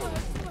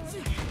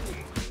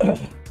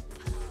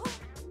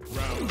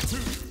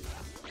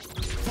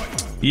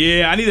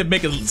 Yeah, I need to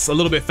make it a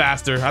little bit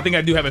faster. I think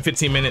I do have it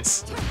 15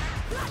 minutes.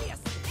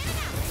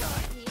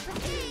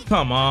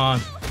 Come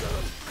on.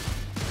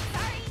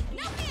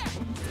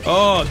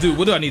 Oh, dude,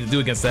 what do I need to do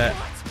against that?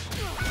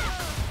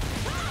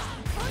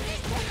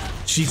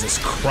 Jesus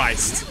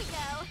Christ.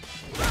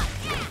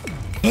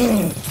 All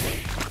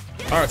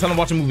right, time to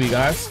watch a movie,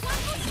 guys.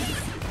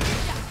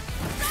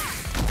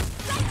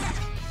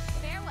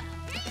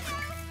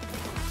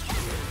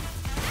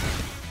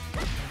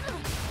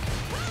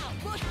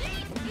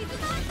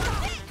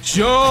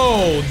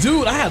 Yo,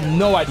 dude, I have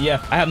no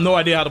idea. I have no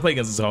idea how to play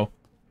against this hoe.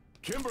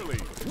 Kimberly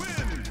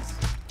wins.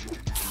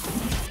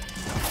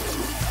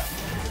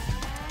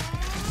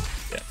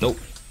 Yeah, nope.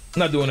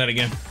 Not doing that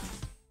again.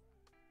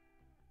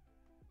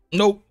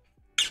 Nope.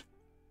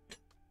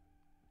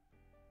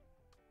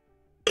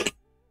 Let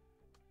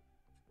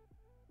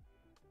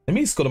me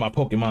just go to my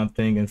Pokemon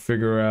thing and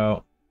figure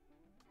out.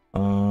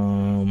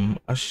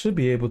 I should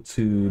be able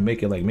to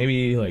make it like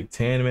maybe like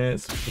 10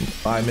 minutes,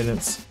 5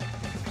 minutes.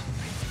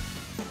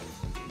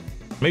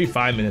 Maybe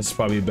 5 minutes is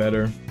probably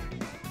better.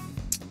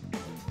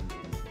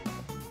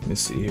 Let me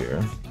see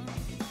here.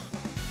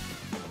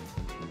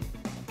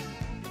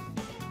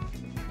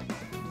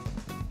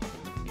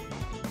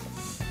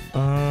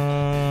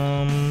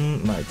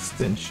 My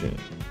extension.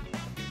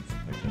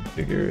 I can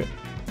figure it.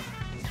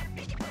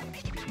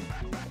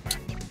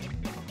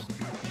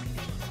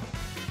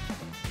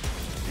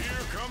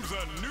 Here comes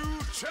a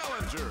new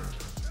challenger.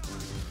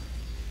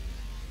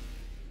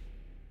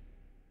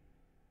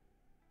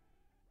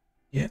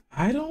 Yeah,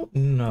 I don't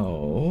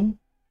know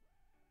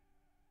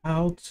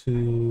how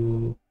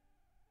to.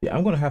 Yeah,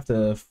 I'm gonna have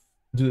to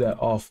do that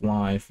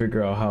offline.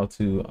 Figure out how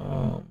to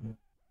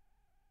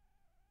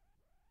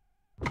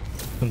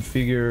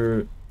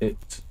configure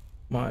it.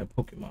 My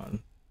Pokemon.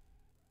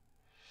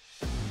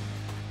 Beginning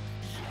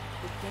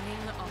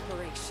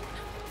operation.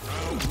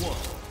 Round 1.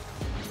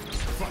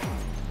 Fight.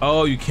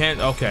 Oh, you can't.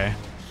 Okay.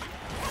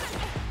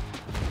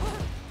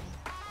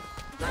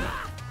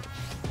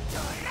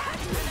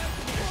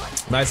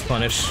 Nice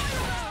punish.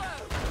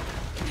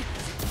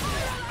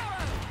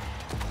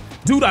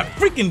 Dude, I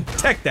freaking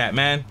tech that,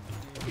 man.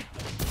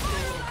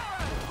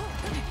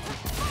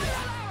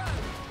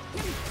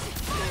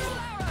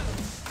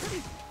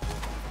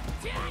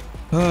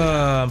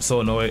 I'm so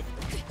annoyed.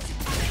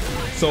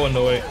 So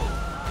annoyed.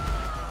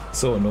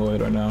 So annoyed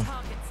right now.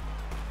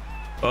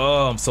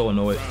 Oh, I'm so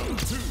annoyed.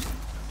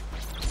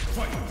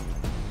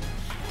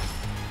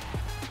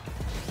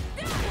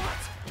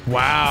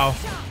 Wow.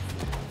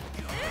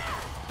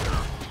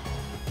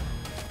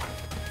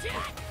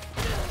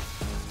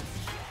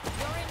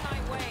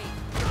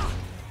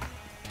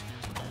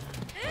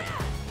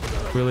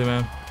 Really,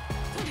 man?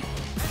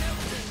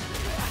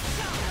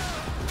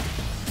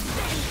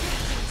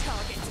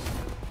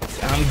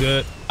 I'm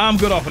good. I'm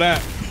good off of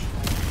that.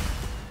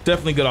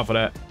 Definitely good off of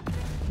that.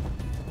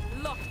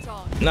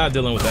 Not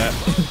dealing with that.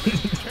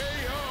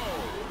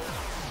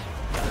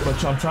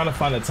 But I'm trying to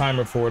find a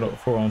timer for it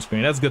for on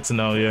screen. That's good to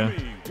know, yeah.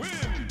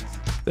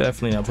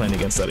 Definitely not playing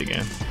against that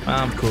again.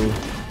 I'm cool.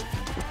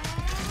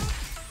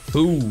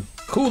 Ooh,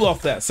 cool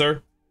off that,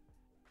 sir.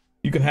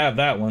 You can have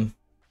that one.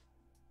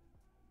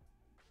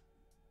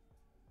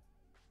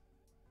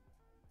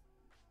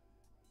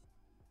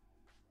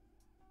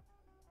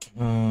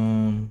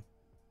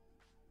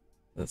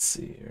 Let's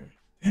see here.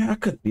 Yeah, I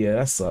could. Yeah,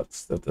 that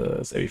sucks.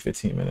 That's every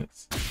 15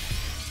 minutes.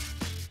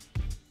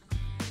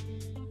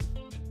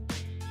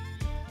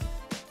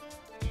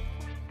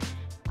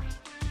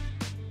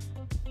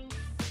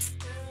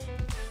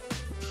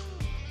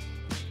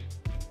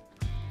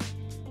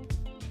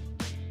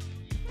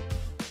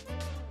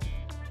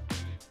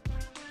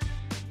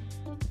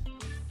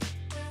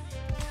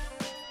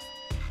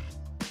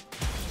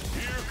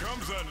 Here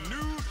comes a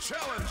new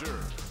challenger.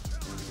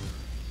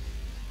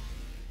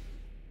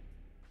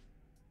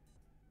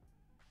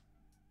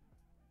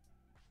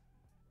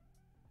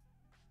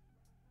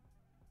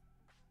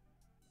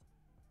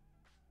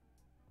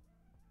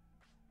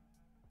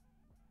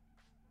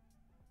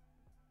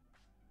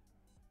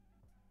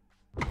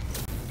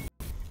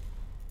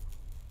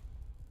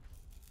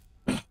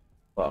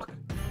 Fuck.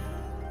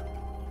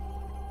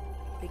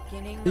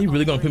 Are you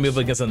really gonna put me up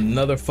against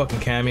another fucking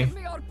Cammy? Give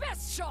me your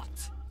best shot.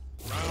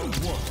 Round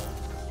one.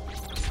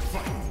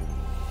 Fight.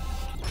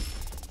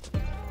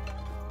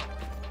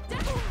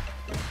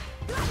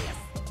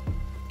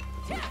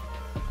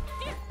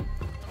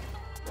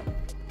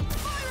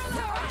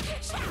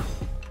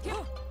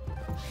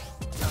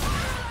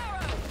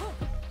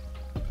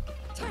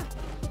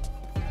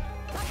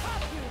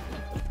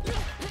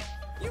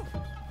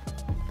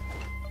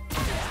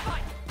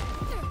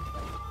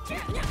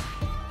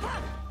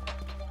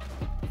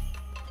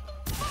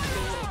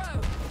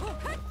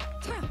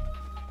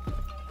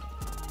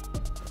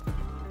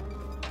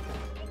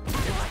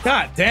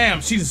 God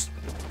damn, she's.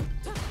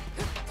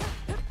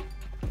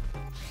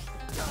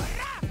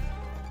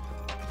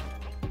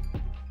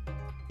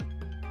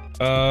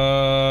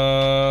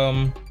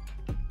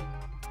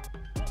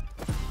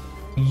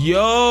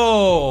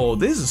 Yo,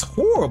 this is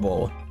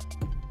horrible.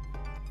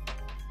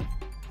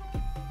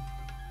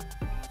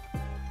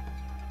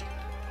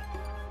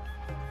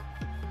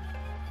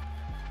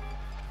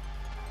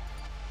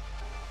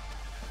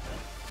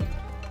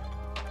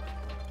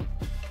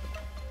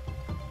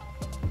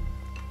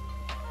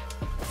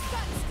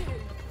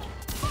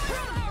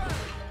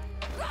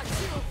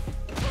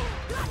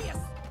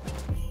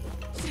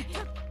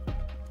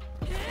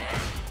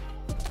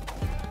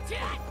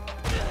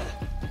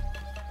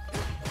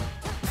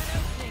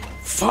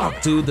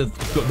 Fuck, dude, the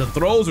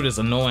throws are just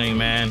annoying,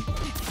 man.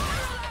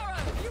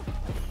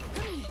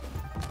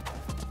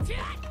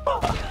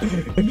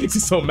 It makes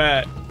you so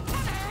mad.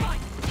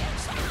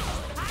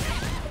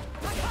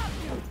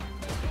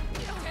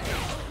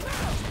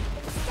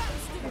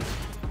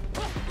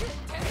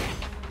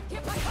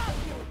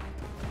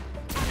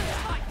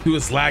 He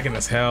was lagging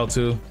as hell,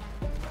 too.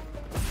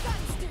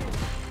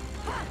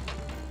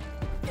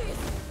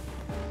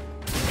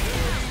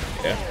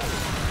 Yeah.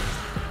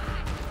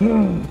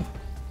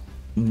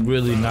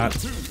 Really not.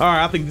 All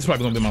right, I think this is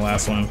probably gonna be my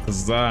last one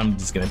because I'm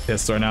just getting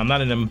pissed right now. I'm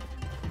not in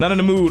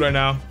the mood right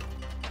now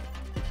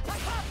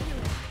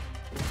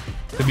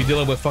to be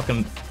dealing with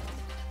fucking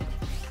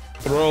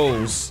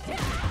throws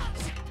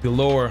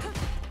galore.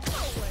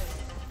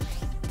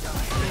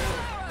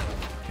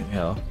 Fucking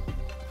hell.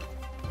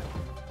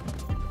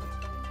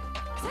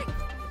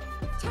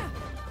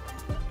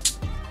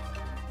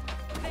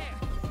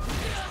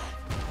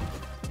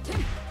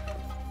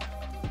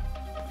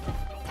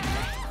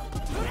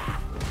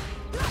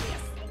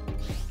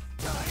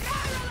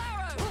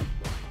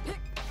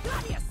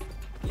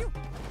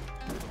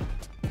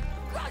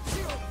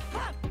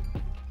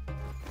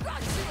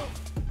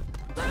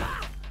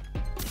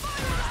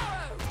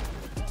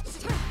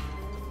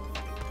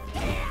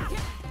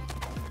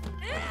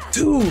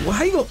 Dude,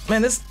 how you go?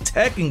 Man, this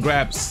tech and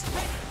grabs.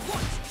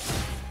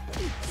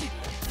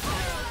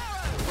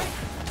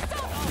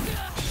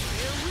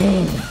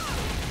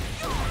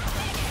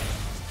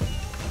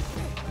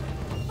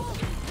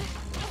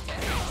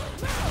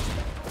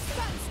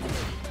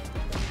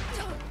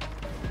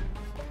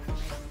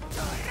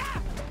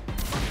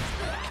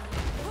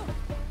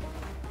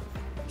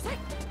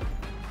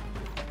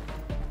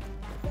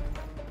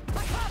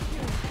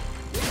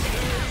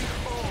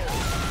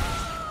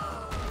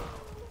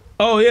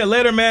 Oh yeah,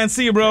 later, man.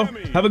 See you, bro.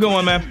 Have a good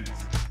one, man.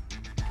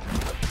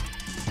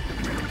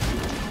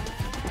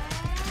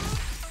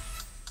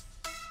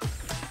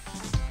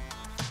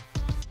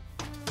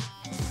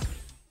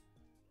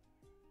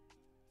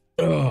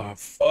 Oh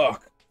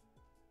fuck.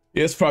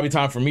 Yeah, it's probably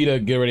time for me to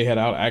get ready to head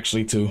out.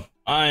 Actually, too.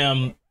 I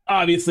am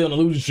obviously on a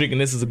losing streak,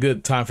 and this is a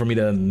good time for me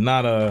to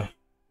not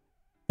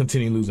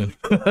continue losing.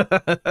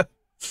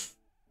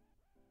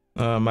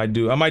 I might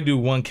do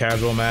one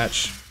casual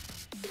match,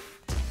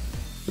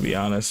 to be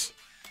honest.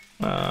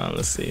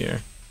 Let's see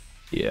here.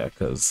 Yeah,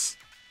 cause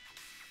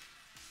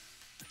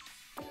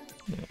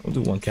yeah, we'll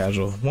do one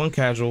casual.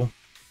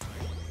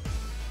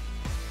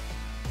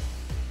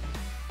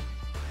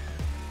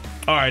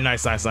 All right,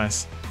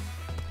 nice.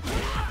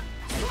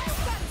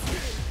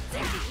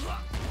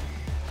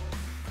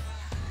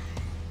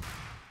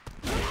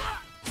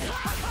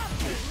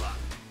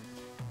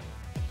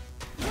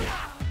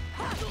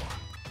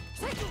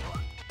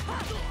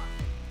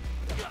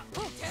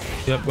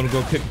 Yep, gonna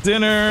go cook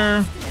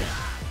dinner.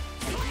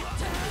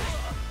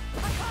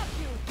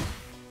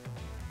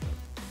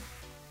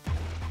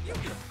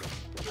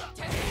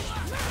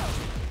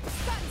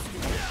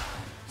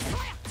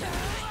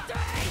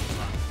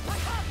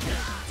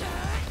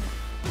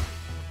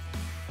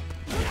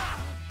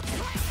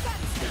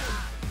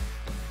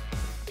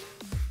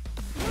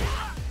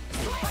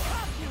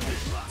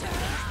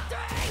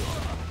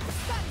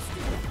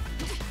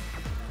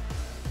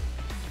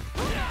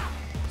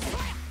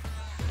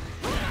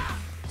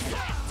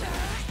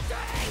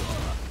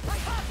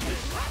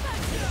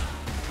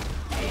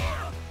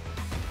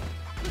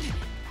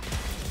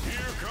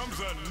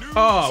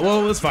 Oh,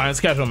 well, it's fine. It's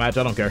a casual match.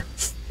 I don't care.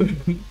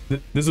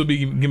 This will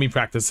be give me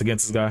practice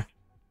against this guy.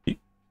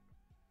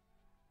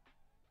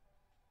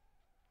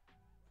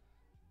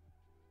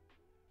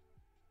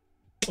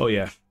 Oh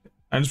yeah,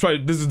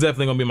 this is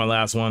definitely gonna be my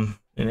last one.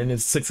 And then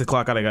it's 6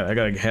 o'clock. I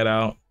gotta head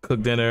out,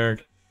 cook dinner,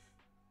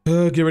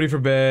 get ready for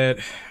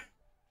bed,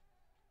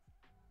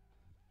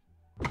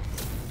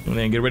 and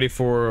then get ready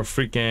for a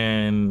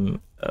freaking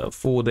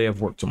full day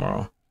of work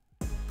tomorrow.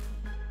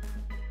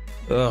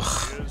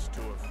 Ugh.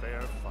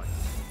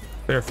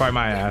 Fair fight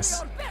my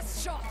ass.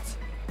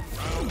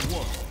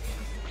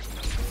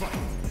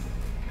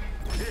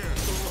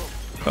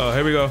 Oh,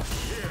 here we go.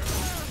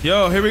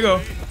 Yo, here we go.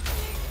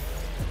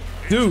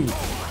 Dude. All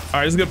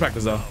right, this is good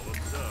practice though.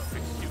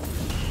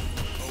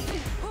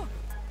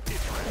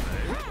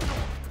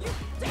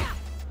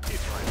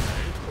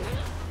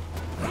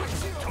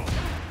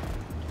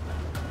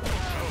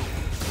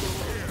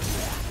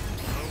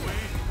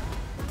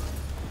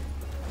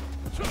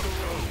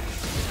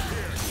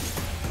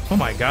 Oh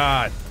my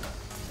God.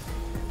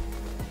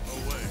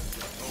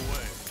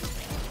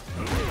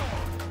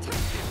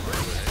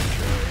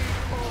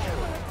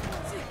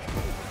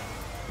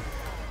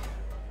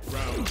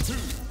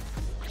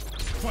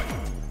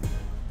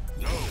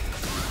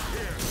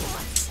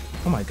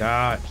 Oh my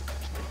God.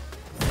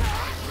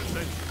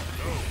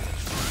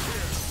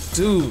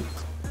 Dude.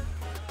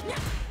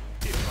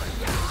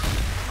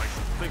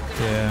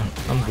 Yeah,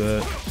 I'm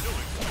good.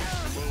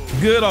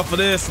 Good off of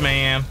this,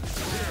 man.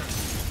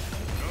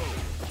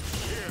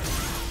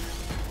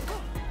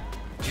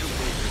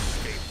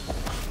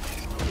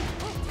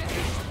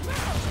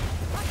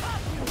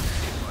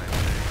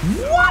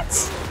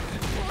 What?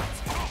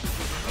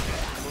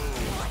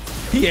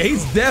 Yeah,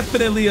 he's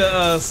definitely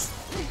a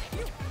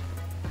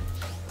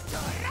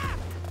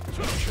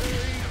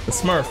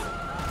Smurf.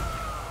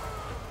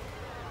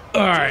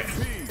 All right.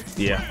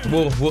 Yeah,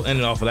 we'll end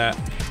it off of that.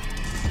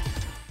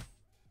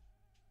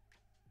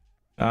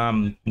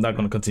 I'm not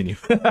gonna continue.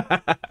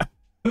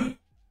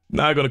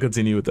 Not gonna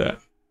continue with that.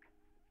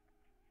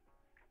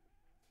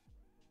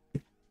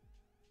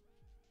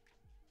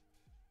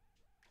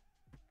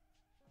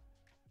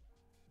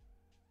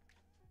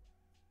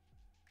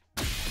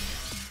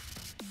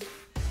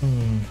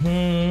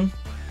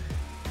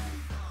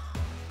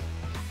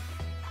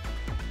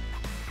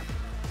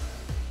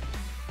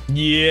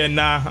 Yeah,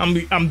 nah, I'm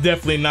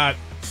definitely not.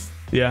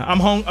 Yeah, I'm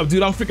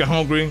dude. I'm freaking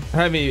hungry. I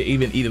haven't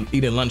even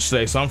eaten lunch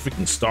today, so I'm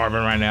freaking starving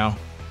right now.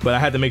 But I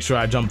had to make sure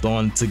I jumped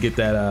on to get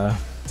that I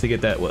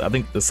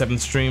think the 7th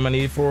stream I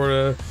need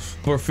for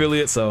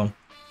affiliate. So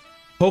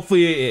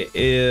hopefully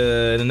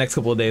in the next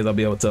couple of days I'll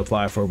be able to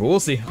apply for it. But we'll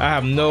see. I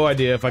have no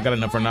idea if I got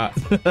enough or not,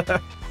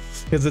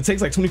 because it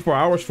takes like 24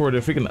 hours for it to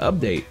freaking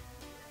update.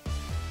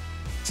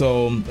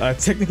 So I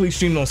technically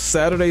streamed on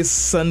Saturday,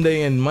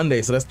 Sunday, and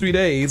Monday, so that's 3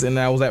 days, and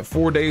I was at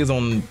 4 days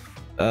on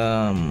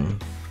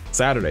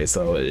Saturday,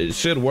 so it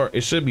should work.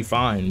 It should be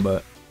fine,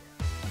 but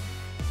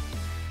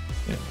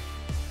yeah.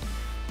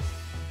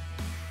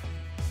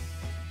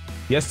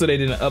 Yesterday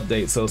didn't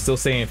update, so still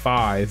saying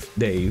 5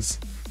 days.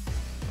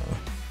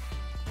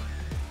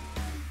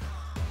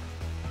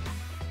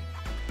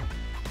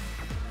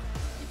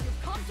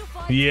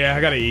 Yeah, I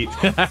gotta eat.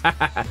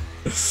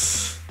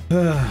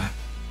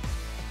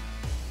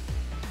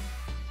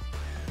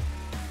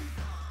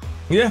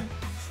 Yeah,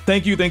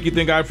 thank you.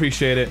 I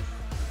appreciate it.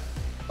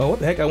 Oh, what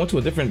the heck? I went to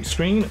a different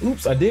screen.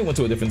 Oops, I did went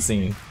to a different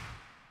scene.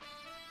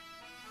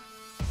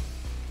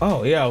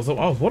 Oh yeah, I was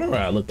wondering why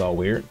I looked all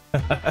weird.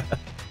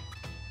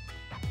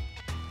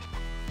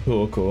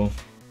 Cool, cool.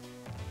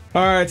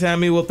 All right,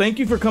 Tammy. Well, thank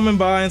you for coming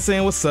by and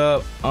saying what's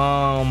up.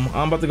 I'm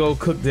about to go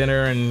cook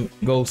dinner and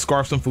go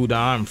scarf some food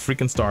down. I'm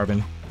freaking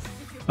starving.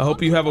 I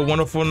hope you have a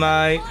wonderful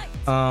night.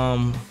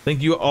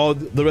 Thank you all,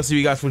 the rest of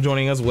you guys, for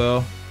joining as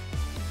well.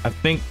 I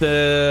think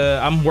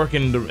I'm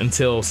working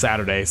until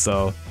Saturday,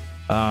 so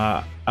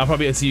I'll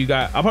probably see you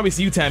guys. I'll probably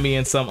see you, Tammy,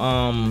 in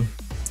some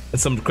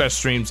Crest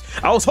streams.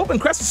 I was hoping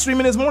Crest was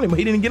streaming this morning, but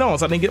he didn't get on,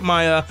 so I didn't get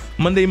my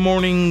Monday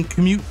morning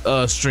commute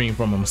stream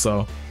from him,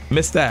 so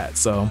missed that.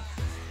 So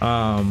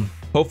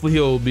hopefully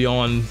he'll be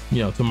on,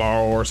 you know,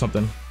 tomorrow or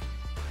something.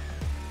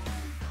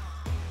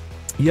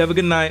 You have a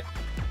good night.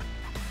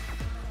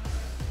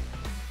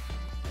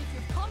 If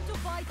you've come to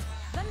fight,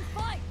 then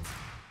fight.